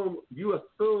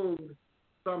assumed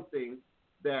something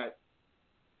that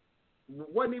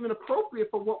wasn't even appropriate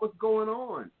for what was going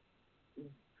on.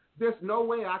 There's no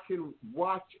way I can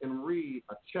watch and read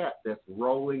a chat that's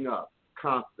rolling up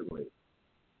constantly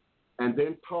and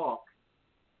then talk,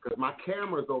 because my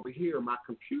camera's over here, my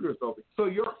computer's over here. So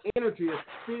your energy is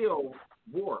still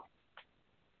warped.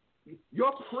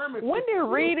 Your premise. When did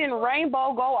Reed and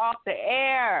Rainbow go off the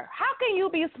air? How can you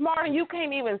be smart and you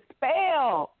can't even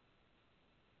spell?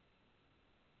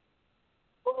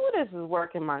 Ooh, this is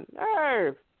working my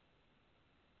nerves.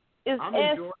 It's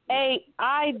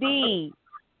SAID.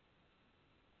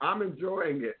 I'm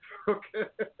enjoying it, okay?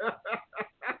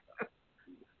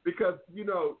 Because,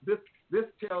 this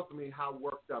tells me how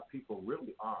worked up people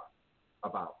really are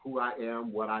about who I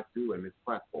am, what I do in this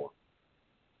platform.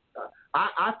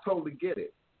 I totally get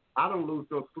it. I don't lose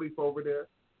no sleep over there.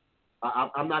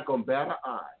 I'm not going to bat an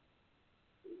eye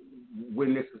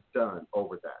when this is done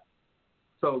over that.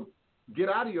 So get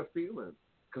out of your feelings,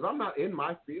 because I'm not in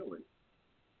my feelings.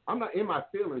 I'm not in my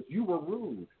feelings. You were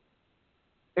rude.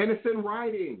 And it's in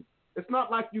writing. It's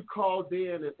not like you called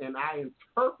in and I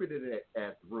interpreted it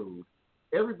as rude.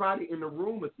 Everybody in the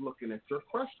room is looking at your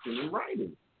question in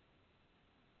writing.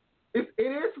 It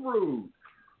is rude.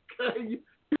 Okay?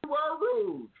 You were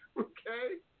rude.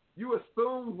 Okay? You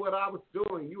assumed what I was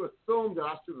doing. You assumed that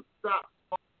I should have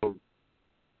stopped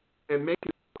and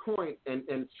making point and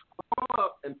scroll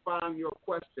up and find your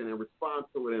question and respond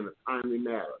to it in a timely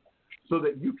manner so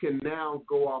that you can now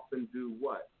go off and do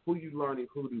what? Who you learning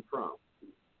Hoodoo from?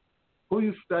 Who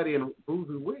you studying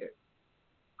Voodoo with?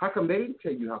 How come they didn't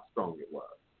tell you how strong it was?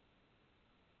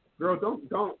 Girl,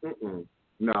 don't.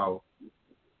 No.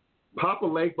 Papa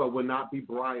Legba will not be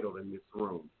bridled in this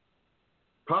room.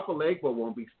 Papa Legba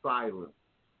won't be silent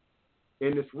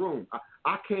in this room.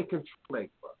 I can't control Legba.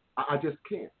 I just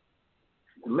can't.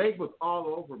 Legba's all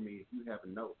over me if you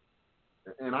haven't noticed.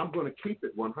 And I'm going to keep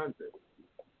it 100.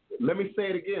 Let me say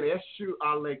it again. Eshu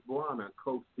Alegwana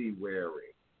Kosi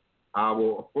Weri. I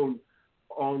will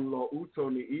on lo uto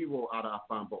ni iwo ara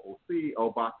afamba osi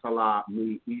obatala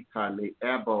mi ita ni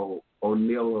ebo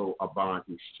onilo aban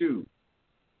ishu.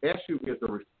 Eshu is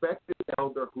a respected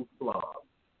elder who flogs,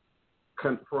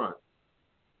 confronts,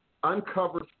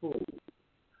 uncovers fools.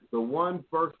 The one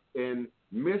versed in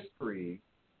mystery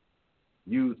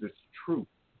uses truth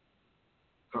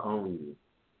to own you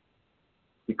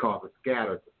because it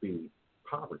scatters to feed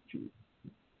poverty.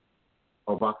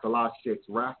 Obatala shakes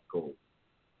rascals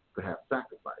to have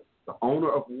sacrifice. The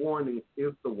owner of warnings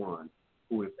is the one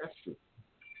who is Eshu.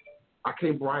 I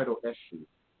can't bridle Eshu.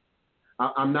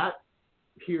 I'm not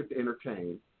here to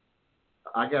entertain.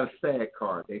 I got a SAG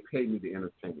card. They pay me to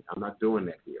entertain. I'm not doing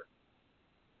that here.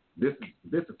 This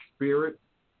is spirit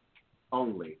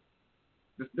only.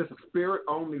 This is spirit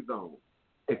only zone.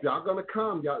 If y'all gonna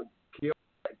come, y'all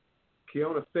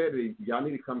Kiona said it, y'all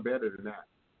need to come better than that.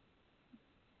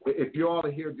 If you all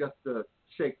are here just to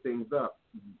shake things up,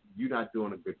 you're not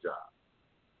doing a good job.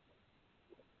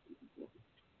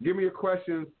 Give me your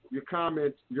questions, your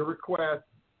comments, your requests.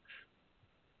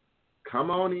 Come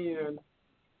on in.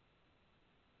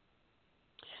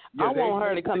 Yeah, I want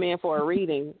her to come in for a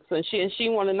reading. So she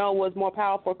want to know what's more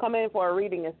powerful. Come in for a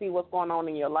reading and see what's going on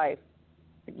in your life.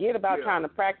 Forget about trying to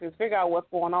practice. Figure out what's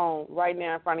going on right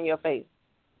now in front of your face.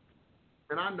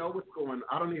 And I know what's going on.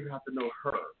 I don't even have to know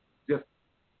her. Just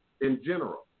in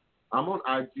general. I'm on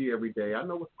IG every day. I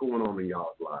know what's going on in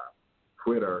y'all's lives.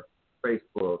 Twitter,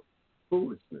 Facebook,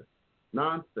 foolishness,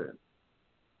 nonsense,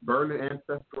 burning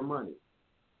ancestral money.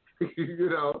 You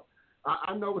know,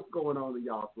 I know what's going on in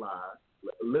y'all's lives.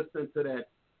 Listen to that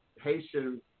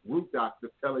Haitian root doctor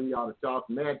telling y'all that y'all's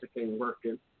magic ain't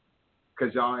working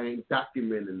because y'all ain't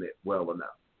documenting it well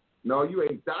enough. No, you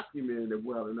ain't documenting it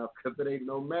well enough because there ain't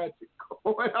no magic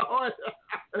going on.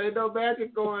 There ain't no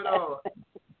magic going on.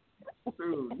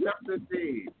 Dude, yes,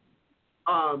 indeed.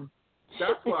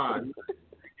 That's why you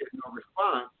get no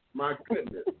response. My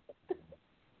goodness.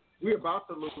 We're about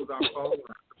to lose our phone.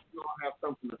 You don't have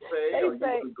something to say, or you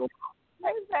can go.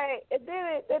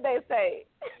 Did they say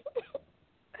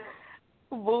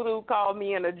Voodoo called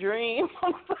me in a dream?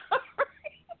 I'm sorry.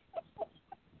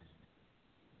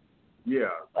 Yeah.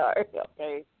 Sorry.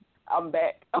 Okay. I'm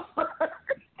back.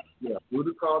 Yeah,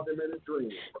 Voodoo called them in a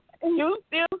dream. You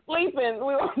still sleeping.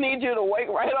 We don't need you to wake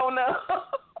right on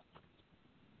up.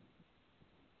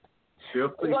 We're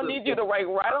going to need you to wake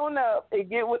right on up and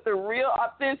get with the real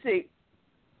authentic.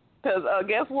 Because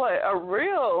guess what? A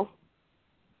real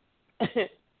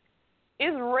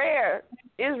is rare.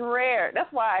 It's rare.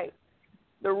 That's why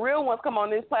the real ones come on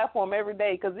this platform every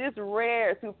day, because it's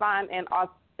rare to find an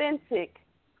authentic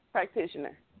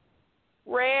practitioner.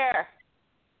 Rare.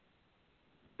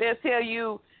 They'll tell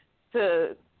you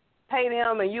to pay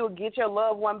them and you'll get your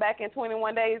loved one back in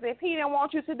 21 days. If he didn't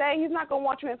want you today, he's not going to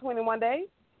want you in 21 days.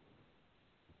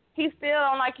 He still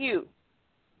don't like you.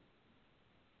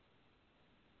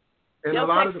 And your a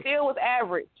lot sex of still was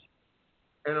average.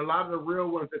 And a lot of the real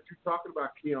ones that you're talking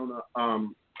about, Kiona,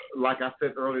 like I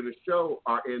said earlier in the show,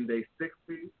 are in their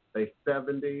 60s, their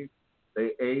 70s,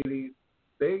 their 80s.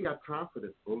 They ain't got time for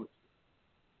this bullshit.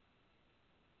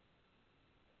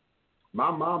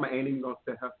 My mama ain't even going to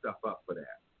set her stuff up for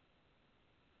that.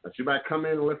 Now, she might come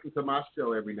in and listen to my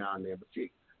show every now and then, but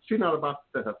she's not about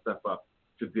to set her stuff up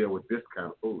to deal with this kind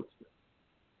of foolishness.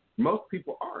 Most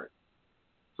people aren't.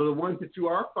 So the ones that you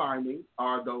are finding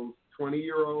are those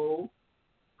 20-year-old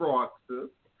fraudsters,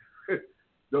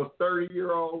 those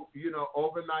 30-year-old,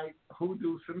 overnight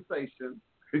hoodoo sensations,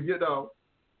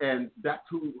 and that's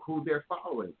who they're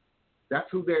following. That's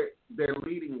who they're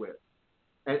leading with.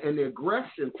 And the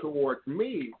aggression towards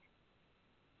me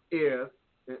is,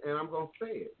 and I'm going to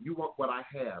say it, you want what I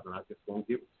have, and I just won't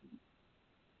give it to you.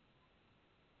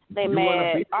 They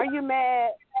mad. Are you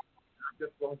mad? I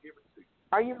just won't give it to you.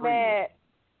 Are you mad?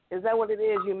 Is that what it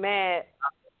is? You mad?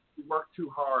 You work too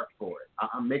hard for it.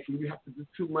 I'm making you have to do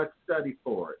too much study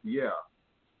for it. Yeah.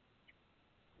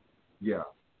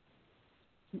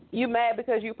 You mad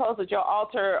because you posted your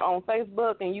altar on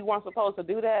Facebook and you weren't supposed to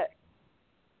do that?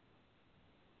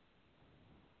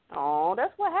 Oh,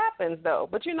 that's what happens, though.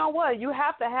 But you know what? You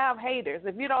have to have haters.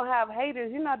 If you don't have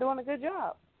haters, you're not doing a good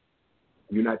job.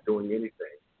 You're not doing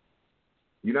anything.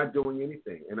 You're not doing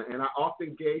anything. And I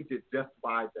often gauge it just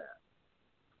by that.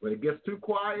 When it gets too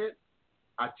quiet,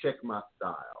 I check my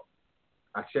style.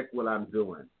 I check what I'm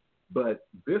doing. But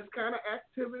this kind of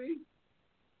activity,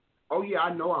 oh, yeah,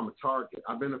 I know I'm a target.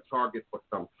 I've been a target for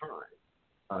some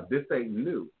time. This ain't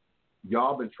new.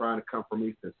 Y'all been trying to come for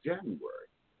me since January.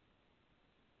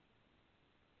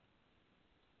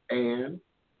 And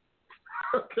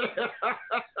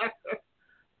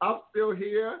I'm still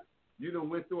here. You done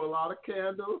went through a lot of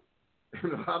candles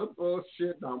and a lot of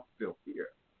bullshit, and I'm still here.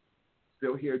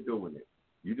 Still here doing it.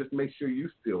 You just make sure you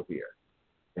still here.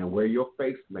 And wear your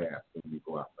face mask when you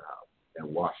go out the house.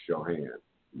 And wash your hands.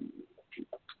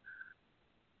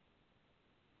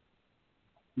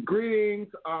 Greetings,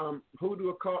 Hoodoo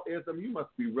occultism. You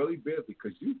must be really busy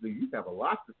because usually you have a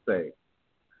lot to say.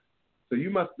 So you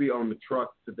must be on the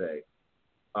truck today.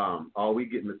 Are we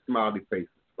getting the smiley faces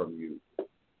from you?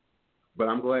 But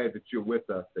I'm glad that you're with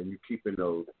us and you're keeping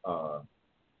those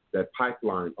that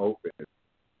pipeline open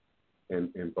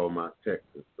in Beaumont,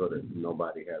 Texas, so that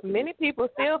nobody has. Many people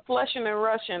still flushing and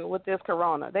rushing with this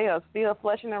corona. They are still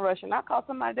flushing and rushing. I called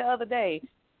somebody the other day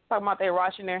talking about they're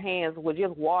washing their hands with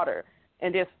just water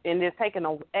and just taking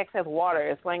the excess water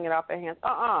and slinging it off their hands.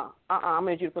 I'm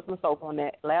gonna need you to put some soap on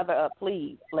that. Lather up,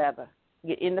 please. Lather.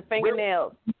 Get in the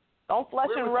fingernails. Don't flush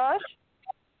and rush.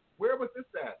 Where was this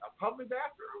at? A public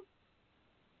bathroom?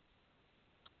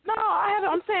 No,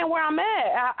 I'm saying where I'm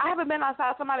at. I haven't been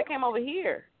outside. Somebody came over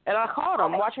here, and I called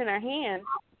them washing their hands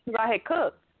because I had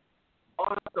cooked. Oh,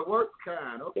 that's the worst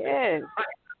kind. Okay. Yes.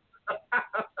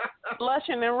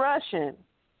 Flushing and rushing.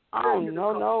 Oh,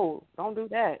 no. Don't do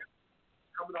that.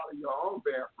 Coming out of your own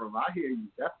bathroom. I hear you.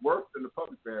 That's worse than the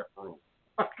public bathroom.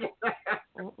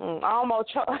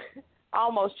 I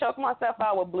almost choked myself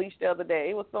out with bleach the other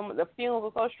day. It was the fumes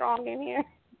were so strong in here.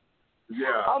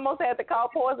 Yeah. I almost had to call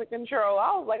poison control.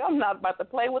 I was like, I'm not about to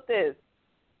play with this.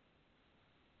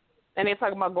 And they're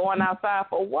talking about going outside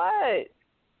for what?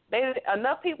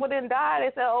 Enough people didn't die.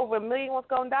 They said over 1 million was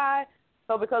going to die.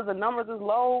 So because the numbers is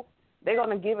low, they're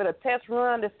going to give it a test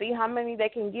run to see how many they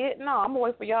can get. No, I'm going to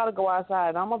wait for y'all to go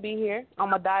outside. I'm going to be here. I'm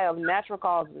going to die of natural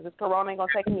causes. This corona ain't going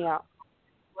to take me out.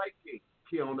 Spiking,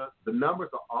 Kiona. The numbers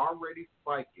are already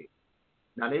spiking.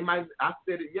 Now, I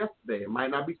said it yesterday, it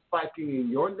might not be spiking in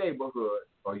your neighborhood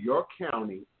or your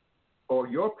county or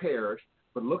your parish,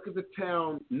 but look at the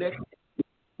town next to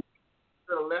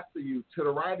the left of you, to the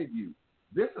right of you.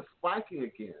 This is spiking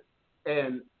again.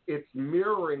 And it's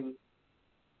mirroring,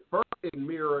 first it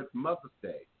mirrored Mother's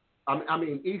Day.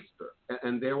 Easter,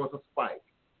 and there was a spike.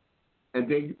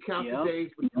 And then you count the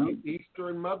days between Easter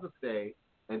and Mother's Day,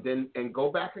 and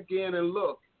go back again and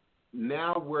look.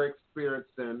 Now we're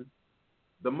experiencing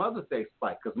the Mother's Day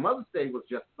spike, because Mother's Day was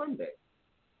just Sunday.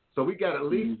 So we got at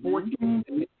least 14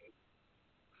 days,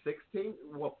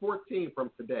 14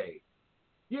 from today.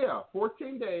 Yeah,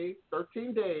 14 days,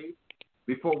 13 days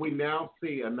before we now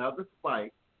see another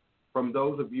spike from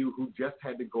those of you who just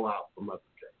had to go out for Mother's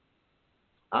Day.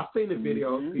 I've seen the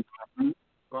videos, people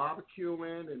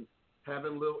barbecuing and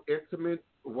having a little intimate,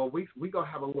 we going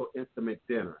to have a little intimate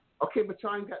dinner. Okay, but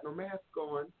y'all ain't got no mask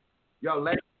on. Y'all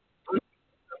let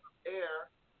air,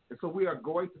 and so we are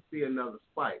going to see another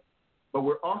spike. But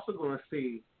we're also going to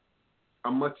see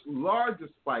a much larger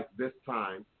spike this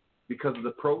time because of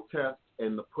the protests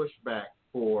and the pushback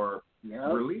for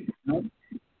relief.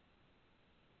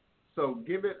 So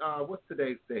give it, what's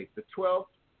today's date? The 12th.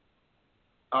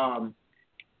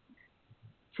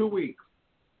 2 weeks,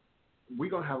 we're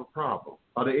going to have a problem.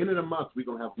 By the end of the month, we're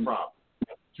going to have a problem.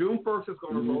 June 1st is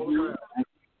going to roll around,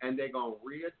 and they're going to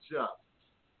readjust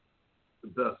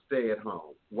the stay at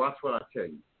home. Watch what I tell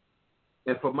you.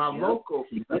 And for my local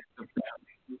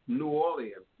New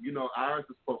Orleans, ours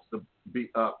is supposed to be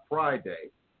up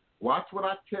Friday. Watch what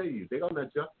I tell you. They're going to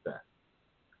adjust that.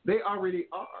 They already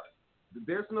are.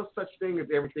 There's no such thing as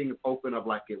everything is open up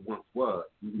like it once was.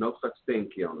 No such thing,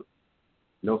 Kiona.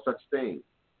 No such thing.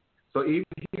 So even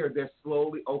here, they're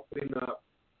slowly opening up,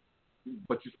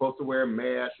 but you're supposed to wear a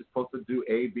mask. You're supposed to do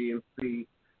A, B, and C.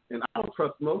 And I don't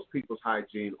trust most people's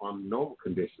hygiene on normal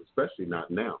conditions, especially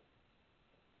not now.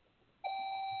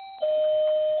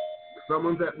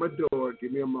 Someone's at my door.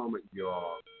 Give me a moment,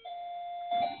 y'all.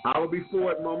 I will be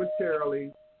forward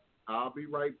momentarily. I'll be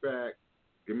right back.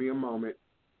 Give me a moment.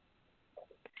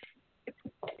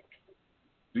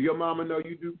 Do your mama know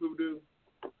you do voodoo?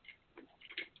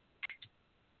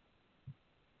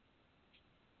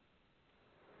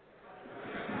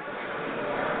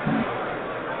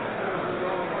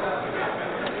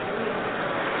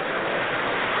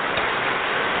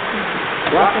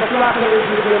 Yeah,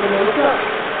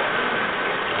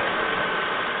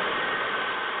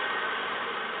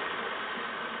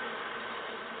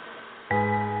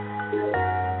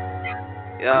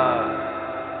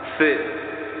 sit.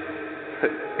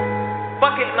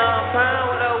 Fuck it, nah, I'm playing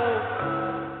with that woo.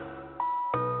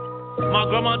 My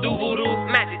grandma do voodoo,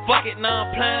 magic. Fuck it, nah,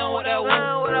 I'm playing with that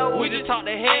woo. We just talked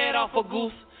the head off a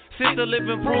goose. Sister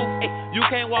living proof, you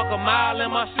can't walk a mile in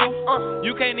my shoe.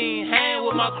 You can't even hang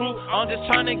with my crew. I'm just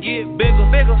trying to get bigger.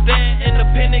 Staying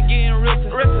independent, getting richer.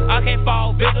 I can't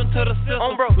fall victim to the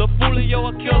system. Lil'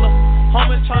 Foolio a killer.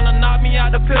 Homies trying to knock me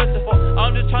out the picture.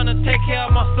 I'm just trying to take care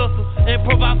of my sister and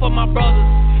provide for my brothers.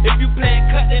 If you playin'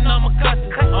 cut, then I'ma cut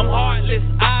you. I'm heartless,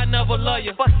 I never love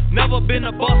you. Never been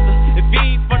a buster. If you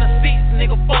ain't from the seats,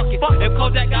 nigga, fuck it. If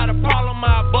Kojak got a problem,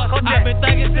 I bust it. I've been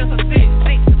thinking since a six.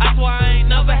 I swear I ain't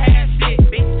never had shit.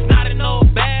 Snotty no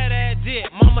bad ass jit.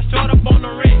 Mama short up on the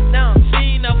rent.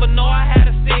 She ain't never know I had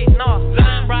a stick.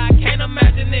 Zion bride, can't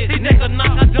imagine this. Nigga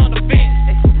knock, I jump the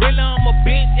fence. Really, I'm a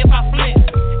bitch if I flint.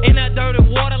 In that dirty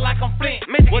water like I'm Flint.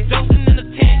 Was Joseph in the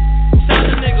tent. Shot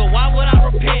a nigga, why would I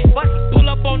repent? Pull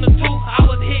up on the tooth, I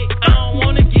was hit. I don't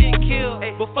wanna get killed.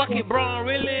 But fuck it, bro, I'm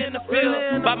really in the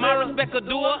field. By my respect, could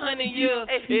do 100 years.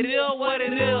 It is what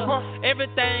it is.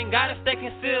 Everything got it stay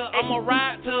concealed. I'ma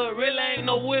ride till it really ain't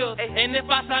no wheels. And if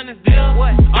I sign this deal,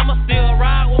 I'ma still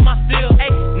ride with my steel.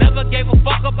 Never gave a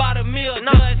fuck about a meal.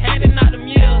 Judge handing out them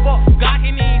years. God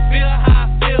can't even feel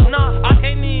how I feel. I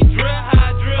can't even drill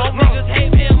how I drill. Niggas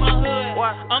hate me in my hood.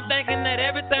 I'm thinking that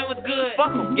everything was good.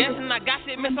 Guessing I got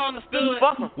shit misunderstood.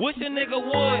 Wish a nigga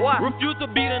would. Refuse to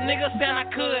be the nigga saying I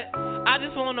could. I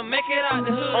just wanna make it out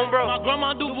the hood. My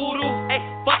grandma do voodoo.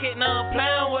 Fuck it, now I'm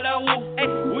playing with that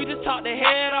woo. We just talked the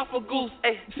head off a goose.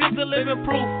 Sister living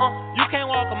proof. You can't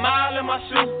walk a mile in my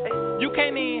shoe. You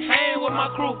can't even hang with my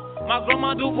crew. My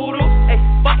grandma do voodoo.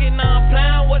 Fuck it, now I'm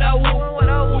playing with that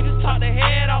woo. We just talked the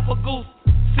head off a goose.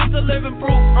 Sister living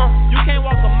proof. You can't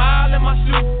walk a mile in my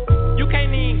shoe. You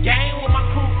can't even gang with my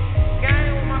crew.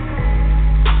 Gang with my crew.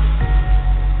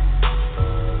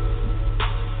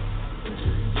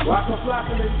 Rock a flock,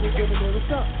 ladies and gentlemen,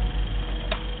 what's up?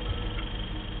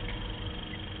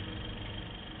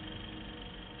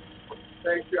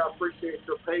 Thank you, I appreciate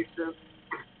your patience.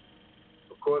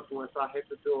 Of course, once I hit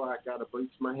the door, I gotta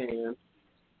bleach my hands.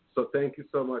 So thank you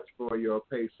so much for your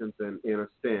patience and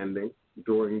understanding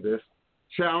during this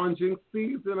challenging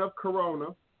season of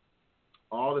Corona.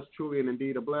 All is truly and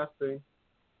indeed a blessing.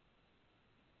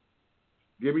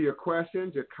 Give me your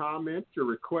questions, your comments, your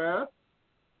requests.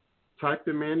 Type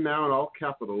them in now in all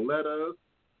capital letters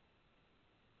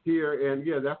here. And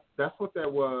yeah, that's what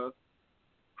that was.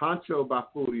 Honcho by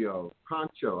Voodoo.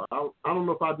 Honcho. I don't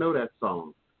know if I know that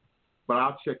song, but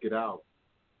I'll check it out.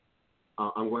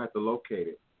 I'm going to have to locate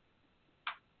it.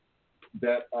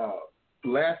 That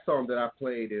last song that I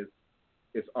played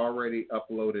is already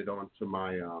uploaded onto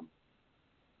my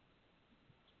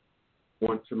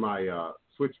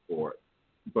switchboard,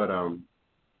 but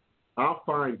I'll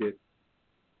find it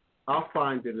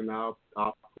and I'll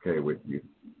okay with you.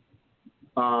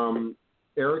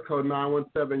 Area code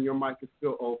 917, your mic is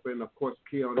still open. Of course,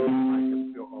 Keon, your mic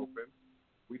is still open.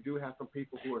 We do have some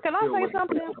people who are Can still I say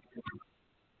something?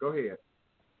 Go ahead.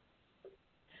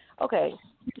 Okay.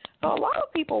 So a lot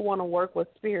of people want to work with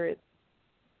spirits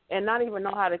and not even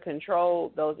know how to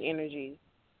control those energies.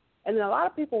 And then a lot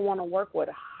of people want to work with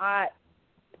hot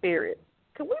spirits.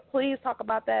 Can we please talk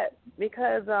about that?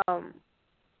 Because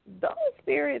those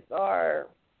spirits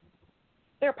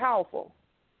they're powerful.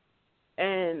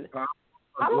 And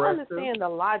I don't understand the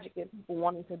logic in people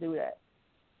wanting to do that.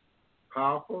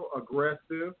 Powerful,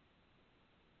 aggressive,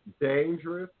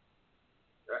 dangerous,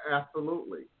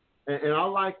 absolutely. And I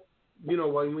like,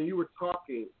 when you were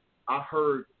talking, I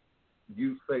heard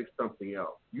you say something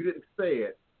else. You didn't say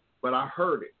it, but I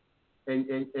heard it.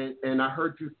 And I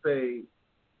heard you say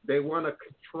they want to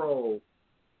control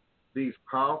these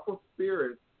powerful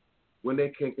spirits when they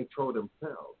can't control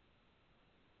themselves.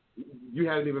 You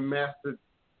haven't even mastered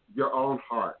your own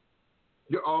heart,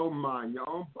 your own mind, your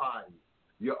own body,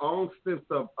 your own sense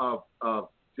of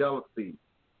jealousy,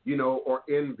 or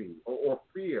envy or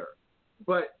fear.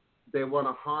 But they want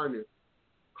to harness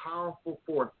powerful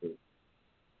forces,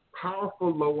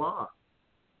 powerful loa.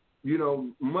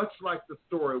 Much like the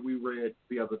story we read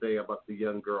the other day about the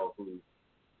young girl who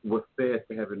was said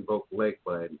to have invoked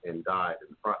Legba and died in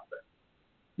the process.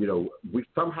 We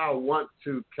somehow want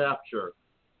to capture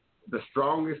the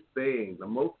strongest thing, the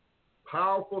most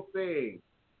powerful thing,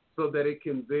 so that it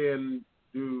can then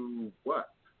do what?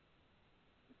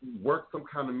 Work some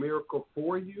kind of miracle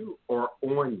for you or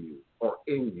on you or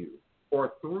in you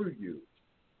or through you.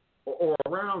 or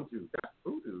around you. That's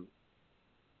voodoo.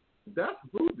 That's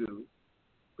voodoo,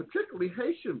 particularly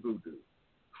Haitian voodoo.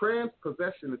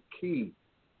 Transpossession is key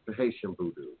to Haitian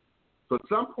voodoo. So at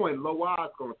some point, Loa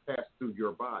is going to pass through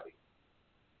your body.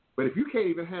 But if you can't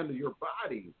even handle your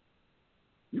body,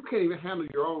 you can't even handle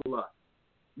your own lust.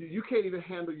 You can't even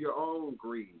handle your own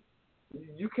greed.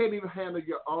 You can't even handle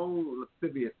your own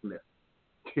lasciviousness.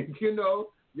 Your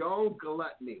own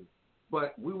gluttony.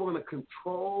 But we want to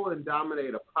control and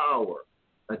dominate a power,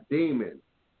 a demon,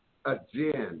 a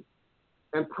jinn,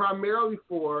 and primarily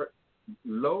for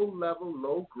low-level,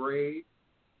 low-grade,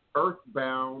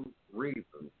 earthbound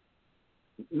reasons.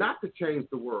 Not to change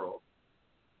the world,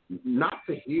 not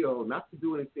to heal, not to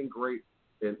do anything great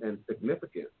and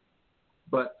significant,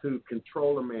 but to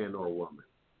control a man or a woman,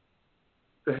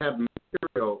 to have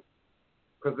material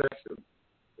possessions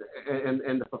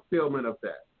and the fulfillment of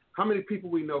that. How many people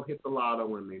we know hit the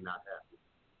lotto and they're not happy?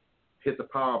 Hit the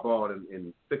Powerball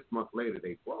and 6 months later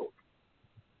they broke.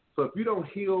 So if you don't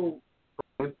heal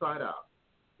from inside out,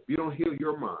 if you don't heal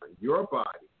your mind, your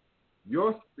body,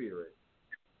 your spirit,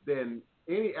 then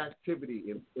any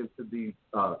activity into these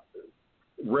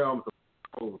realms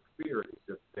of spirit is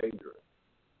just dangerous.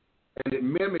 And it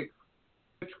mimics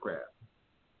witchcraft.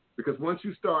 Because once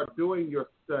you start doing your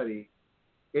study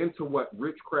into what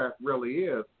witchcraft really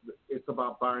is, it's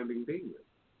about binding demons,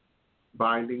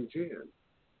 binding jinn,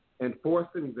 and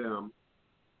forcing them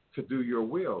to do your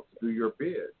will, to do your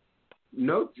bid.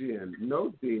 No jinn,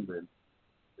 no demon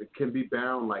can be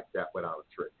bound like that without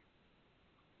a trick.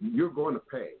 You're going to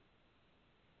pay.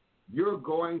 You're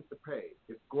going to pay.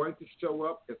 It's going to show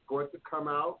up. It's going to come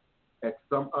out at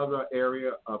some other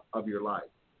area of your life.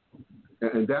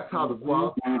 And that's how the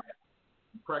qualified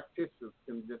practitioners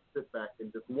can just sit back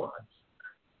and just watch.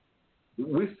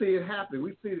 We see it happening.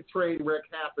 We see the train wreck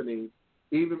happening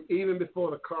even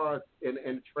before the cars and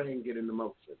the train get into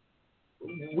motion.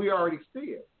 We already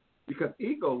see it because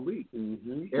ego leaks.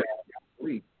 Everything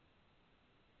leaks.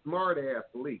 Smart ass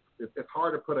leaks. It's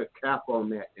hard to put a cap on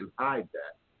that and hide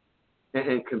that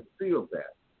and conceal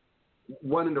that.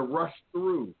 Wanting to rush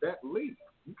through that leak,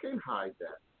 you can't hide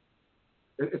that.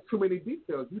 It's too many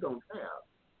details you don't have.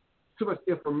 Too much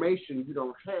information you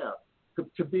don't have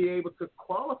to be able to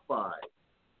qualify,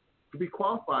 to be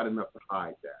qualified enough to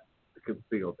hide that, to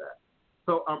conceal that.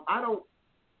 So I don't,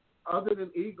 other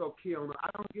than ego, Kiona, I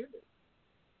don't get it.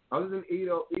 Other than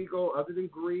ego, other than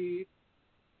greed,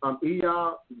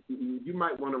 Iya, you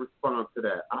might want to respond to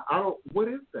that. I don't. What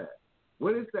is that?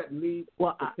 What is that need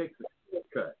to take the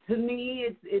shortcut? To me,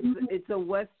 it's a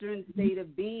Western state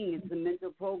of being. It's a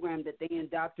mental program that they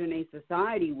indoctrinate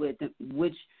society with,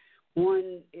 which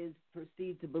one is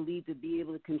perceived to believe to be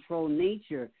able to control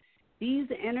nature. These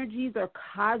energies are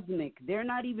cosmic. They're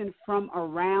not even from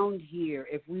around here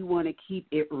if we want to keep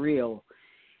it real.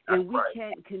 And we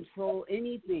can't control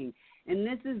anything. And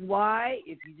this is why,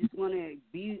 if you just want to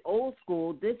be old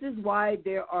school, this is why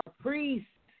there are priests,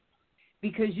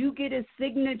 because you get a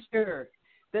signature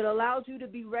that allows you to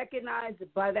be recognized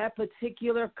by that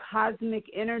particular cosmic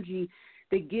energy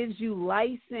that gives you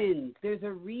license. There's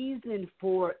a reason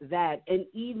for that. And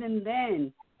even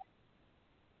then,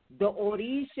 the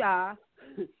Orisha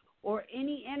or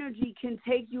any energy can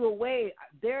take you away.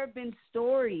 There have been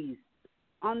stories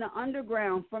on the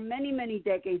underground for many, many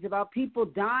decades about people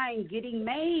dying, getting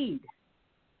made.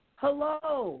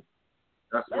 Hello.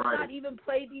 Let's not even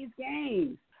play these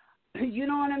games. You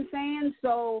know what I'm saying?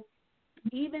 So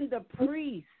even the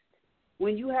priest,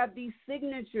 when you have these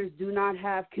signatures, do not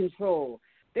have control.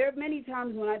 There are many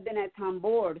times when I've been at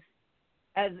tambors,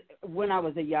 as when I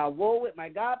was a Yahweh with my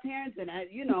godparents, and as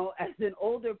an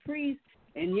older priest,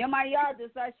 and Yamaya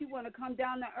decides she want to come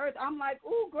down to earth. I'm like,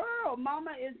 ooh, girl,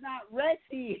 mama is not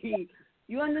ready.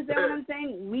 You understand what I'm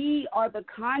saying? We are the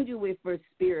conduit for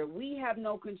spirit. We have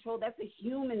no control. That's a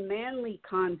human, manly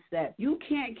concept. You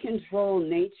can't control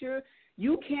nature.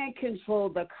 You can't control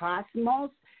the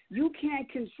cosmos. You can't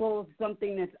control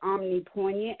something that's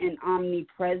omnipotent and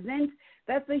omnipresent.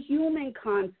 That's a human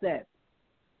concept.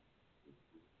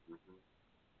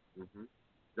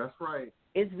 That's right.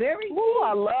 It's very deep. Ooh,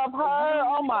 I love her.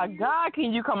 Oh, my God.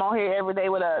 Can you come on here every day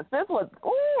with us? This was,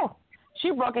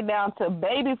 she broke it down to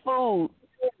baby food.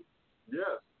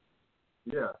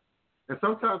 Yes. And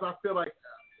sometimes I feel like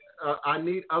I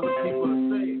need other people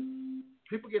to say it.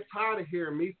 People get tired of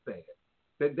hearing me say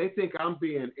it. They think I'm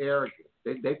being arrogant.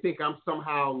 They think I'm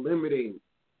somehow limiting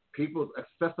people's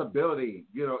accessibility,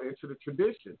 into the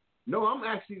tradition. No, I'm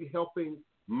actually helping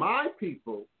my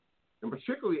people, and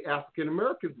particularly African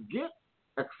Americans, get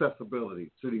accessibility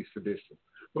to these traditions.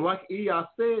 But like Iya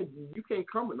said, you can't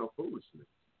come with no foolishness.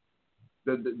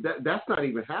 That's not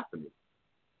even happening.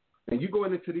 And you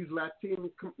going into these Latino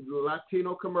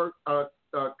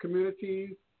communities,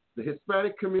 the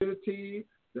Hispanic community,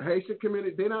 the Haitian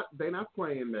community, they're not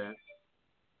playing that.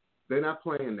 They're not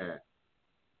playing that.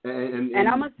 And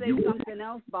I'm going to say something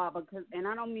else, Baba, and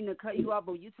I don't mean to cut you off,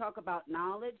 but you talk about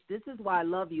knowledge. This is why I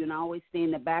love you, and I always stay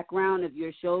in the background of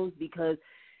your shows because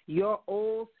you're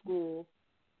old school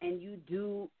and you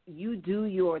do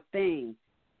your thing.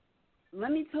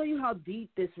 Let me tell you how deep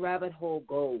this rabbit hole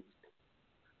goes.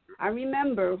 I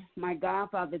remember my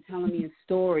godfather telling me a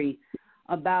story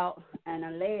about an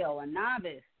aleo, a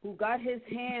novice, who got his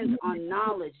hands on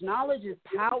knowledge. Knowledge is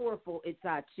powerful. It's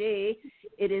ache.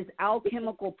 It is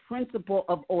alchemical principle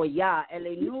of Oya,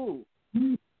 Elenu.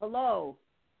 Hello.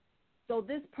 So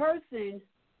this person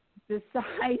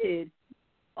decided,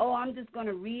 I'm just going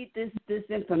to read this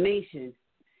information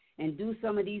and do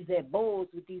some of these ebos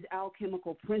with these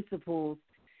alchemical principles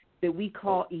that we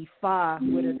call Ifa,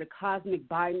 what are the cosmic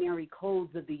binary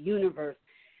codes of the universe,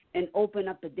 and open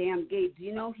up the damn gate. Do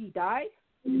you know he died?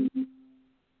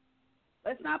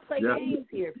 Let's not play games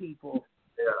here, people.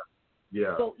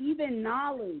 Yeah. So even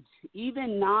knowledge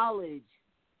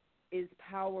is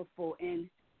powerful. And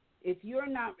if your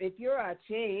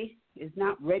Ache is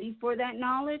not ready for that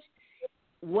knowledge,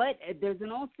 there's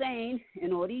an old saying in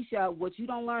Orisha, what you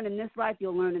don't learn in this life,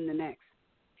 you'll learn in the next.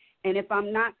 And if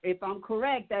I'm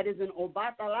correct, that is an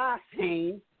Obatala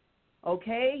saying,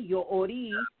 okay, your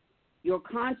Ori, your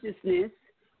consciousness,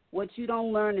 what you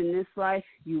don't learn in this life,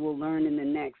 you will learn in the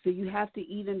next. So you have to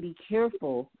even be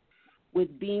careful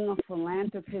with being a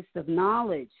philanthropist of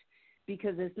knowledge,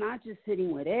 because it's not just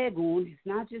sitting with Egun, it's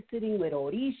not just sitting with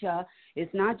Orisha,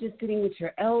 it's not just sitting with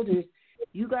your elders.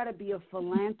 You got to be a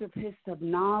philanthropist of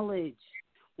knowledge.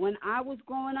 When I was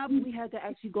growing up, we had to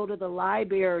actually go to the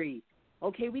library.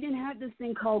 Okay, we didn't have this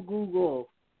thing called Google.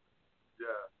 Yeah.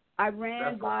 I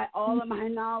ran by all of my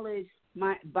knowledge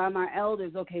by my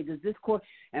elders. Okay, does this course,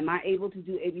 am I able to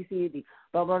do A, B, C, and D?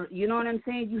 But you know what I'm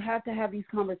saying? You have to have these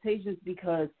conversations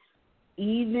because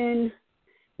even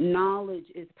knowledge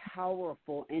is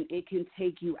powerful and it can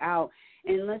take you out.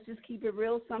 And let's just keep it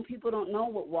real. Some people don't know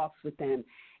what walks with them.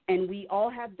 And we all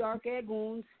have dark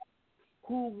egoons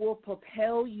who will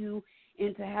propel you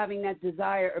into having that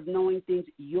desire of knowing things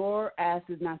your ass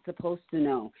is not supposed to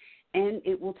know. And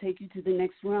it will take you to the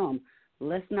next realm.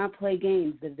 Let's not play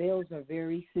games. The veils are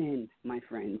very thin, my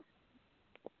friends.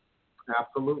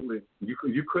 Absolutely. You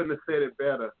couldn't have said it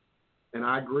better. And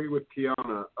I agree with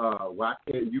Kiana. Why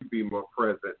can't you be more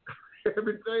present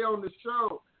every day on the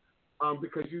show?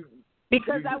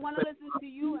 Because I want to listen to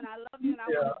you, and I love you, and I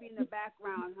want to be in the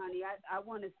background, honey. I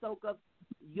want to soak up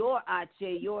your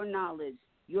Ache, your knowledge.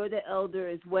 You're the elder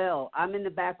as well. I'm in the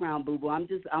background, boo-boo.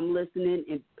 I'm listening,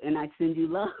 and I send you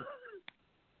love.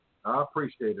 I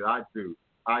appreciate it. I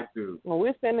do. Well,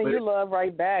 we're sending you love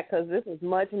right back because this is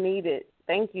much needed.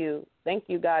 Thank you. Thank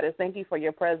you, Goddess. Thank you for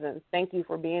your presence. Thank you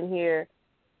for being here.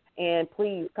 And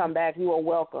please come back. You are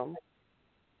welcome.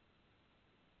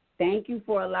 Thank you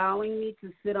for allowing me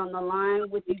to sit on the line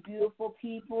with you beautiful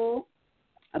people.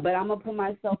 But I'm going to put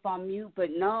myself on mute. But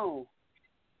no,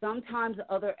 sometimes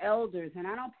other elders, and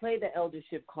I don't play the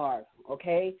eldership card,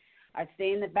 okay? I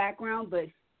stay in the background, but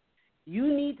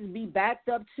you need to be backed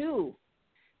up too.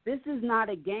 This is not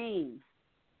a game.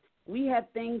 We have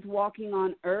things walking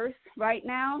on earth right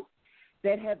now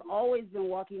that have always been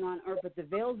walking on earth, but the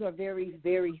veils are very,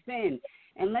 very thin.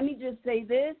 And let me just say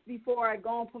this before I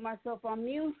go and put myself on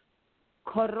mute.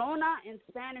 Corona in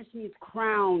Spanish means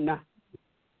crown.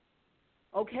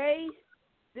 Okay?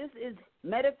 This is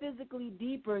metaphysically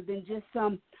deeper than just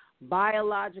some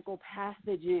biological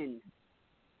pathogen.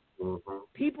 Mm-hmm.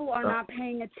 People are not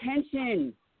paying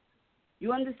attention.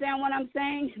 You understand what I'm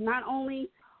saying? Not only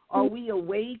are we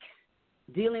awake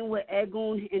dealing with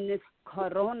Egun in this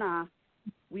corona,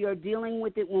 we are dealing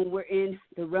with it when we're in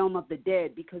the realm of the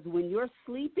dead. Because when you're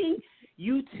sleeping,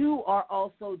 you too are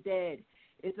also dead.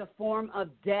 It's a form of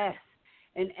death.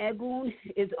 And Egun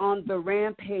is on the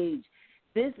rampage.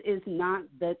 This is not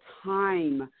the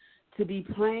time to be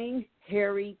playing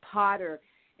Harry Potter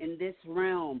in this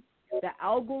realm. The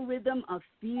algorithm of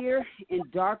fear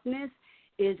and darkness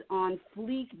is on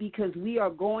fleek because we are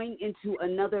going into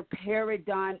another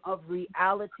paradigm of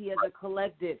reality as a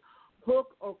collective,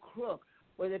 hook or crook,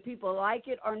 whether people like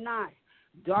it or not,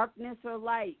 darkness or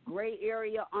light, gray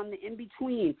area on the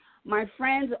in-between. My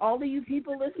friends, all of you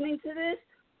people listening to this,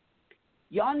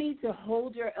 y'all need to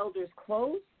hold your elders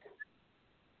close.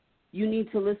 You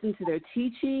need to listen to their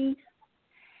teaching,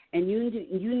 and you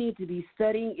need to be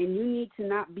studying, and you need to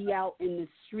not be out in the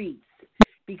streets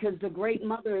because the great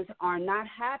mothers are not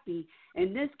happy.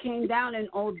 And this came down in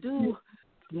Odu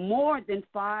more than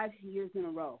 5 years in a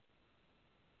row.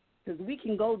 Because we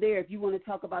can go there if you want to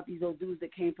talk about these Odus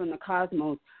that came from the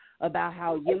cosmos, about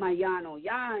how Yemayano,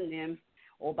 Ya and them,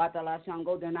 or Batala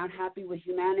Shango, they're not happy with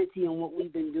humanity and what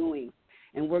we've been doing.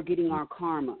 And we're getting our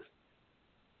karma.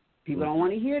 People don't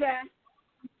want to hear that.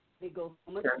 They go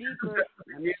so much deeper.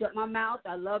 Let me shut my mouth.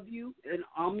 I love you, and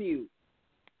I'm mute.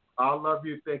 I love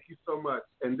you. Thank you so much.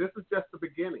 And this is just the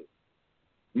beginning.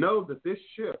 Know that this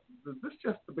is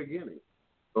just the beginning.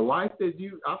 The life that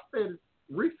I've said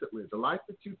recently, the life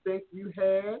that you think you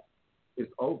had is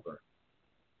over.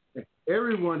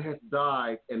 Everyone has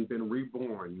died and been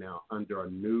reborn now under a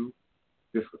new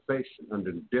dispensation,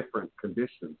 under different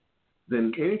conditions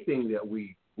than anything that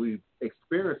we've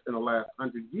experienced in the last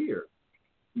 100 years,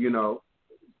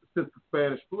 since the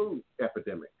Spanish flu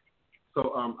epidemic.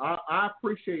 So I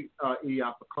appreciate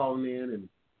Ia for calling in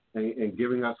and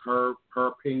giving us her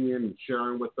opinion and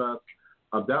sharing with us.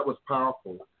 That was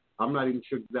powerful. I'm not even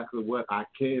sure exactly what I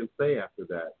can say after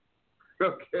that.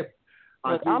 Okay.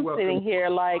 Look, I'm sitting here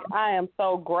like I am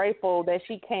so grateful that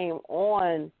she came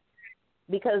on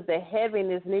because the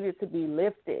heaviness needed to be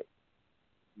lifted.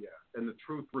 Yeah, and the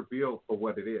truth revealed for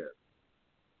what it is.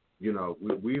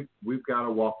 We've got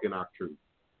to walk in our truth.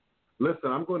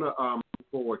 Listen, I'm going to move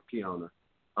forward, Kiana.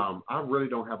 I really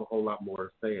don't have a whole lot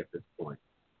more to say at this point,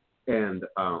 and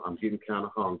I'm getting kind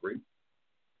of hungry.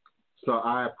 So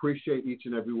I appreciate each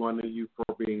and every one of you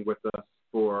for being with us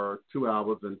for 2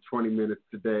 hours and 20 minutes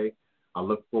today. I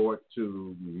look forward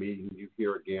to meeting you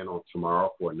here again on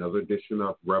tomorrow for another edition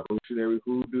of Revolutionary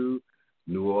Hoodoo,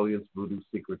 New Orleans Voodoo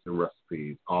Secrets and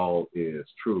Recipes. All is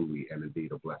truly and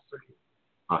indeed a blessing.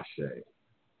 Ashe.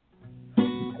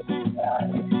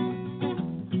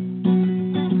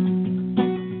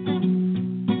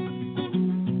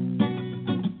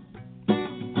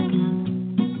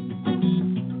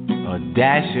 A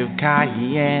dash of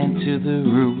cayenne to the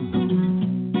root.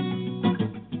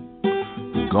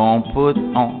 Gonna put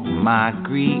on my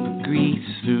grease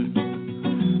suit.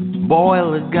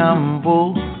 Boil a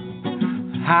gumbo,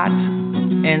 hot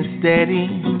and steady.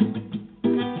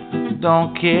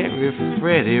 Don't care if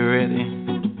ready.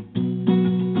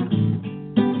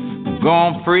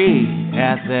 Gonna pray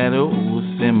at that old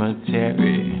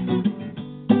cemetery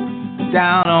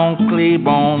down on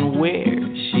Claiborne where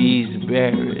she's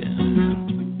buried.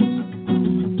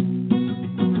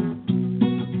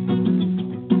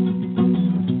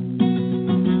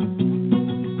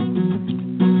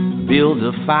 Build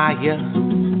a fire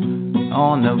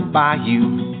on the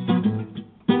bayou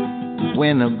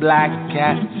when a black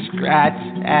cat scratch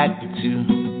at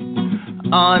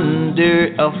 2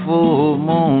 under a full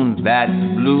moon that's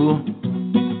blue.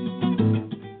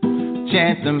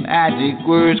 Chant the magic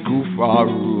words,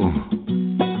 Kufaru.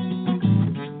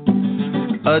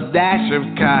 A dash of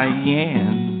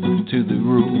cayenne to the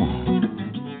roux.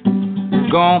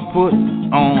 Gonna put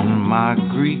on my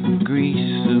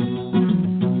grease suit.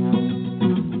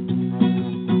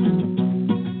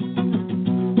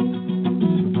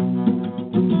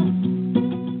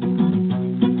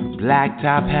 Black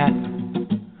top hat,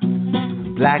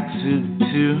 black suit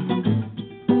too.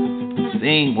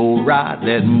 Same old ride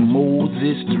that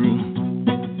Moses threw.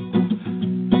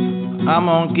 I'm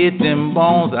gonna get them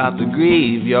bones out the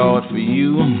graveyard for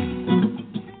you.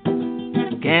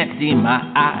 Can't see my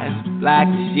eyes, black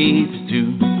shades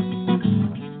too.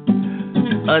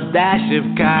 A dash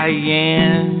of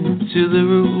cayenne to the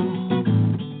roux.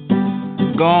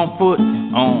 Gonna put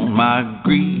on my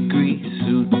grease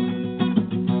suit.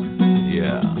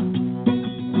 Yeah.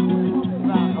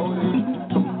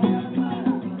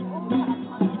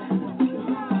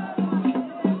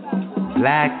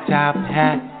 Black top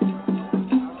hat,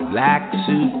 black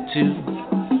suit too.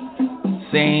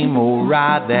 Same old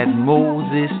ride that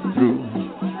Moses threw.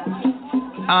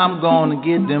 I'm gonna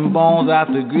get them bones out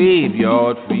the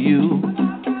graveyard for you.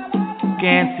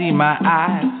 Can't see my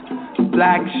eyes,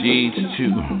 black shades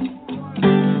too.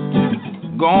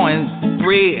 Go and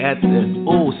pray at the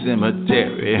old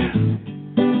cemetery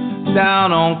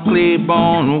down on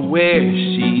Claiborne where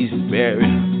she's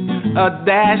buried. A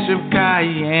dash of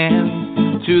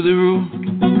cayenne to the roux.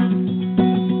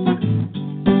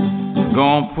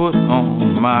 Gonna put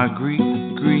on my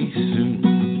grease suit.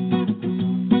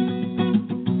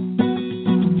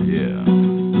 Yeah.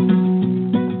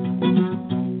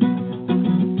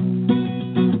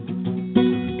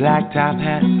 Black top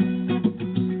hat,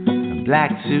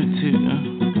 black suit too.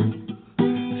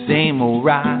 Same old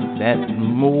ride that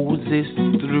Moses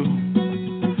threw.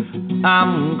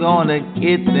 I'm gonna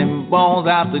get them bones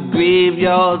out the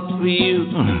graveyard for you.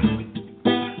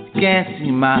 can't see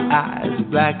my eyes,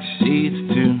 black shades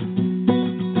too.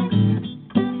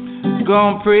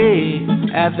 Gonna pray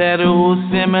at that old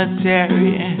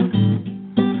cemetery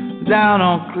down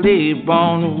on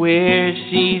Claiborne where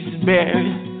she's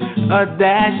buried. A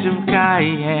dash of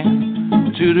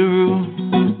cayenne to the room.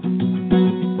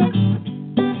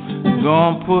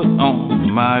 Gonna put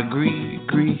on my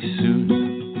grease suit.